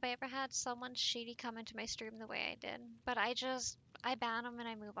once have I ever had someone shady come into my stream the way I did. But I ban them and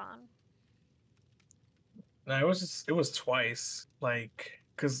I move on. No, it was twice. Like,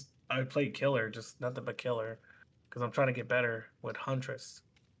 cause I played Killer, just nothing but Killer, cause I'm trying to get better with Huntress.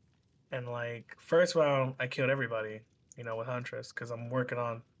 And like first round, I killed everybody, with Huntress, cause I'm working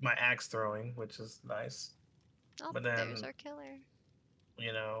on my axe throwing, which is nice. Oh, But there's then, our killer.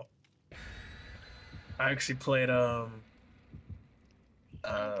 you know, I actually played I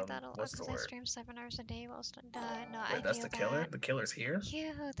don't get that a lot what's the because I word? stream 7 hours a day while still. No, I Wait, that's feel the killer? that. The killer's here?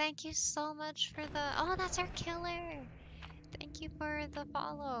 Phew, thank you so much for the. Oh, that's our killer! Thank you for the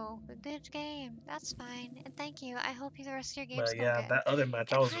follow. Good game. That's fine. And thank you. I hope the rest of your games But go yeah, good. that other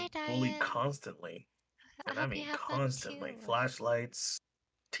match I And was hi, bullied Diet. constantly. I And I hope you mean have fun constantly. too. Flashlights,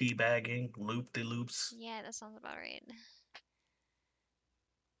 teabagging, loop de loops. Yeah, that sounds about right.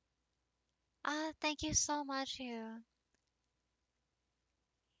 Thank you so much, you.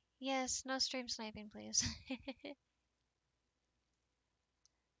 Yes, no stream sniping, please.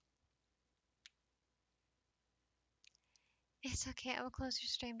 It's okay. I will close your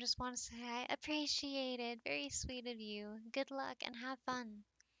stream. Just want to say I appreciate it. Very sweet of you. Good luck and have fun.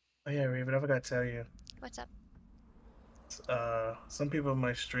 Oh yeah, Raven, I forgot to tell you. What's up? Some people in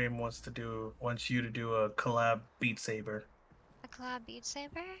my stream wants you to do a collab Beat Saber. A collab Beat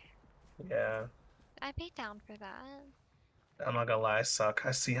Saber? Yeah, I'd be down for that. I'm not gonna lie, I suck.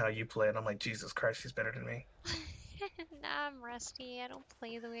 I see how you play, and I'm like, Jesus Christ, she's better than me. Nah, I'm rusty. I don't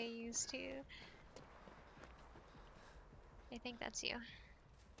play the way I used to. I think that's you.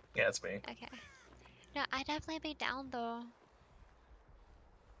 Yeah, it's me. Okay. No, I'd definitely be down though.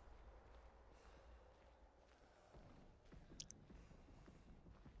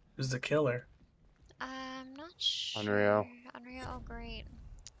 Who's the killer? I'm not sure. Unreal. Unreal, oh great.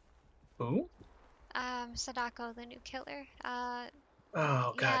 Who? Sadako, the new killer.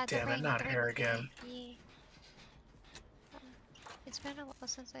 Oh, god Yeah, damn it, not her again. Yeah. It's been a while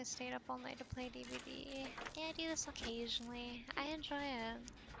since I stayed up all night to play DVD. Yeah, I do this occasionally. I enjoy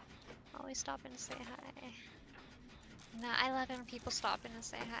it. Always stop in to say hi. No, I love it when people stop in and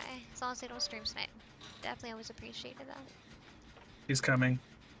say hi. As long as they don't stream snipe. Definitely always appreciated that. She's coming.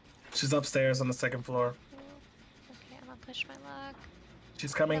 She's upstairs on the second floor. Ooh. Okay, I'm gonna push my luck.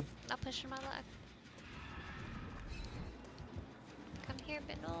 She's coming. Nope, not pushing my luck. Come here,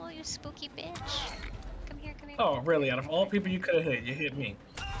 but no, you spooky bitch. Come here, come here. Oh, come really? here, Out of come all here, people you could have hit, you hit me.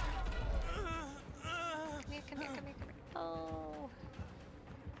 Come here, come here, come here, come here. Oh.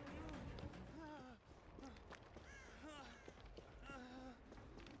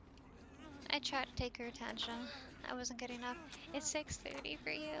 I tried to take her attention. I wasn't good enough. It's 6:30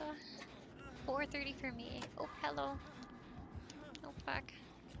 for you. 4:30 for me. Oh, hello. Oh, fuck.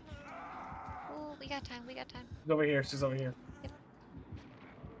 Oh, we got time, we got time. She's over here. She's over here. Yep.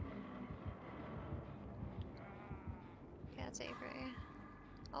 Yeah, it's Avery.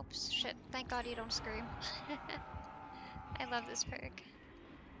 Oh, shit. Thank God you don't scream. I love this perk.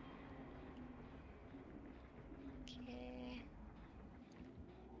 Okay.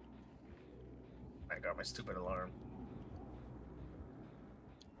 I got my stupid alarm.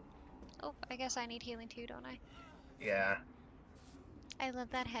 Oh, I guess I need healing too, don't I? Yeah. I love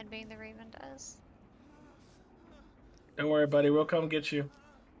that headbang the Raven does. Don't worry, buddy. We'll come get you.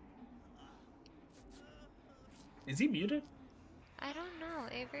 Is he muted? I don't know.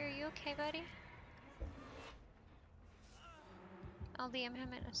 Avery, are you okay, buddy? I'll DM him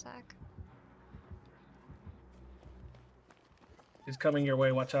in a sec. He's coming your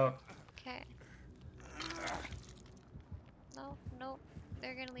way. Watch out. Okay. No, no.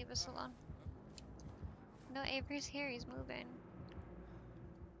 They're gonna leave us alone. No, Avery's here. He's moving.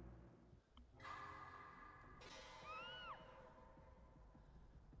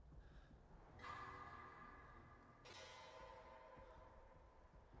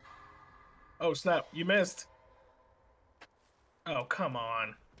 Oh, snap. You missed. Oh, come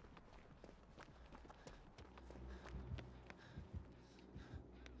on.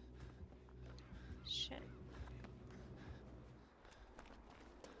 Shit.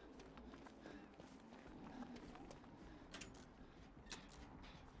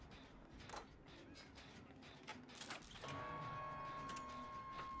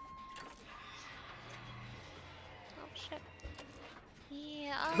 Oh shit.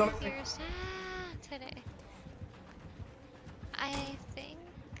 Yeah, No. oh, you're sad today. I think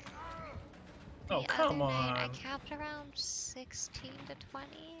Oh, the come other night I on. capped around 16 to 20.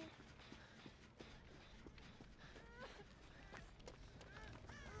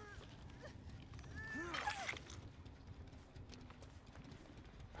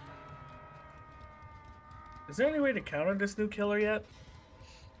 Is there any way to counter this new killer yet?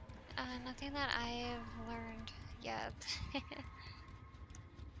 Nothing that I've learned yet.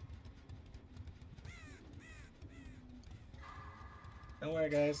 Don't worry,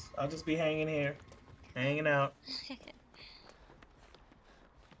 guys. I'll just be hanging here. Hanging out.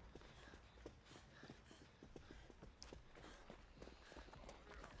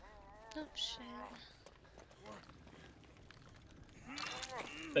 Oh shit.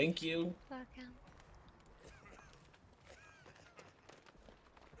 Thank you. Welcome.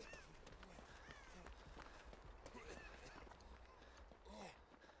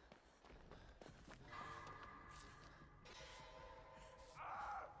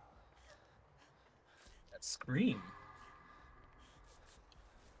 That scream.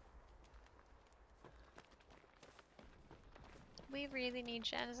 We really need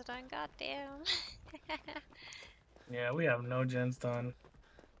gens done, goddamn. Yeah, we have no gens done.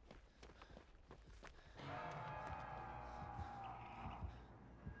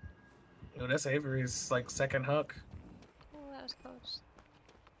 Oh, that's Avery's like second hook. Oh, that was close.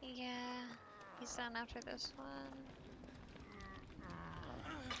 Yeah, he's done after this one.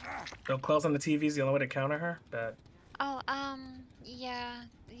 So closing the TV is the only way to counter her? That Oh, yeah,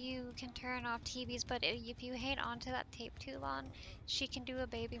 you can turn off TVs, but if you hang onto that tape too long, she can do a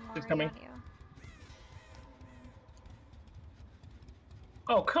baby she's Mori coming. on you.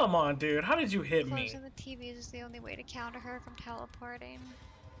 Oh, come on, dude. How did you hit me? Closing the TVs is the only way to counter her from teleporting.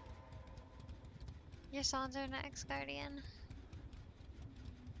 Your sons are next, Guardian.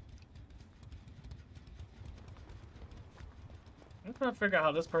 I'm trying to figure out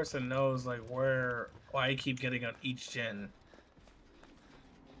how this person knows, like, why I keep getting on each gen.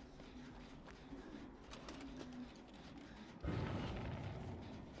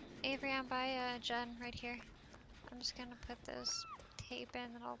 Avery, I'm by Jen right here. I'm just gonna put this tape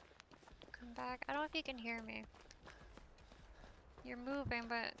in and I'll come back. I don't know if you can hear me. You're moving,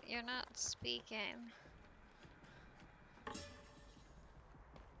 but you're not speaking.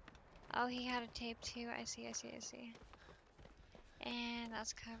 Oh, he had a tape too. I see. And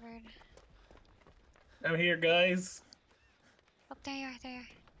that's covered. I'm here, guys. Oh, there you are, there.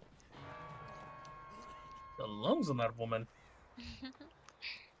 The lungs on that woman.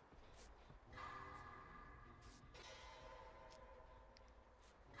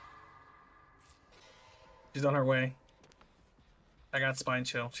 She's on her way. I got spine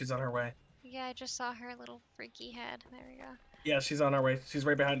chill. She's on her way. Yeah, I just saw her little freaky head. There we go. Yeah, she's on her way. She's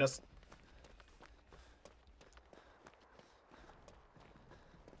right behind us.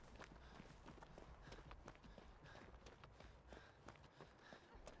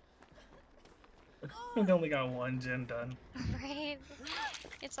 We only got one gen done. Right?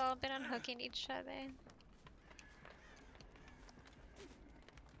 It's all been unhooking each other.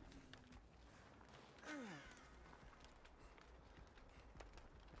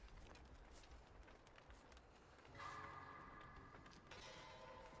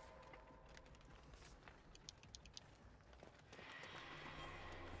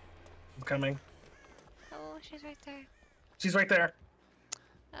 I'm coming. Oh, she's right there. She's right there.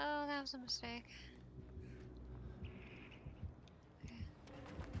 Oh, that was a mistake. Okay.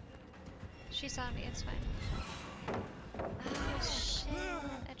 She's on me, it's fine. Oh, shit.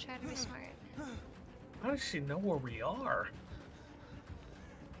 I tried to be smart. How does she know where we are?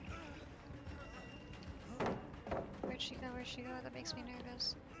 Where'd she go? That makes me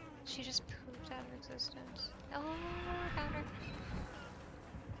nervous. She just pooped out of existence. Oh, I found her.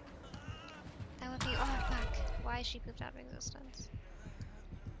 That would be. Oh, fuck. Why she pooped out of existence?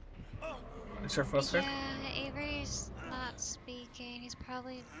 Is her first hit? Yeah, Avery's not speaking. He's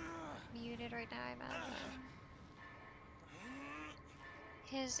probably muted right now, I imagine.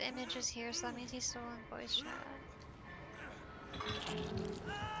 His image is here, so that means he's still in voice chat.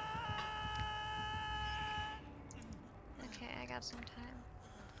 Okay, I got some time.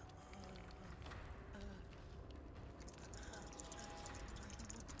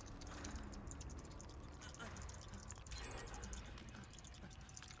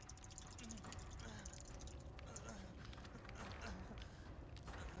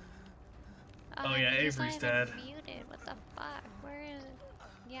 Oh yeah, He's not Avery's even dead. muted. What the fuck? Where is it?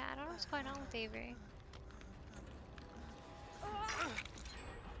 Yeah, I don't know what's going on with Avery.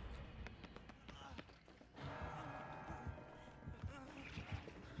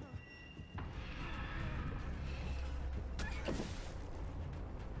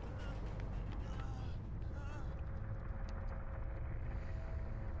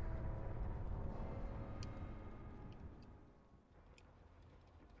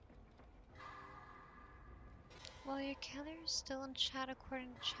 Well, your killer's still in chat according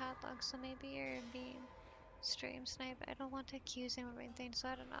to chat log, so maybe you're being stream sniped. I don't want to accuse him of anything, so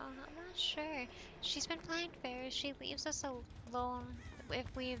I don't know. I'm not sure. She's been playing fair. She leaves us alone if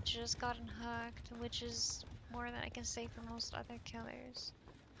we've just gotten hooked, which is more than I can say for most other killers.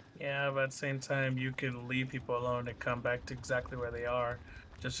 Yeah, but at the same time, you can leave people alone and come back to exactly where they are,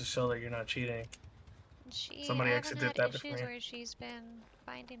 just to show that you're not cheating. Somebody I actually haven't did had that issues before. where she's been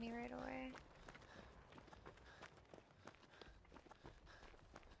finding me right away.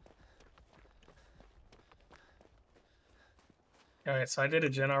 Alright, so I did a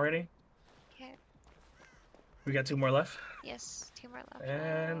gen already. Okay. We got 2 more left. Yes, 2 more left.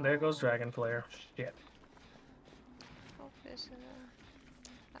 And there goes Dragon Flare. Shit. Hope this is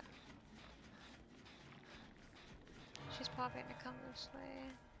She's popping to come this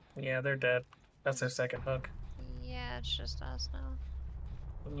way. Yeah, they're dead. That's their second hook. Yeah, it's just us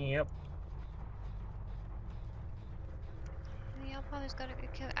now. Yep. Y'all probably got a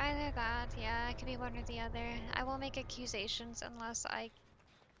good kill. Either that, yeah, it could be one or the other. I won't make accusations unless I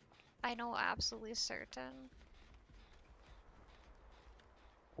know absolutely certain.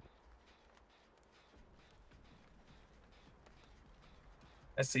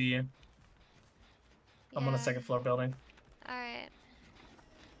 I see you. I'm on the second floor building. Alright.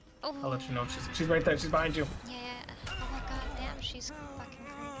 Oh. I'll let you know. She's right there. She's behind you. Yeah. Oh my god, damn, she's fucking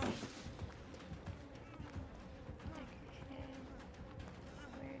creepy. Okay.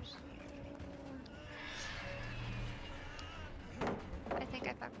 Where's you? I think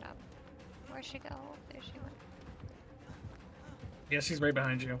I fucked up. Where'd she go? There she went. Yeah, she's right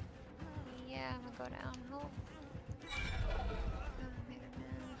behind you. Yeah, I'm gonna go down. Oh. Made a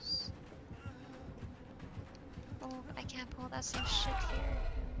mess. Oh, I can't pull that same shit here.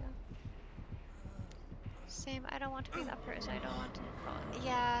 There we go. Same, I don't want to be that person. I don't want to. Oh,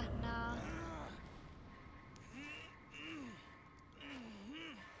 yeah, no.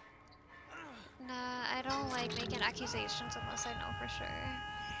 Nah, I don't like making accusations unless I know for sure.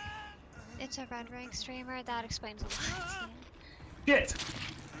 It's a red rank streamer, that explains a lot. Shit!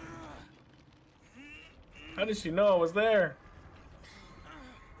 How did she know I was there?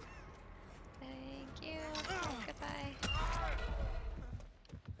 Thank you. Oh, goodbye.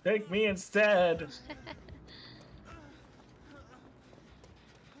 Take me instead.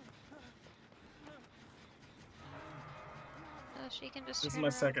 Oh, she can just. This is turn my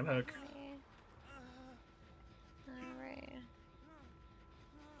around second for hook. me. Alright.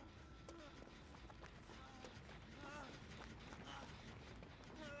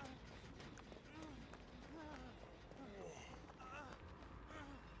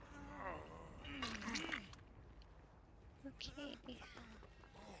 Okay.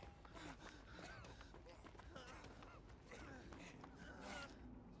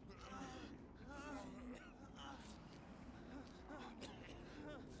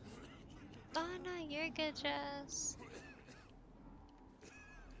 Oh no, you're good, Jess.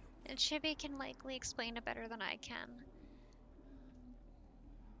 And Chibi can likely explain it better than I can.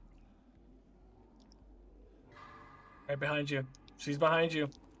 Right behind you. She's behind you.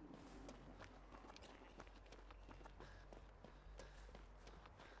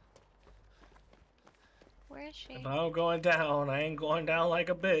 Where is she? If I'm going down, I ain't going down like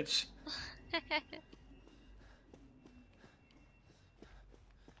a bitch.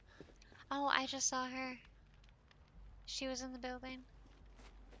 Oh, I just saw her. She was in the building.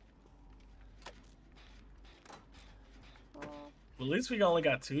 Oh, At least we only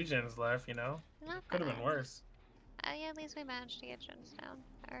got 2 gens left, you know? not Could have bad. been worse. Yeah, at least we managed to get gens down.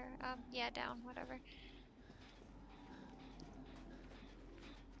 Or, yeah, down, whatever.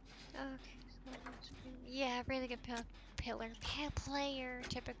 Okay, so yeah, really good player,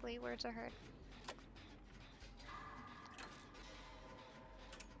 typically, words are heard.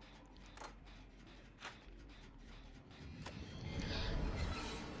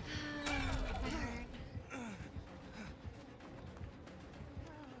 I heard.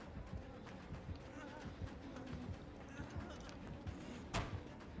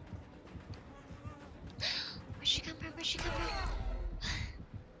 Where'd she come from? Where'd she come from?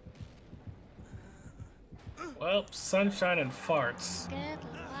 Well, sunshine and farts. Good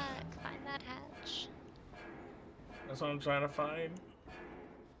luck. Find that hatch. That's what I'm trying to find.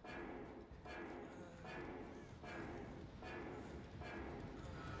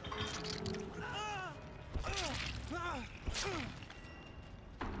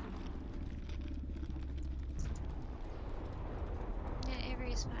 Yeah,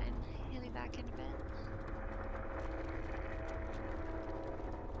 Avery's fine. He'll be back in a bit.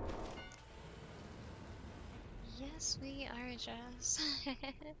 Yes, we are, Jess.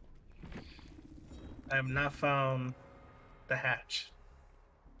 I have not found the hatch.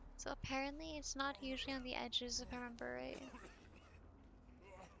 So apparently it's not usually on the edges, if I remember right.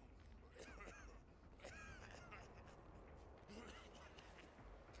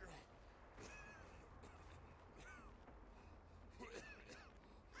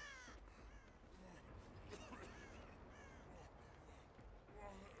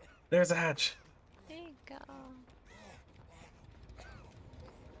 There's a hatch. There you go.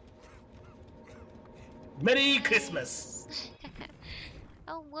 Merry Christmas.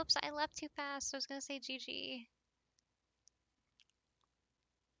 Oh, whoops, I left too fast. I was gonna say GG.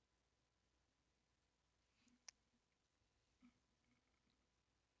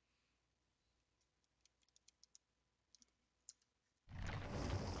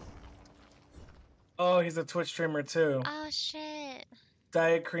 Oh, he's a Twitch streamer too. Oh, shit.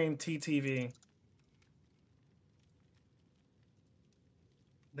 Diet Cream TTV.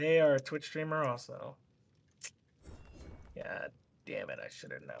 They are a Twitch streamer also. Yeah, damn it, I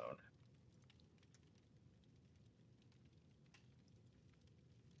should have known.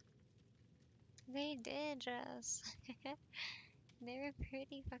 They did, Jess. They were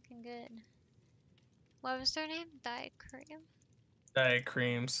pretty fucking good. What was their name? Diet Cream? Diet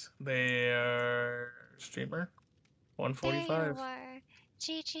creams. They are streamer. There 145. you are.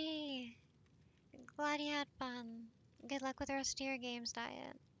 GG. Glad you had fun. Good luck with the rest of your games,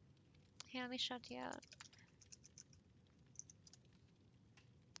 Diet. Here, let me shout you out.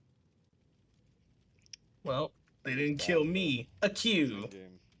 Well, they Who's didn't that, kill though? me. A This Q.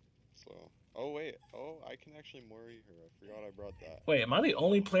 game. So. Oh wait. Oh, I can actually Mori her. I forgot I brought that. Wait, am I the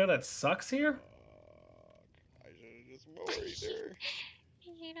only player that sucks here? Fuck. I should've just Mori'd her.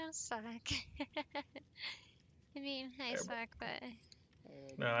 You don't suck. I mean, I suck, but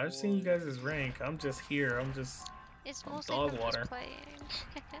No, I've seen you guys' rank. I'm just here. I'm it's I'm mostly dog from water. just playing.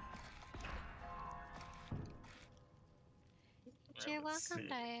 You're Let's welcome, see.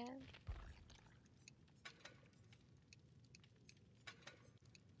 Diet.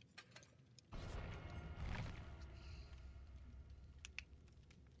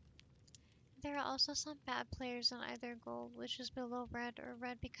 There are also some bad players in either gold, which is below red, or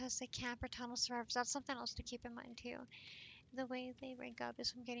red because they camp or tunnel survivors. That's something else to keep in mind too. The way they rank up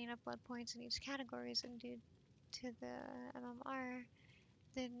is from getting up blood points in each categories, and due to the MMR,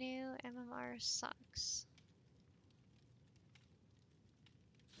 the new MMR sucks.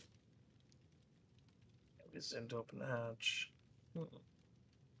 It's into open hatch.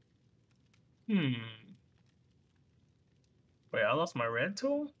 Hmm. Wait, I lost my red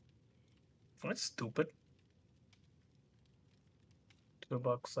tool? That's stupid.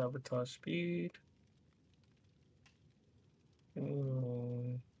 $2 sabotage speed.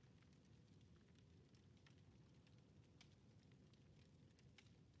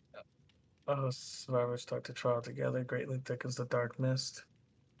 Survivors start to trial together. Greatly thickens the dark mist.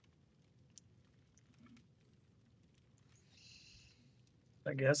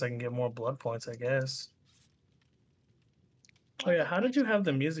 I guess I can get more blood points, I guess. Oh yeah, how did you have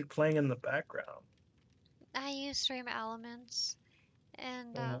the music playing in the background? I use Stream Elements,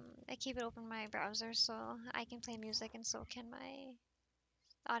 and I keep it open in my browser so I can play music and so can my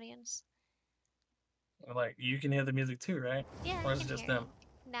audience. Like, you can hear the music too, right? Yeah, Or I is can it just hear them?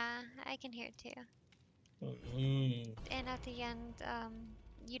 it. Nah, I can hear it too. Mm. And at the end,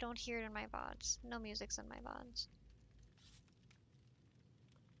 you don't hear it in my VODs. No music's in my VODs.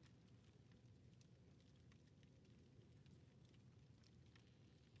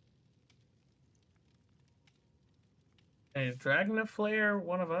 Hey, is Dragonflayer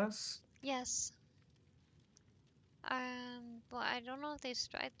one of us? Yes. Well, I don't know if they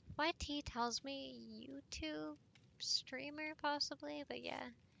strike. YT tells me YouTube streamer possibly, but yeah.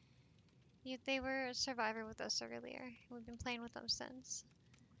 They were a survivor with us earlier. We've been playing with them since.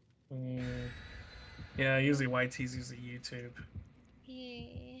 Yeah, usually YT's usually YouTube.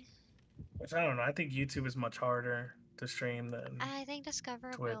 Yeah. Which I don't know. I think YouTube is much harder to stream than I think Twitch.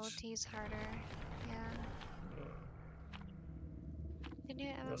 discoverability is harder. Yeah. The new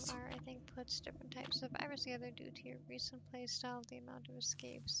MMR, I think, puts different types of virus together due to your recent playstyle, the amount of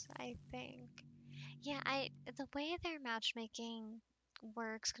escapes, I think. Yeah, the way their matchmaking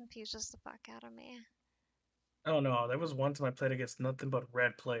works confuses the fuck out of me. I don't know. There was one time I played against nothing but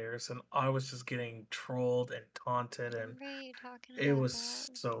red players, and I was just getting trolled and taunted, and Right, talking it about was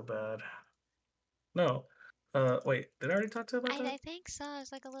that. so bad. No. Wait, did I already talk to you about that? I think so. It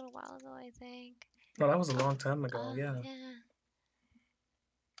was like a little while ago, I think. No, that was a long time ago, Oh, yeah. yeah.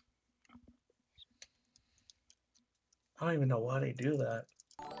 I don't even know why they do that.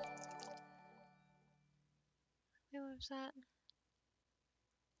 Wait, what was that?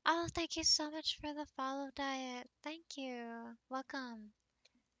 Oh, thank you so much for the follow, Diet. Thank you. Welcome.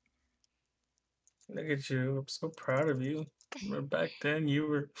 Look at you. I'm so proud of you. Remember back then you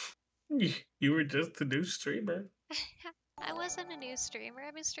were you were just a new streamer. I wasn't a new streamer.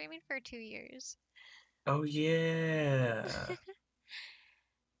 I've been streaming for 2 years. Oh yeah.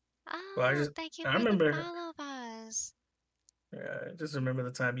 Oh, thank you I for the remember follow, Buzz. yeah, I just remember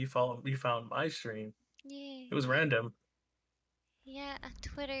the time you found my stream. Yeah. It was random. Yeah,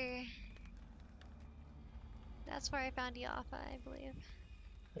 Twitter. That's where I found you off, I believe.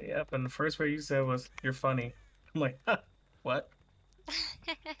 Yep, and the first word you said was "You're funny." I'm like, huh, what?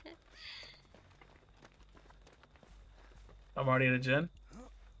 I'm already at a gen.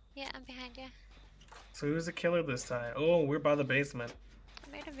 Yeah, I'm behind you. So who's the killer this time? Oh, we're by the basement.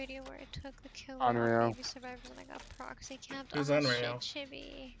 I made a video where I took the kill Unreal. on baby survivors and I got proxy camped. Who's oh Unreal? shit,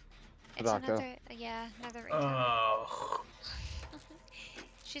 Chibi. It's Tabacco. another, yeah, another raid. Oh.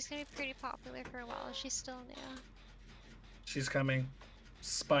 She's gonna be pretty popular for a while. She's still new. She's coming.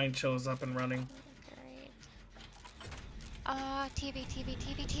 Spine shows up and running. Great. Ah, TV.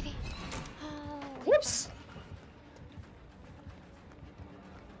 Oh. Whoops.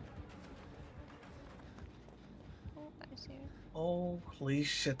 Oh, I see dude. Holy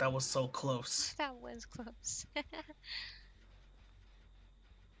shit, that was so close. That was close.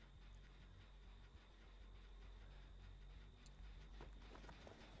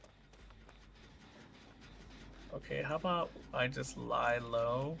 Okay, how about I just lie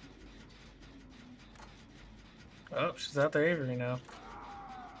low? Oh, she's out there Avery now.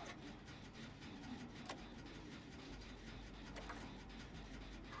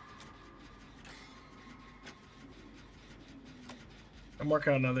 I'm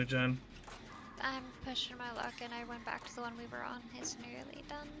working on another gen. I'm pushing my luck and I went back to the one we were on. It's nearly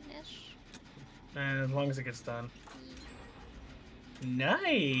done-ish. And as long as it gets done.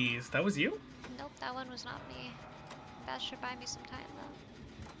 Nice! That was you? Nope, that one was not me. That should buy me some time though.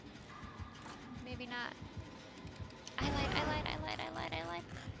 Maybe not. I lied.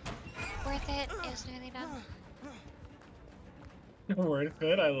 Worth it. It was nearly done. Worth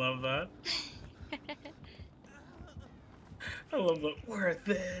it, I love that. I love the worth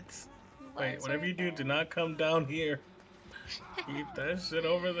it. Wait, Was whatever you worth do it. not come down here. Keep that shit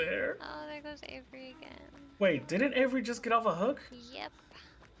over there. Oh, there goes Avery again. Wait, didn't Avery just get off a hook? Yep.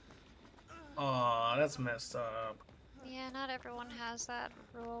 Aw, that's messed up. Yeah, not everyone has that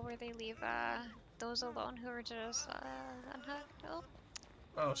rule where they leave those alone who are just unhooked. Oh,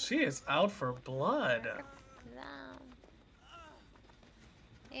 Oh, she is out for blood. down.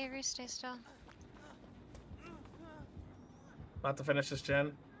 Avery, stay still. About to finish this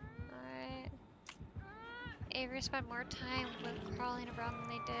gen. Alright. Avery spent more time with crawling around than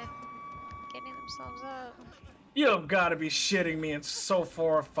they did getting themselves up. You have got to be shitting me. It's so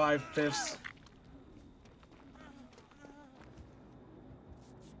 4 or 5/5.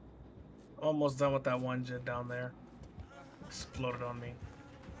 Almost done with that one gen down there. Exploded on me.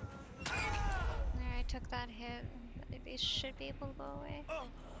 Alright, I took that hit. They should be able to go away.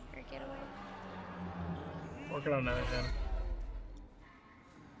 Or get away. Working on another gen.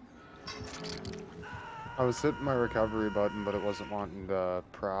 I was hitting my recovery button, but it wasn't wanting to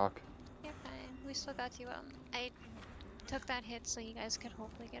proc. You're fine. We still got you. I took that hit so you guys could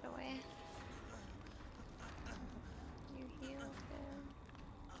hopefully get away. You healed him.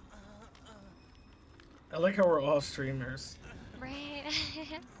 I like how we're all streamers. Right?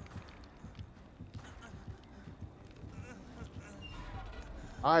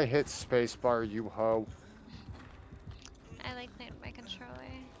 I hit spacebar, you hoe. I like playing with my controller.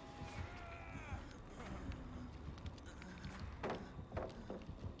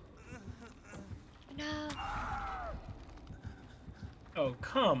 No! Oh,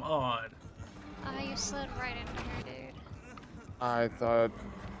 come on. Oh, you slid right into her, dude. I thought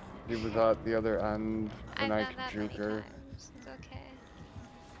he was at the other end and I've I done could that many juke her. times. It's okay.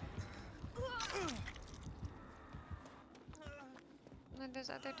 And there's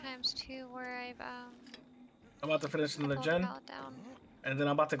other times too where I've I'm about to finish another pulled gen. pallet down. And then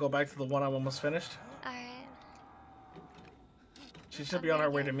I'm about to go back to the one I'm almost finished. Alright. She should I'm be on her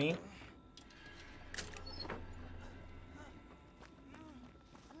gonna way get- to me.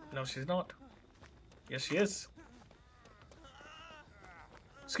 No, she's not. Yes, she is.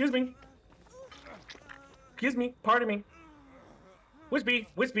 Excuse me. Excuse me. Pardon me. Whispy.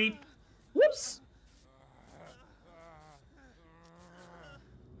 Whispy. Whoops.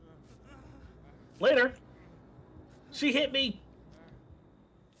 Later. She hit me.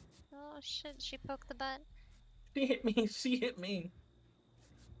 Oh shit, she poked the butt. She hit me. She hit me.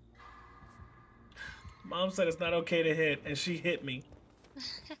 Mom said it's not okay to hit, and she hit me.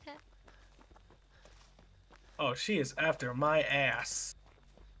 Oh, she is after my ass.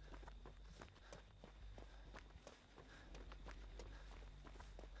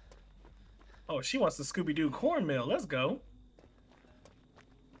 Oh, she wants the Scooby-Doo cornmeal. Let's go.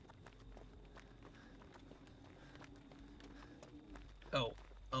 Oh,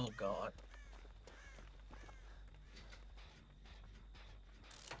 oh God.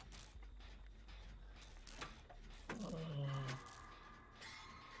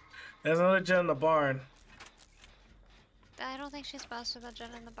 There's another gen in the barn. I don't think she's busted that gen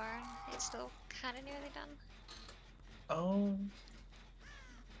in the barn. It's still kind of nearly done. Oh.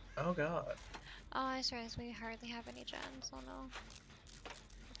 Oh God. Oh, I realized we hardly have any gens. Oh no.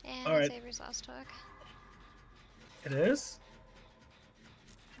 And All it's right. Avery's last hook. It is?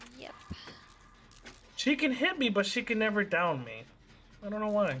 Yep. She can hit me, but she can never down me. I don't know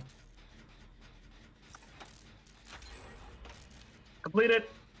why. Completed.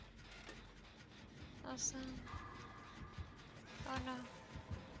 Awesome. Oh no.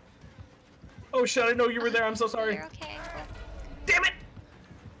 Oh shit, I know you were there. I'm so sorry. You're okay. Damn it!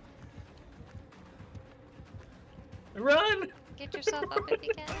 Run! Get yourself up if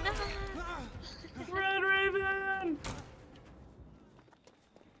you can. No. Run, Raven!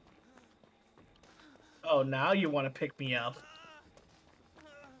 Oh, now you want to pick me up.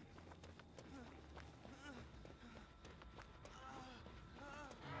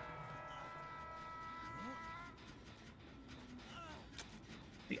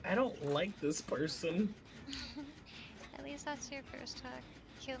 See, I don't like this person. At least that's your first hook.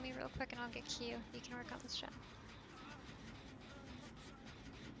 Heal me real quick and I'll get Q. You can work on this shot.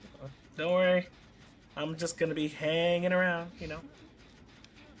 Don't worry. I'm just gonna be hanging around, you know.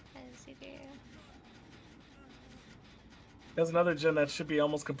 As you do. There's another gen that should be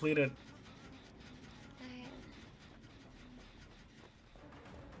almost completed.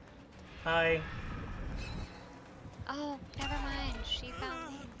 Alright. Hi. Oh, never mind. She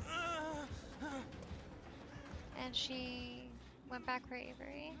found me. And she went back for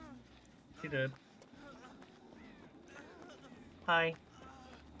Avery. She did. Hi.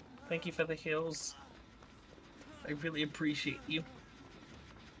 Thank you for the heals. I really appreciate you.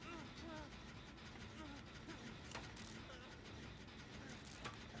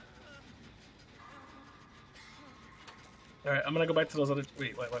 Alright, I'm gonna go back to those other.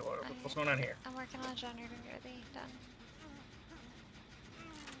 Wait. What's going on here? I'm working on a genre nearly done.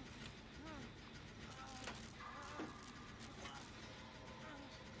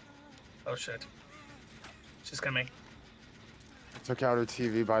 Oh shit. She's coming. I took out her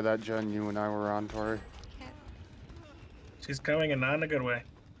TV by that gen you and I were on, Tori. Okay. She's coming and not in a good way.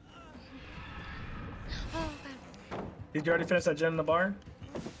 Oh, God. Did you already finish that gen in the bar?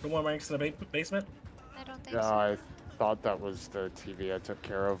 The one right next to the basement? I don't think Yeah, so. I thought that was the TV I took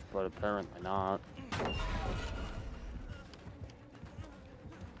care of, but apparently not.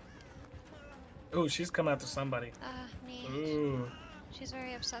 Ooh, she's coming after somebody. Me. Ooh. She's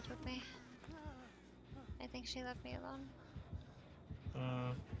very upset with me. I think she left me alone.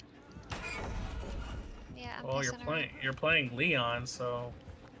 Yeah, I'm Well, pissing you're playing Leon, so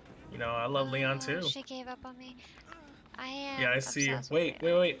you know I love Leon too. She gave up on me. I am. Yeah, I see you. obsessed with Wait,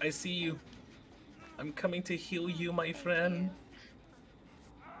 Leon. I see you. I'm coming to heal you, my friend.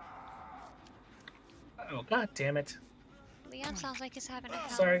 Oh, god damn it. Leon sounds like he's having a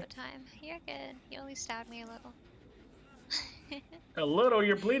hell Sorry. of a time. You're good. You only stabbed me a little. A little,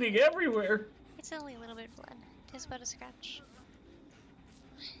 you're bleeding everywhere. It's only a little bit of blood. Tis but a scratch.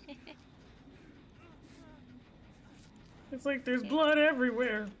 It's like there's blood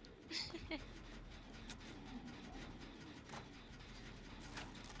everywhere.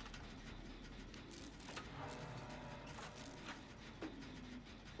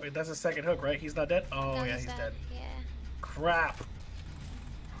 Wait, that's a second hook, right? He's not dead? Oh, No, yeah, he's dead. Yeah. Crap.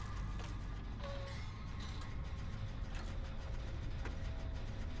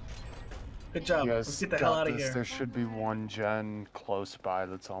 Good job. You Let's guys get the hell got out of this. here. There should be one gen close by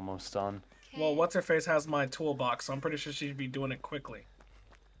that's almost done. Okay. Well, what's her face has my toolbox, so I'm pretty sure she'd be doing it quickly.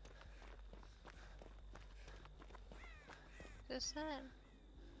 Who said?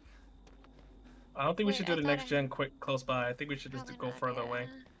 I don't think we Wait, should do I the thought next I- gen quick close by. I think we should just Probably go not, further away.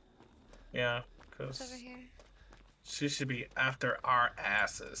 Yeah, It's because over here. she should be after our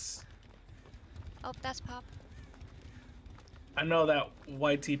asses. Oh, that's Pop. I know that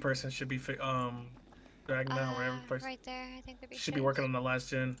white T person should be dragging down whatever person. Right there. I think they're being Should be working on the last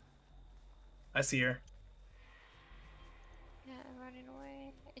gen. I see her. Yeah, I'm running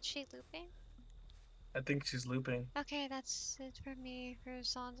away. Is she looping? I think she's looping. Okay, that's it for me for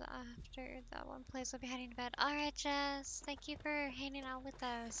songs after that one plays. I'll be heading to bed. Alright, Jess. Thank you for hanging out with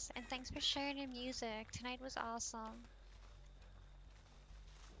us. And thanks for sharing your music. Tonight was awesome.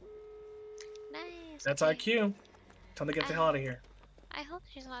 Nice. That's okay. our cue. Time to get the hell out of here. I hope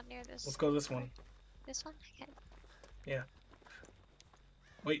she's not near this. Let's go to this one. This one? Okay. Yeah.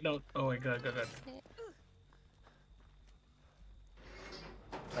 Wait, no. Oh, wait, good.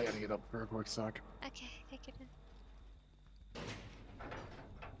 I gotta get up for a quick sec. Okay, take it in.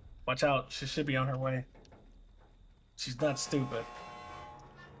 Watch out. She should be on her way. She's not stupid.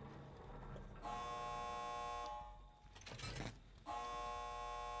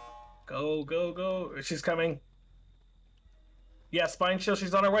 Go. She's coming. Yeah, spine chill.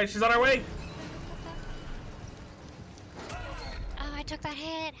 She's on her way. Oh, I took that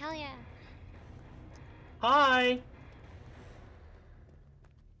hit. Hell yeah. Hi.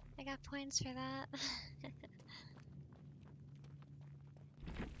 I got points for that.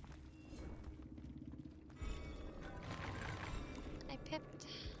 I pipped.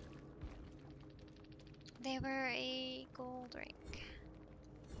 They were a gold rank.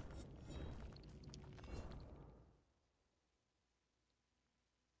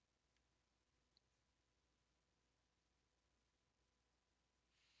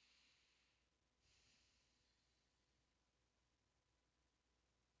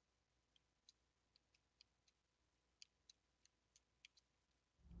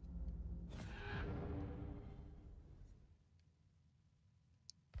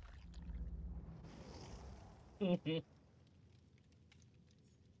 GG.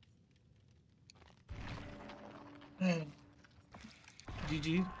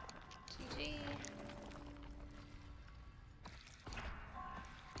 GG.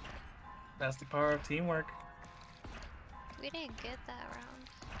 That's the power of teamwork. We didn't get that round.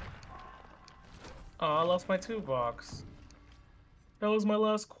 Oh, I lost my toolbox. That was my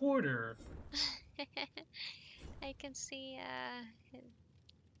last quarter. I can see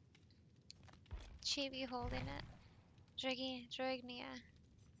Chibi holding it. Dragnia.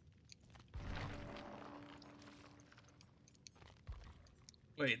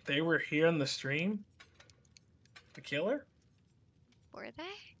 Wait, they were here on the stream? The killer? Were they?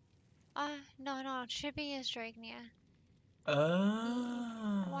 No, Chibi is Dragnia.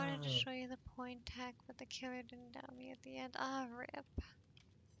 Oh. I wanted to show you the point tag, but the killer didn't down me at the end. Ah, rip.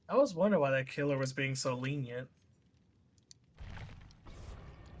 I was wondering why that killer was being so lenient.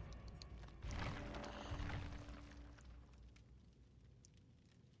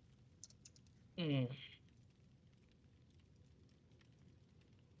 Hmm.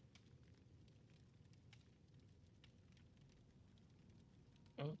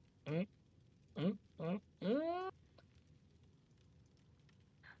 Mm, mm, mm, mm, mm.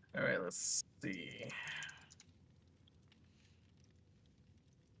 All right, let's see.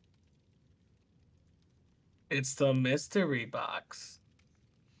 It's the mystery box.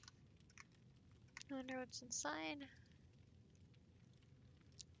 I wonder what's inside.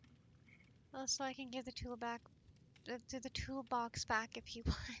 Also, I can give the toolbox back if he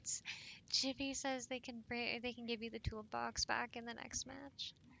wants. Chibi says they can give you the toolbox back in the next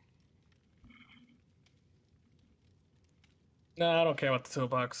match. No, I don't care about the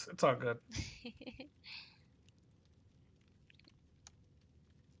toolbox. It's all good.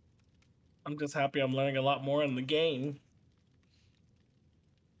 I'm just happy I'm learning a lot more in the game.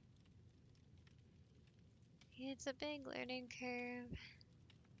 It's a big learning curve.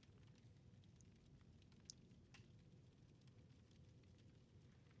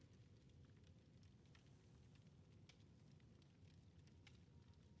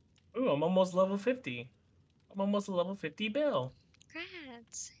 Ooh, I'm almost level 50. I'm almost a level 50 Bill.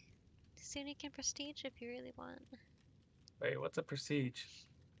 Congrats! Soon you can prestige if you really want. Wait, what's a prestige?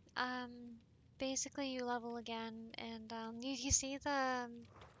 Basically you level again, and you see the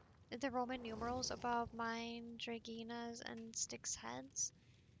Roman numerals above mine, Dragina's, and Styx heads.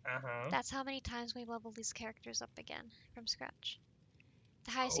 Uh-huh. That's how many times we level these characters up again from scratch.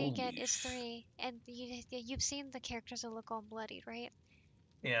 The highest you get is 3, and you've seen the characters that look all bloodied, right?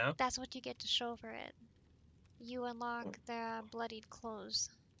 Yeah. That's what you get to show for it. You unlock the bloodied clothes.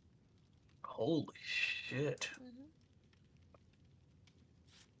 Holy shit. Hmm.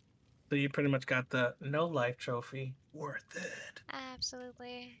 So you pretty much got the no life trophy. Worth it.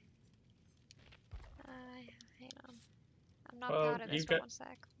 Absolutely. Hang on. I'm not Well, proud of this, you but got one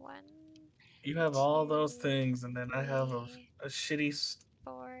sec. 1, you have all those 2, things, and then I have 3, a shitty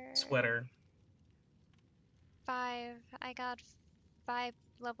 4, sweater. 5. I got 5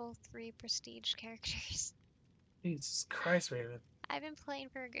 level 3 prestige characters. Jesus Christ, Raven. I've been playing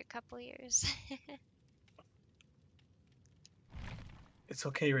for a good couple years. It's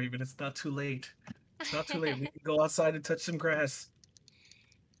okay, Raven. It's not too late. It's not too late. We can go outside and touch some grass.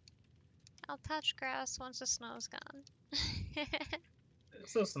 I'll touch grass once the snow's gone.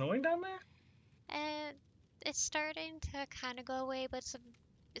 It's still snowing down there? And it's starting to kind of go away, but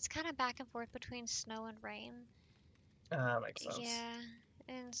it's kind of back and forth between snow and rain. Makes sense. Yeah,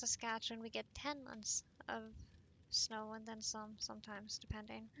 in Saskatchewan we get 10 months of snow and then some sometimes,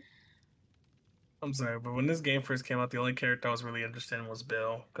 depending. I'm sorry, but when this game first came out, the only character I was really interested in was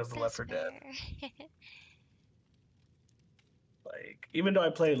Bill, because of Left That's 4 Dead. fair. Like, even though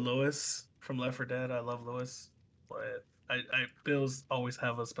I played Lewis from Left 4 Dead, I love Lewis, but Bill's always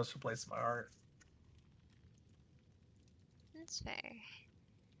have a special place in my heart. That's fair.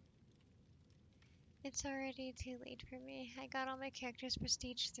 It's already too late for me. I got all my characters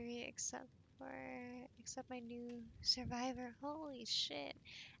prestige 3 except my new survivor. Holy shit.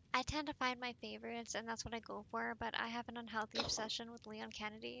 I tend to find my favorites and that's what I go for, but I have an unhealthy obsession with Leon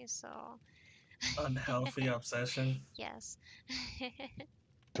Kennedy, so Unhealthy obsession. yes.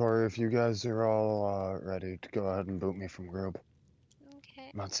 Tori, if you guys are all ready to go ahead and boot me from group. Okay.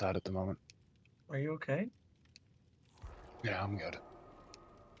 I'm outside at the moment. Are you okay? Yeah, I'm good.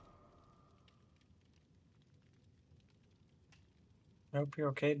 I hope you're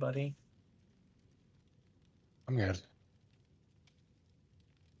okay, buddy. I'm good.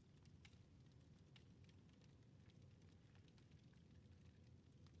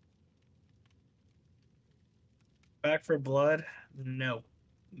 Back for Blood? No.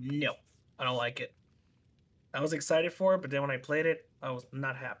 No. I don't like it. I was excited for it, but then when I played it, I was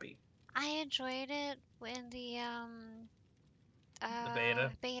not happy. I enjoyed it when the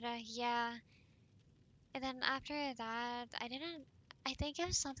beta. beta, yeah. And then after that, I think it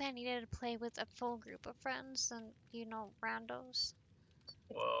was something I needed to play with a full group of friends and, you know, randos.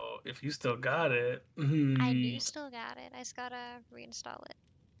 Well, if you still got it, I do still got it. I just gotta reinstall it.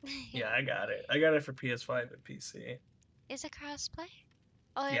 yeah, I got it. I got it for PS5 and PC. Is it crossplay?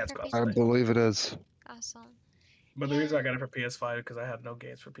 Oh, Yeah, yeah, it's for I crossplay. PC. believe it is. Awesome. But the Yeah, reason I got it for PS5 because I had no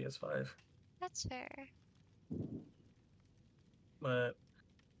games for PS5. that's fair. But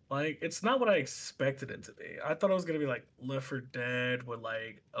like, it's not what I expected it to be. I thought it was gonna be like Left 4 Dead with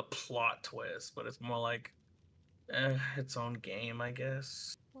like a plot twist, but it's more like its own game, I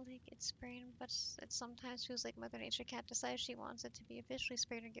guess. Well, like it's spring, but it sometimes feels like Mother Nature can't decide she wants it to be officially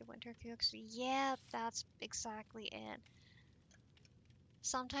spring or get winter cooks. Yeah, that's exactly it.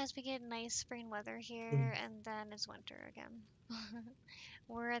 Sometimes we get nice spring weather here, and then it's winter again.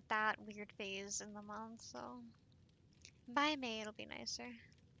 We're at that weird phase in the month, so by May it'll be nicer.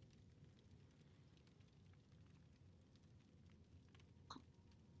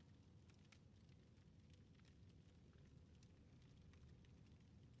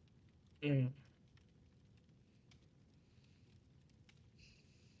 Mm.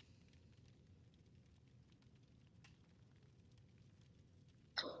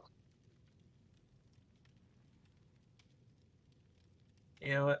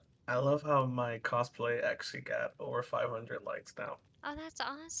 You know what? I love how my cosplay actually got over 500 likes now. Oh, that's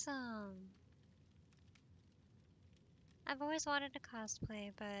awesome. I've always wanted to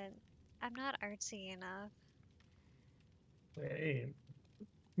cosplay, but I'm not artsy enough. Hey,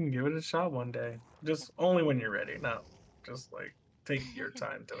 you can give it a shot one day. Just only when you're ready. No, just like take your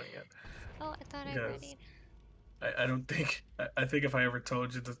time doing it. Oh, I thought I Because readied. I don't think I think if I ever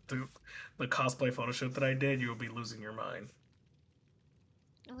told you the cosplay photo shoot that I did, you would be losing your mind.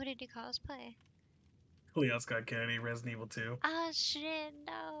 What did you cosplay? Leon Scott Kennedy, Resident Evil 2. Oh shit,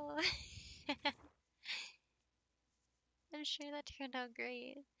 no. I'm sure that turned out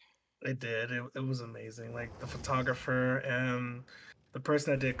great. It did. It was amazing. Like the photographer and the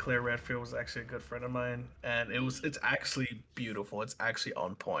person that did Claire Redfield was actually a good friend of mine, and it's actually beautiful. It's actually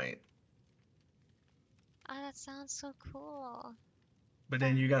on point. Oh, that sounds so cool. But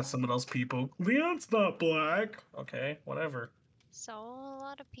then you got some of those people. Leon's not black. Okay, whatever. So a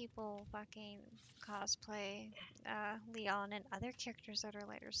lot of people fucking cosplay Leon and other characters that are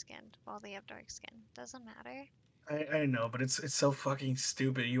lighter skinned while they have dark skin. Doesn't matter. I know, but it's so fucking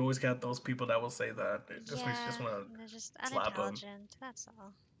stupid. You always got those people that will say that. It just makes you just Yeah, want they're just to slap them. unintelligent. That's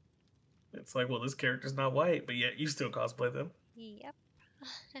all. It's like, well, this character's not white, but yet you still cosplay them. Yep.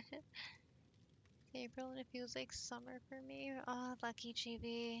 April, it feels like summer for me. Oh, lucky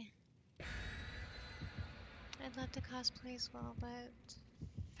GB. I'd love to cosplay as well, but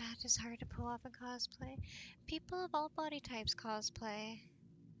that is hard to pull off a cosplay. People of all body types cosplay.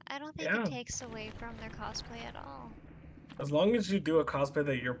 I don't think it Yeah, takes away from their cosplay at all. as long as you do a cosplay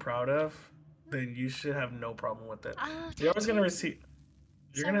that you're proud of, then you should have no problem with it. Oh, You're always gonna tattoos. receive.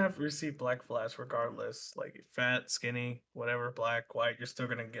 You're Sorry. gonna have to receive black flash regardless. Like fat, skinny, whatever, black, white. You're still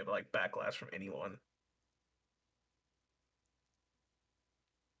gonna get like backlash from anyone.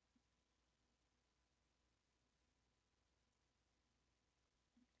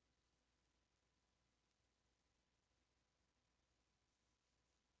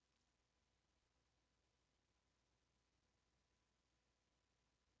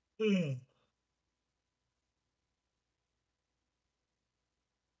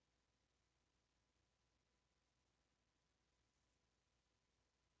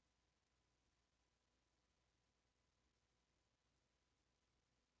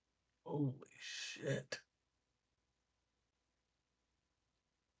 Holy shit!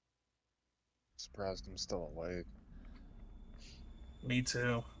 Surprised I'm still awake. Me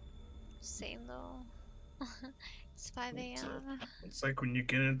too. Same though. It's 5 Me too. a.m. It's like when you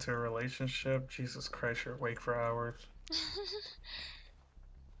get into a relationship, Jesus Christ, you're awake for hours.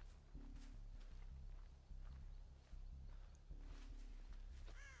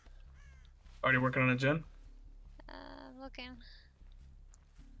 Already working on a gen? Looking.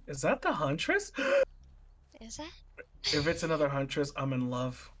 Is that the Huntress? Is it? If it's another Huntress, I'm in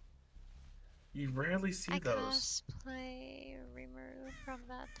love. You rarely see I those. cosplay removed from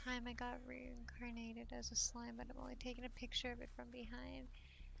that time I got reincarnated as a slime, but I'm only taking a picture of it from behind.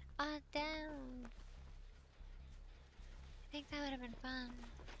 Ah, damn. I think that would have been fun.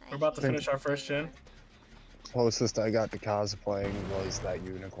 We're about to hate finish our that first gen. Closest I got to cosplaying was that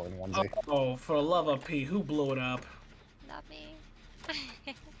unicorn onesie. Oh, for the love of Pete, who blew it up? Not me.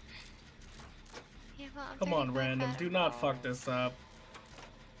 Yeah, I'm Come doing on, well, random. Fat Do and not Roll. fuck this up.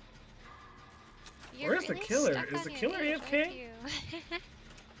 You're Where's the really killer? stuck Is on the your killer age, AFK? aren't you?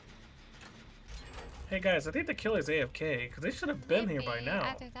 Hey guys, I think the killer's AFK because they should have been here by Maybe now.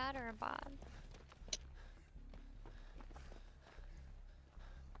 either that or a bot.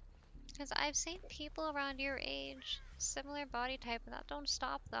 Because I've seen people around your age, similar body type, and that don't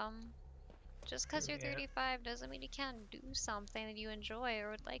stop them. Just because you're Yeah. 35 doesn't mean you can't do something that you enjoy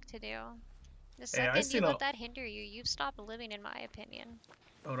or would like to do. The Hey, I second you seen a. let that hinder you, you've stopped living, in my opinion.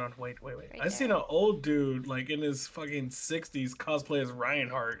 Hold on, wait. Right I seen there. an old dude like in his fucking 60s cosplay as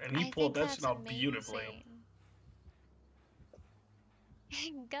Reinhardt, and he I pulled think that shit that's off beautifully.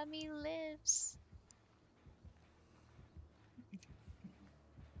 amazing. Gummy lips.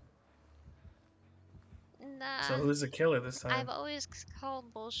 So Nah, who's the killer this time? I've always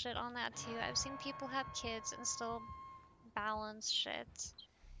called bullshit on that too. I've seen people have kids and still balance shit.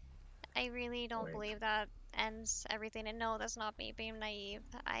 I really don't Wait. believe that ends everything. And no, that's not me being naive.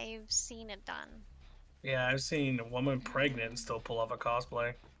 I've seen it done. Yeah, I've seen a woman pregnant and still pull off a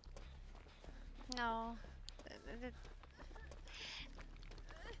cosplay. No.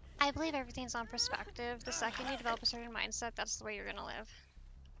 I believe everything's on perspective. The second you develop a certain mindset, that's the way you're gonna live.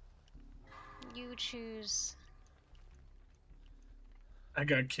 You choose. I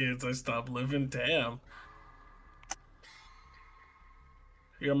got kids, I stopped living. Damn.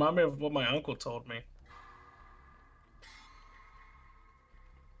 You remind me of what my uncle told me.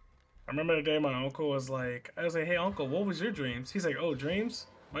 I remember the day my uncle was like, I was like, hey uncle, what was your dreams? He's like, oh, dreams?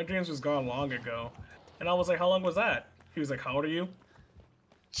 My dreams was gone long ago. And I was like, how long was that? He was like, how old are you?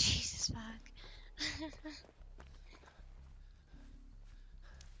 Jesus fuck.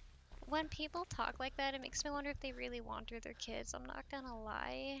 When people talk like that, it makes me wonder if they really want to their kids. I'm not gonna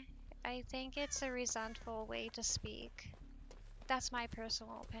lie. I think it's a resentful way to speak. That's my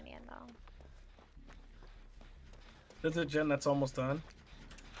personal opinion, though. This is Jen that's almost done.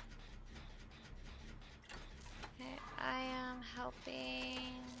 Okay, I am helping.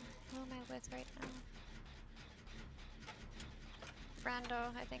 Who am I with right now?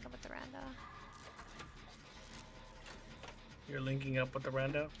 Rando. I think I'm with the Rando. You're linking up with the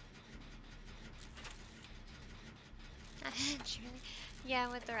rando? Truly. Yeah,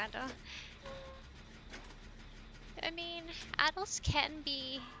 with the Rando. I mean, adults can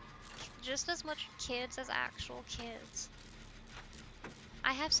be just as much kids as actual kids.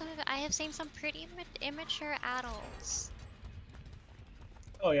 I have seen some pretty immature adults.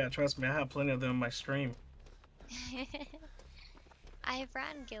 Oh yeah, trust me, I have plenty of them in my stream. I've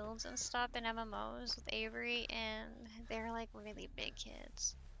ran guilds and stuff in MMOs with Avery, and they're like really big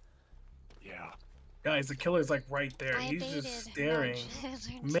kids. Yeah. Guys, the killer's like right there. I He's baited. just staring No,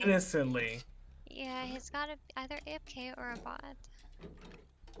 just- menacingly. Yeah, he's got either AFK or a bot.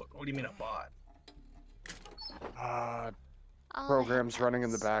 What do you mean a bot? All Programs the running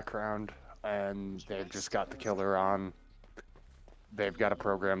in the headshots. background, and they've just got the killer on. They've got a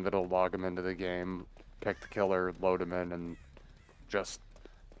program that'll log them into the game, pick the killer, load him in, and just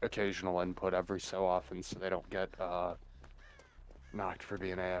occasional input every so often so they don't get knocked for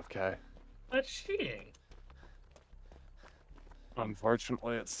being AFK. That's cheating.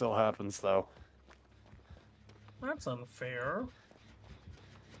 Unfortunately, it still happens though. That's unfair.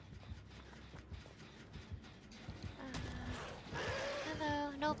 Hello.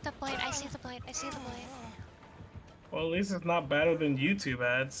 Nope, the blade. I see the blade. I see the blade. Well, at least it's not better than YouTube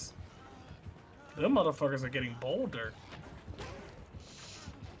ads. Them motherfuckers are getting bolder.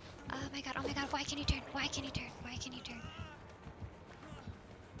 Oh my god, why can you turn? Why can you turn? Why can you turn?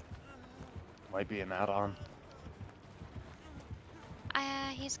 Might be an add-on.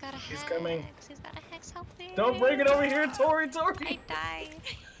 He's got a hex. He's coming. He's got a hex, help me. Don't bring it over here, Tori! I died.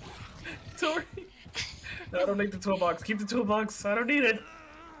 Tori! No, I don't need the toolbox. Keep the toolbox. I don't need it.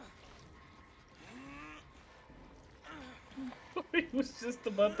 He was just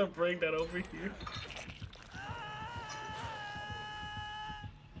about to bring that over here.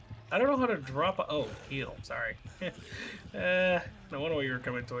 I don't know how to drop a... Oh, heal. Sorry. No wonder why you were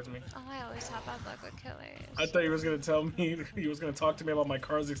coming towards me. Oh, I always have bad luck with killers. I thought you was going to tell me... You was going to talk to me about my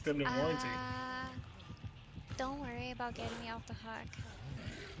car's extended warranty. Don't worry about getting me off the hook.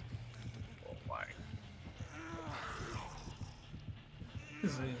 Oh, why?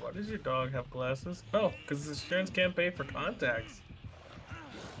 Why does your dog have glasses? Oh, because his insurance can't pay for contacts.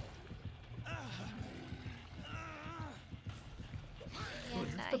 Yeah,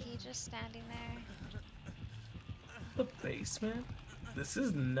 nah, he's just standing there. The basement? This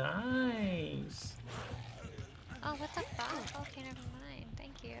is nice. Oh, what the fuck? Okay, never mind.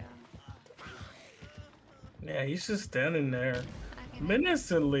 Thank you. Yeah, he's just standing there. Okay,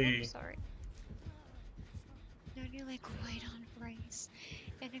 Menacingly. oops, sorry. you like white on rice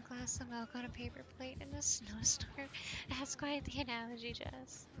and a glass of milk on a paper plate in a snowstorm. That's quite the analogy,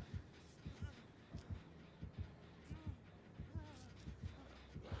 Jess.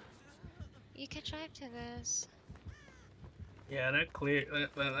 You could drive to this. Yeah, that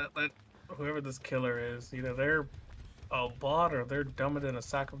whoever this killer is, either they're a bot or they're dumber than a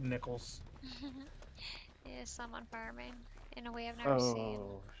sack of nickels. Is someone farming in a way I've never seen.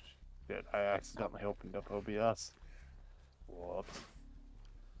 Oh, shit. I accidentally opened up OBS. Whoops.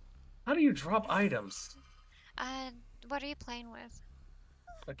 How do you drop items? What are you playing with?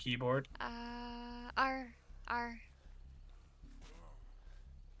 A keyboard. R.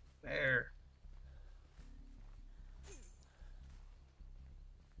 There.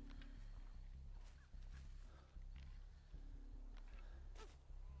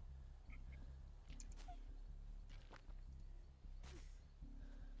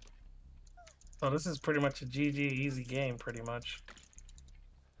 So this is pretty much a GG easy game, pretty much.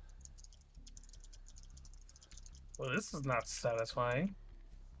 Well, this is not satisfying.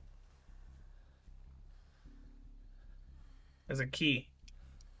 There's a key.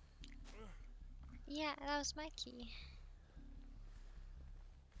 Yeah, that was my key.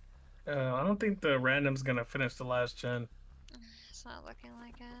 I don't think the random's gonna finish the last gen. It's not looking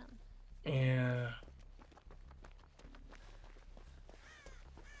like it. Yeah.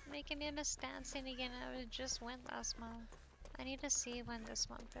 Making me miss dancing again. I just went last month. I need to see when this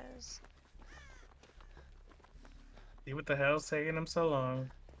month is. See what the hell's taking him so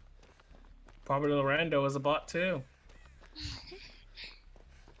long. Probably the rando is a bot too.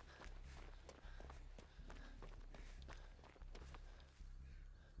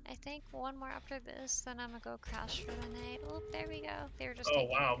 I think one more after this, then I'm gonna go crash for the night. Oh, there we go. They were just Oh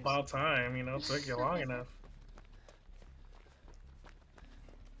taking wow, these. about time, you know, it took you long enough.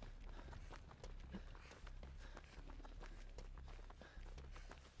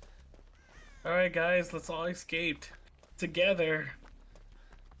 Alright guys, let's all escape together.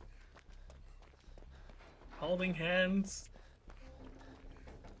 Holding hands.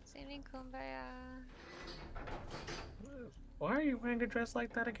 Singing Kumbaya. Why are you wearing a dress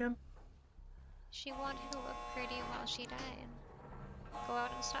like that again? She wanted to look pretty while she died. Go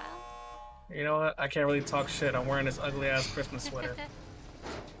out in style? You know what? I can't really talk shit. I'm wearing this ugly ass Christmas sweater.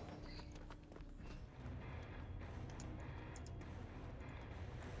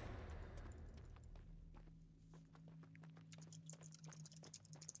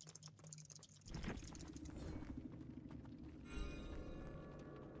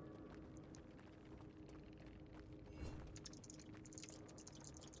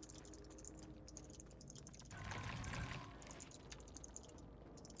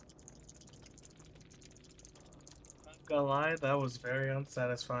 Gonna lie, that was very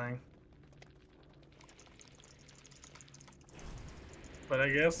unsatisfying. But I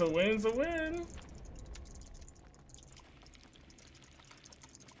guess a win's a win.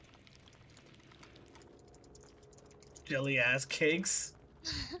 Jelly ass cakes.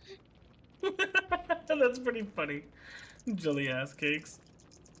 That's pretty funny. Jelly ass cakes.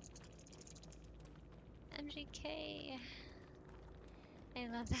 MGK. I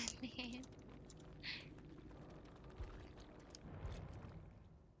love that name.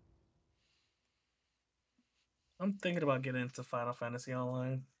 I'm thinking about getting into Final Fantasy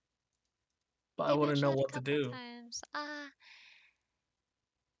Online. But I You wouldn't mentioned know it a what to couple do. times.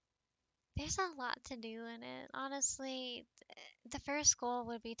 There's a lot to do in it. Honestly, the first goal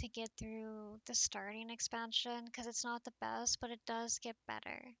would be to get through the starting expansion because it's not the best, but it does get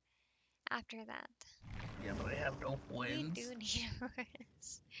better after that. Yeah, but I have no You wins. do need a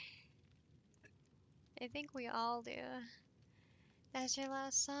rest. I think we all do. That's your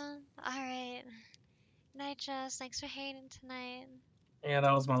last song? Alright. Night, Jess. Thanks for hating tonight. Yeah,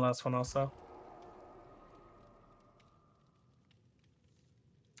 that was my last one also.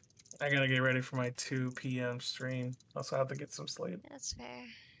 I gotta get ready for my 2 p.m. stream. Also have to get some sleep. That's fair.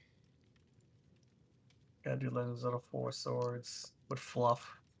 Gotta do Legends of the Four Swords with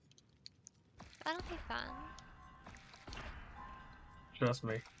Fluff. That'll be fun. Trust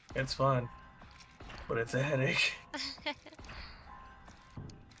me, it's fun. But it's a headache.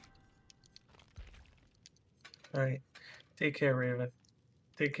 Alright. Take care, Raven.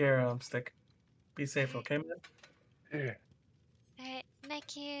 Take care, Stick. Be safe, okay, man? Yeah. Alright,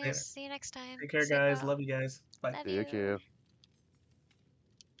 night you. Later. See you next time. Take care, Sleep guys. well. Love you guys. Bye. Love Thank you.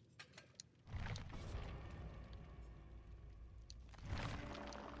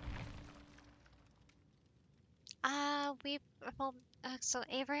 So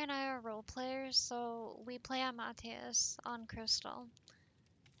Avery and I are role players, so we play Amateus on Crystal.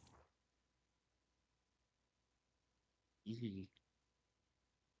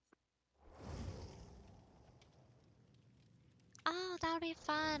 Oh, that would be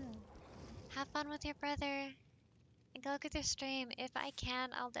fun. Have fun with your brother. And go look at their stream. If I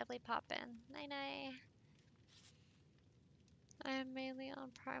can, I'll definitely pop in. Night night. I'm mainly on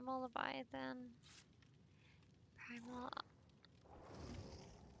Primal Leviathan. Primal.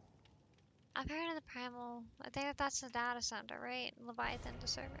 I've heard of the Primal. I think that's the data center, right? Leviathan, the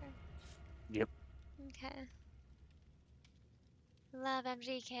server. Yep. Okay. Love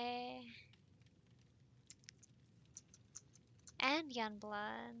MGK. And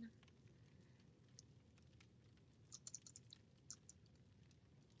Youngblood.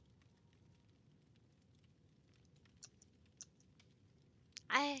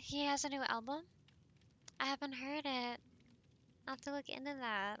 He has a new album? I haven't heard it. I'll have to look into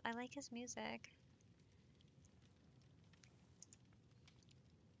that. I like his music.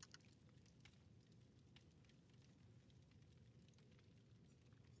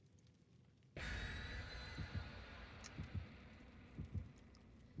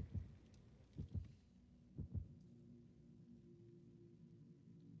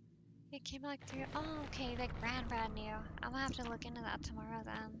 It came out like oh, okay, like brand new. I'm gonna have to look into that tomorrow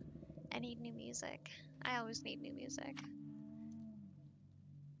then. I need new music. I always need new music.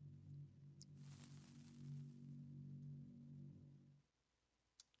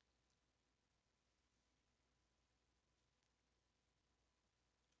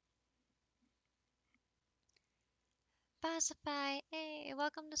 Pacify, hey,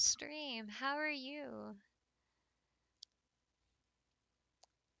 welcome to stream. How are you?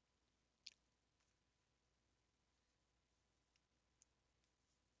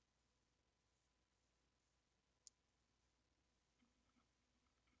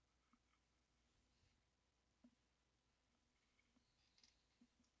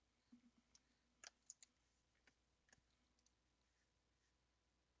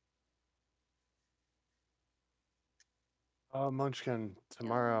 Munchkin, Yo.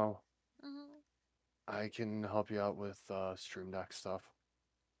 tomorrow Mhm. I can help you out with Stream Deck stuff.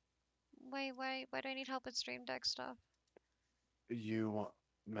 Wait, why do I need help with Stream Deck stuff? You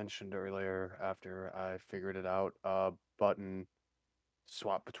mentioned earlier after I figured it out, button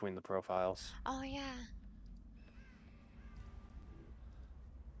swap between the profiles. Oh yeah.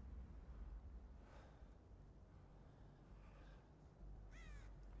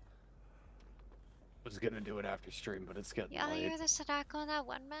 Was gonna do it after stream, but it's getting Yeah, late. you're the Sadako in that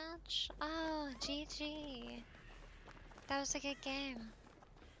one match? Oh, GG. That was a good game.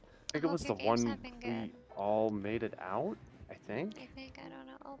 I think it hope was your the games one have been we good. all made it out, I think. I think, I don't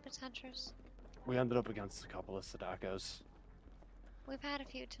know. Oh, potentials. We ended up against a couple of Sadakos. We've had a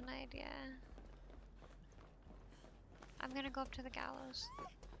few tonight, yeah. I'm gonna go up to the gallows.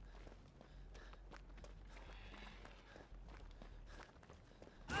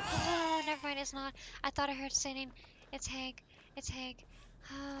 Oh, never mind, it's not. I thought I heard saying, it's Hank, it's Hank.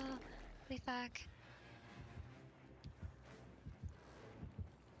 Oh, holy fuck.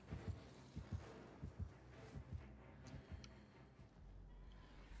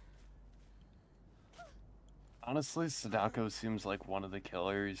 Honestly, Sadako seems like one of the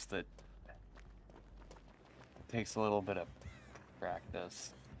killers that takes a little bit of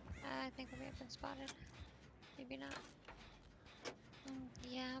practice. I think we have been spotted. Maybe not.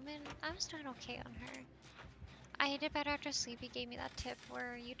 Yeah, I mean, I was doing okay on her. I did better after Sleepy gave me that tip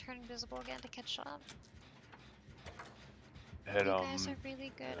where you turn invisible again to catch up. Hit You guys are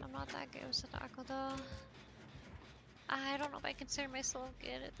really good. I'm not that good with Sadako though. I don't know if I consider myself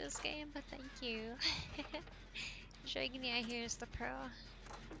good at this game, but thank you. Shogini, I hear, is the pro.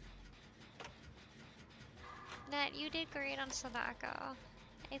 Nat, you did great on Sadako.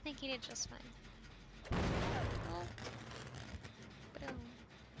 I think you did just fine. Oh. Boom.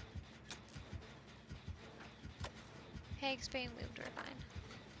 Peg's being moved, we're fine.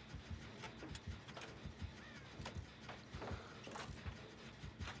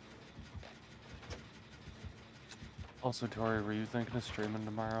 Also, Tori, were you thinking of streaming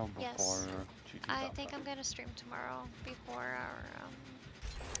tomorrow before Yes. GT I popped think up? I'm gonna stream tomorrow before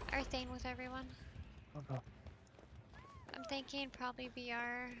our thing with everyone. Okay. I'm thinking probably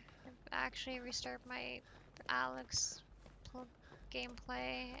VR. Actually restart my Alex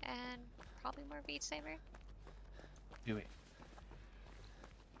gameplay and probably more Beat Saber. Do it.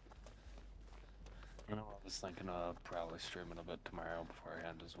 I was thinking of probably streaming a bit tomorrow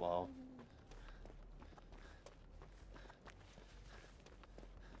beforehand as well.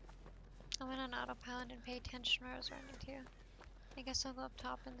 I went on autopilot and pay attention where I was running to. I guess I'll go up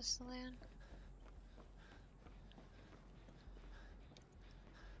top in the saloon.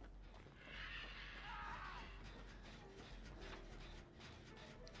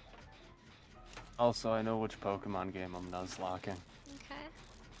 Also, I know which Pokemon game I'm nuzlocking. Okay.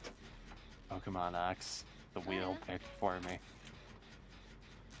 Pokemon X. The wheel yeah. picked for me.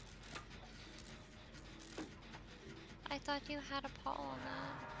 I thought you had a poll on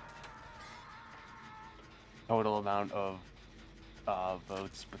that. Total amount of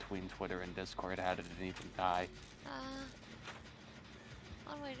votes between Twitter and Discord had it an even tie.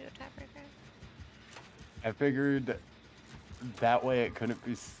 How do I do a tiebreaker? I figured that way it couldn't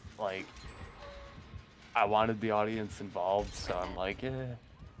be like I wanted the audience involved, so I'm like, at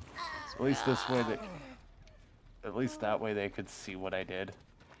least this way at least that way they could see what I did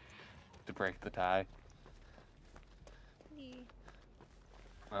to break the tie. Yeah.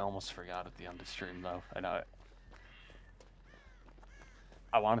 I almost forgot at the end of stream though. I know.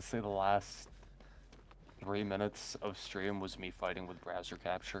 I want to say the last 3 minutes of stream was me fighting with browser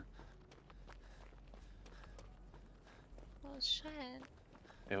capture. Well, shit.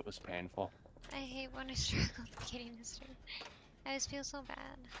 It was painful. I hate when I struggle getting this stream. I just feel so bad.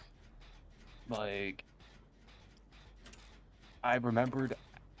 Like, I remembered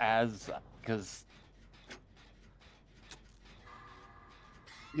because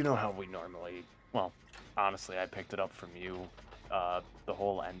you know how we normally, well, honestly, I picked it up from you, the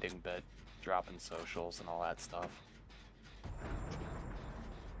whole ending bit, dropping socials and all that stuff.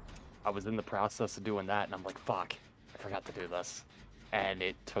 I was in the process of doing that, and I'm like, fuck, I forgot to do this. And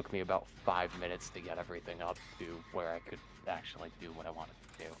it took me about 5 minutes to get everything up to where I could actually do what I wanted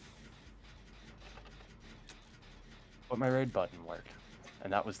to do. But my raid button worked,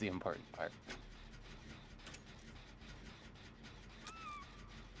 and that was the important part.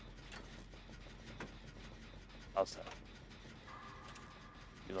 Also,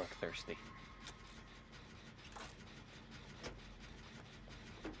 you look thirsty.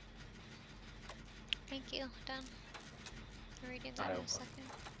 Thank you. Done. I'm reading that in a second.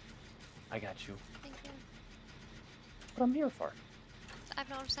 I got you. Thank you. What I'm here for. I've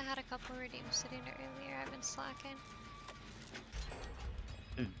noticed I had a couple redeems sitting there earlier. I've been slacking.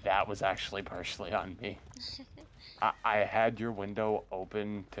 That was actually partially on me. I had your window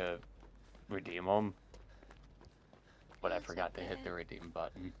open to redeem them, but I forgot to hit the redeem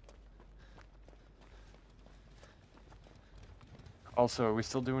button. Also, are we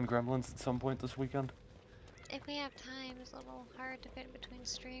still doing Gremlins at some point this weekend? If we have time, it's a little hard to fit in between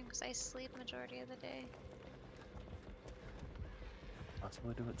stream because I sleep majority of the day.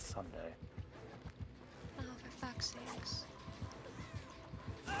 Possibly do it Sunday. Oh, for fuck's sakes.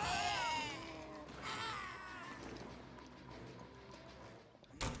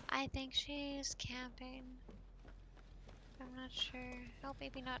 I think she's camping. I'm not sure. Oh,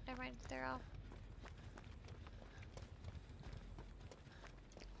 maybe not. Never mind. They're off.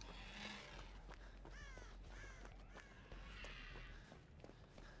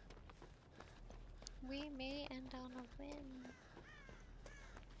 We may end on a win.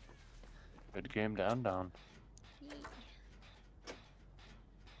 Good game down. Yee.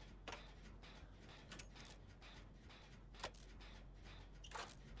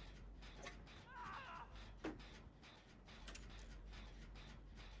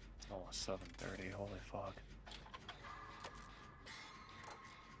 It's almost 7:30, holy fuck.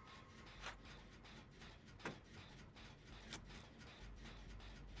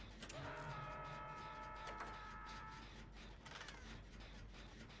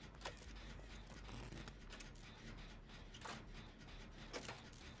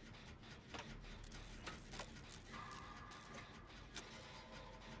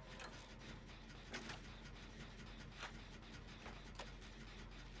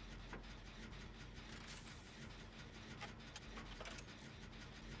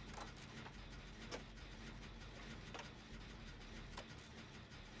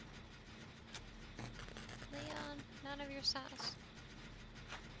 Leon, none of your sass.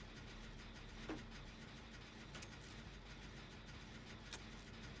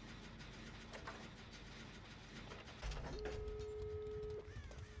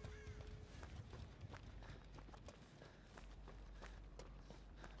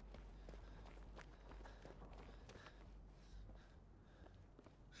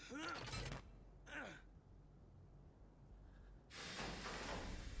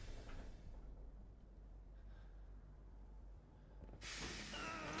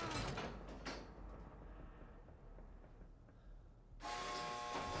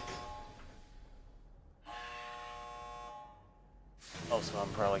 Also, I'm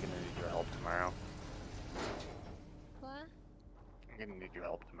probably gonna need your help tomorrow. What? I'm gonna need your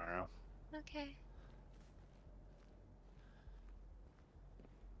help tomorrow. Okay.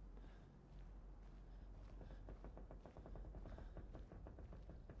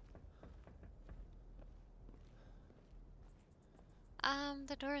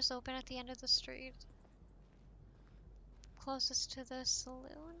 The door is open at the end of the street. Closest to the saloon.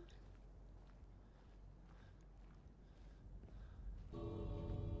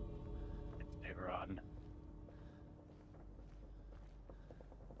 They run.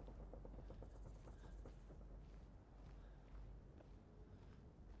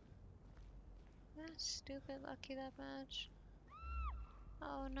 That's stupid lucky that much.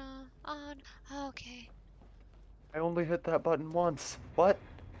 Oh no. Oh, oh, okay. I only hit that button once. What?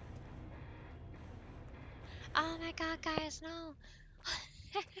 Oh my god, guys, no.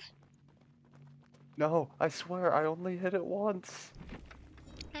 No, I swear I only hit it once.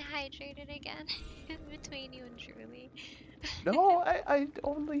 I hydrated again between you and Truly. No, I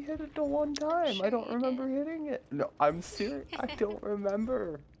only hit it the one time. sure I don't you remember did. hitting it. No, I'm serious. I don't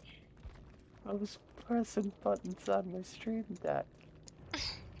remember. I was pressing buttons on my stream deck.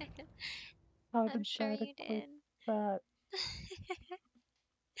 How I'm did sure that you equate did. that?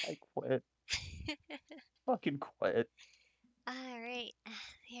 I quit. Fucking quit. Alright,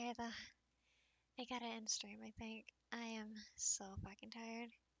 here the. I gotta end stream, I think. I am so fucking tired.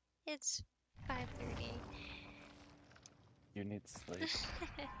 It's 5:30. You need sleep.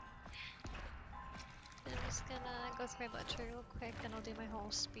 I'm just gonna go through my butcher real quick, then I'll do my whole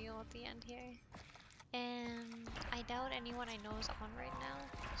spiel at the end here. And I doubt anyone I know is on right now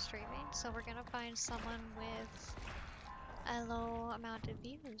streaming, so we're gonna find someone with a low amount of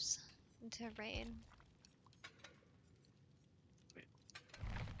views to raid.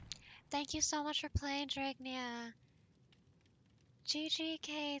 Thank you so much for playing, Dragnia.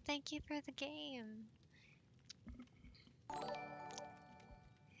 GGK, thank you for the game.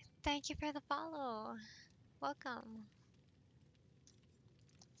 Thank you for the follow. Welcome.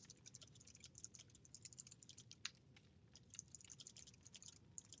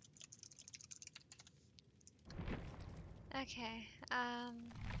 Okay,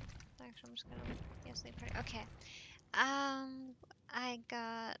 actually I'm just gonna, yes, leave party. Okay, I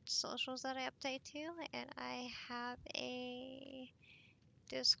got socials that I update to, and I have a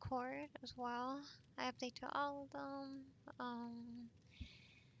Discord as well. I update to all of them.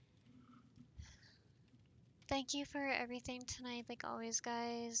 Thank you for everything tonight, like always,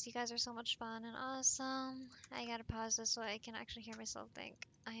 guys. You guys are so much fun and awesome. I gotta pause this so I can actually hear myself think.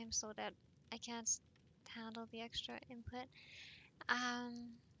 I am so dead. I can't handle the extra input.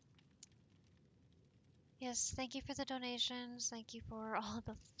 Yes, thank you for the donations. Thank you for all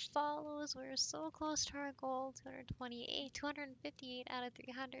the follows. We're so close to our goal, 228, 258 out of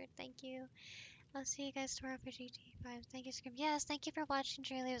 300. Thank you. I'll see you guys tomorrow for GT5. Thank you, Scrim. Yes, thank you for watching,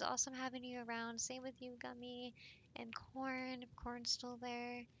 Julie. It was awesome having you around. Same with you, Gummy, and Corn, if Corn's still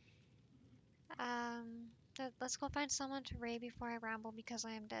there. Let's go find someone to raid before I ramble because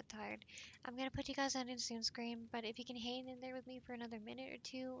I am dead tired. I'm gonna put you guys on in soon, Scream, but if you can hang in there with me for another minute or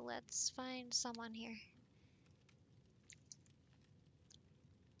two, let's find someone here.